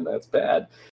stealing, and that's bad.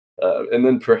 And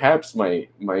then perhaps my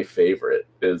favorite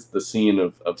is the scene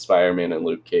of Spider-Man and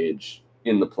Luke Cage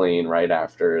in the plane right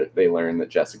after they learn that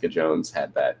Jessica Jones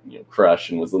had that crush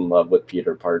and was in love with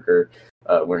Peter Parker,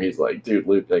 where he's like, dude,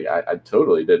 Luke, like I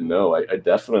totally didn't know. I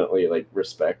definitely like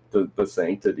respect the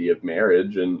sanctity of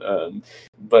marriage, and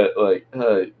but like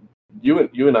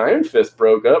you and Iron Fist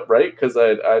broke up, right? Because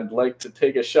I'd like to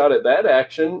take a shot at that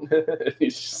action.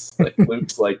 He's just like,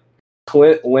 Luke's like,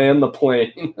 Clint, land the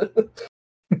plane.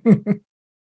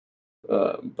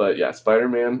 But yeah,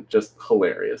 Spider-Man just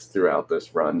hilarious throughout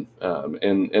this run,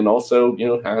 and also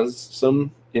has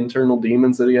some internal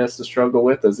demons that he has to struggle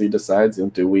with as he decides,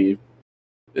 do we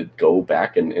go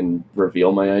back and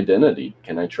reveal my identity?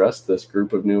 Can I trust this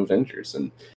group of new Avengers?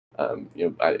 And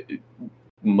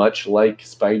much like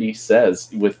Spidey says,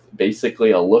 with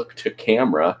basically a look to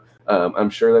camera, I'm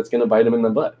sure that's going to bite him in the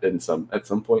butt at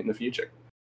some point in the future.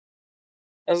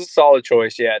 That's a solid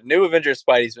choice. Yeah, New Avengers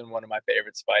Spidey's been one of my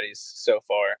favorite Spideys so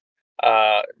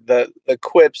far. The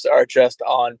quips are just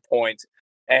on point,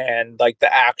 and like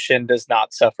the action does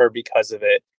not suffer because of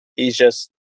it. He's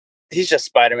just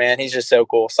Spider-Man. He's just so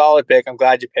cool. Solid pick. I'm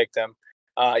glad you picked him.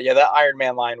 Yeah, that Iron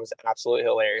Man line was absolutely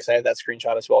hilarious. I had that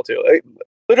screenshot as well too.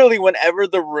 Literally, whenever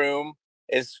the room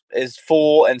is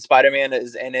full and Spider-Man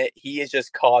is in it, he is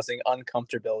just causing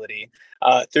uncomfortability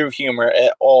through humor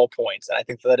at all points, and I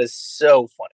think that is so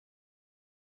funny.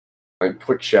 A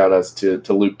quick shout outs to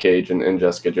Luke Cage and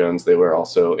Jessica Jones. They were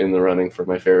also in the running for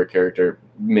my favorite character,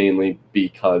 mainly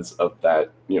because of that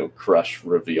crush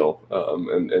reveal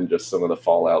and just some of the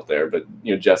fallout there. But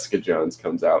Jessica Jones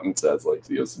comes out and says like,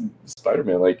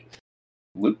 Spider-Man, like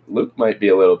Luke might be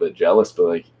a little bit jealous, but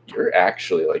like you're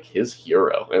actually like his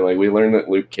hero. And like we learned that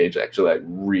Luke Cage actually like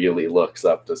really looks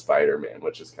up to Spider-Man,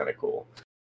 which is kind of cool.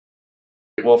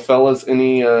 Well, fellas,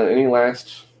 any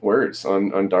last words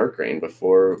on Dark Reign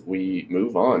before we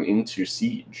move on into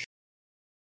Siege?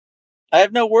 I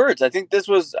have no words. I think this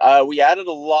was we added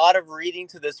a lot of reading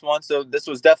to this one, so this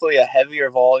was definitely a heavier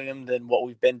volume than what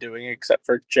we've been doing, except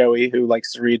for Joey, who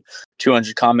likes to read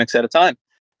 200 comics at a time.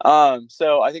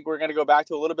 So I think we're going to go back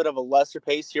to a little bit of a lesser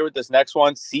pace here with this next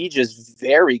one. Siege is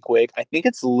very quick. I think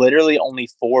it's literally only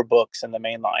 4 books in the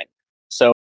main line.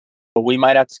 So we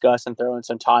might have to discuss and throw in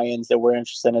some tie-ins that we're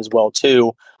interested in as well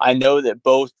too. I know that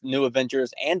both New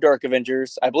Avengers and Dark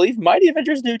Avengers, I believe Mighty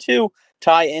Avengers do too,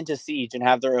 tie into Siege and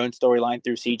have their own storyline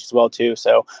through Siege as well too.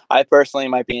 So I personally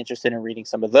might be interested in reading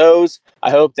some of those.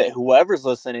 I hope that whoever's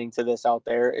listening to this out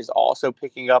there is also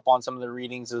picking up on some of the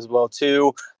readings as well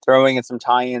too, throwing in some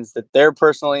tie-ins that they're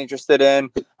personally interested in,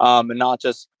 and not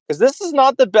just because this is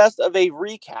not the best of a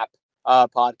recap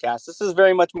podcast. This is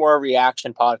very much more a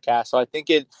reaction podcast, so I think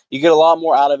you get a lot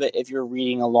more out of it if you're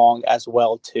reading along as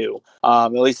well too.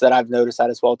 At least that I've noticed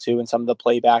that as well too in some of the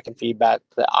playback and feedback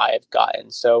that I have gotten.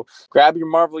 So grab your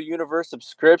Marvel Universe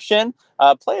subscription,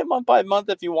 play it month by month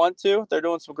if you want to. They're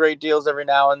doing some great deals every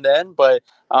now and then, but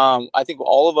I think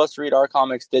all of us read our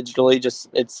comics digitally. Just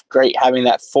it's great having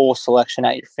that full selection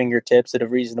at your fingertips at a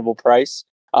reasonable price.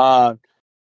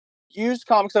 Use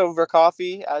Comics Over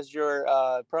Coffee as your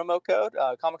promo code,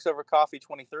 Comics Over Coffee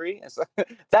 23.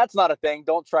 That's not a thing.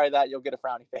 Don't try that. You'll get a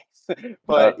frowny face.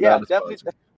 But yeah, definitely.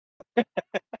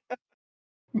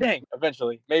 Dang,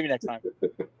 eventually. Maybe next time.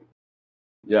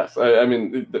 Yes, I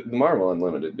mean, the Marvel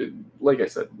Unlimited, like I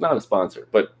said, not a sponsor,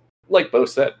 but like Bo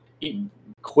said,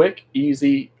 quick,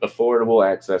 easy, affordable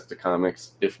access to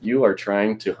comics. If you are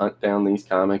trying to hunt down these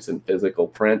comics in physical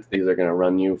print, these are going to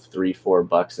run you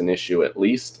 $3-4 an issue at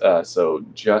least. So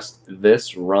just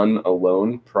this run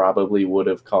alone probably would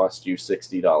have cost you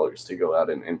 $60 to go out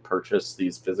and purchase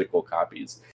these physical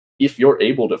copies if you're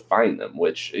able to find them,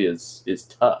 which is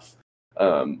tough.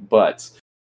 But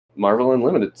Marvel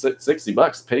Unlimited,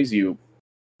 $60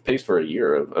 pays for a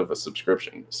year of a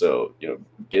subscription. So,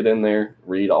 get in there,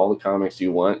 read all the comics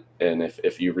you want. And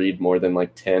if you read more than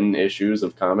like 10 issues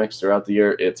of comics throughout the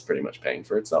year, it's pretty much paying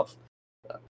for itself.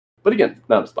 But again,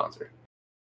 not a sponsor.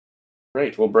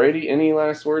 Great. Well, Brady, any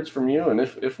last words from you? And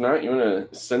if not, you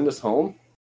want to send us home?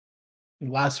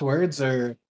 Last words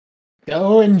are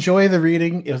go enjoy the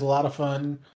reading. It was a lot of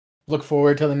fun. Look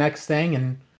forward to the next thing.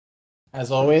 And as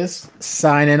always,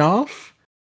 signing off.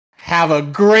 Have a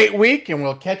great week, and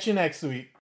we'll catch you next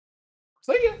week.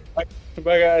 See ya. Bye,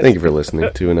 guys. Thank you for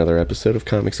listening to another episode of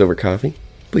Comics Over Coffee.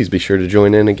 Please be sure to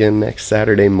join in again next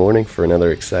Saturday morning for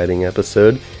another exciting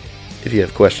episode. If you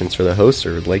have questions for the host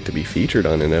or would like to be featured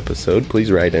on an episode,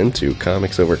 please write into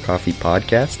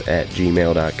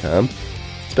comicsovercoffeepodcast@gmail.com.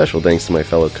 Special thanks to my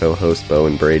fellow co-hosts Bo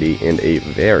and Brady, and a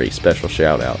very special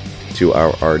shout out to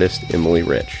our artist Emily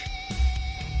Rich.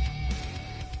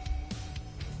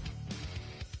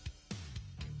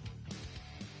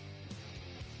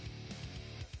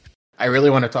 I really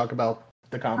want to talk about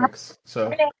the comics,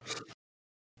 so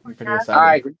I'm pretty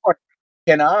excited. All right,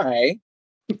 can I?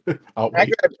 I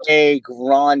grab a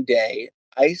grande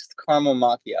iced caramel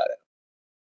macchiato.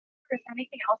 Is there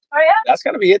anything else for you? That's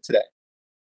gonna be it today.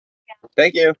 Yeah.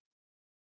 Thank you.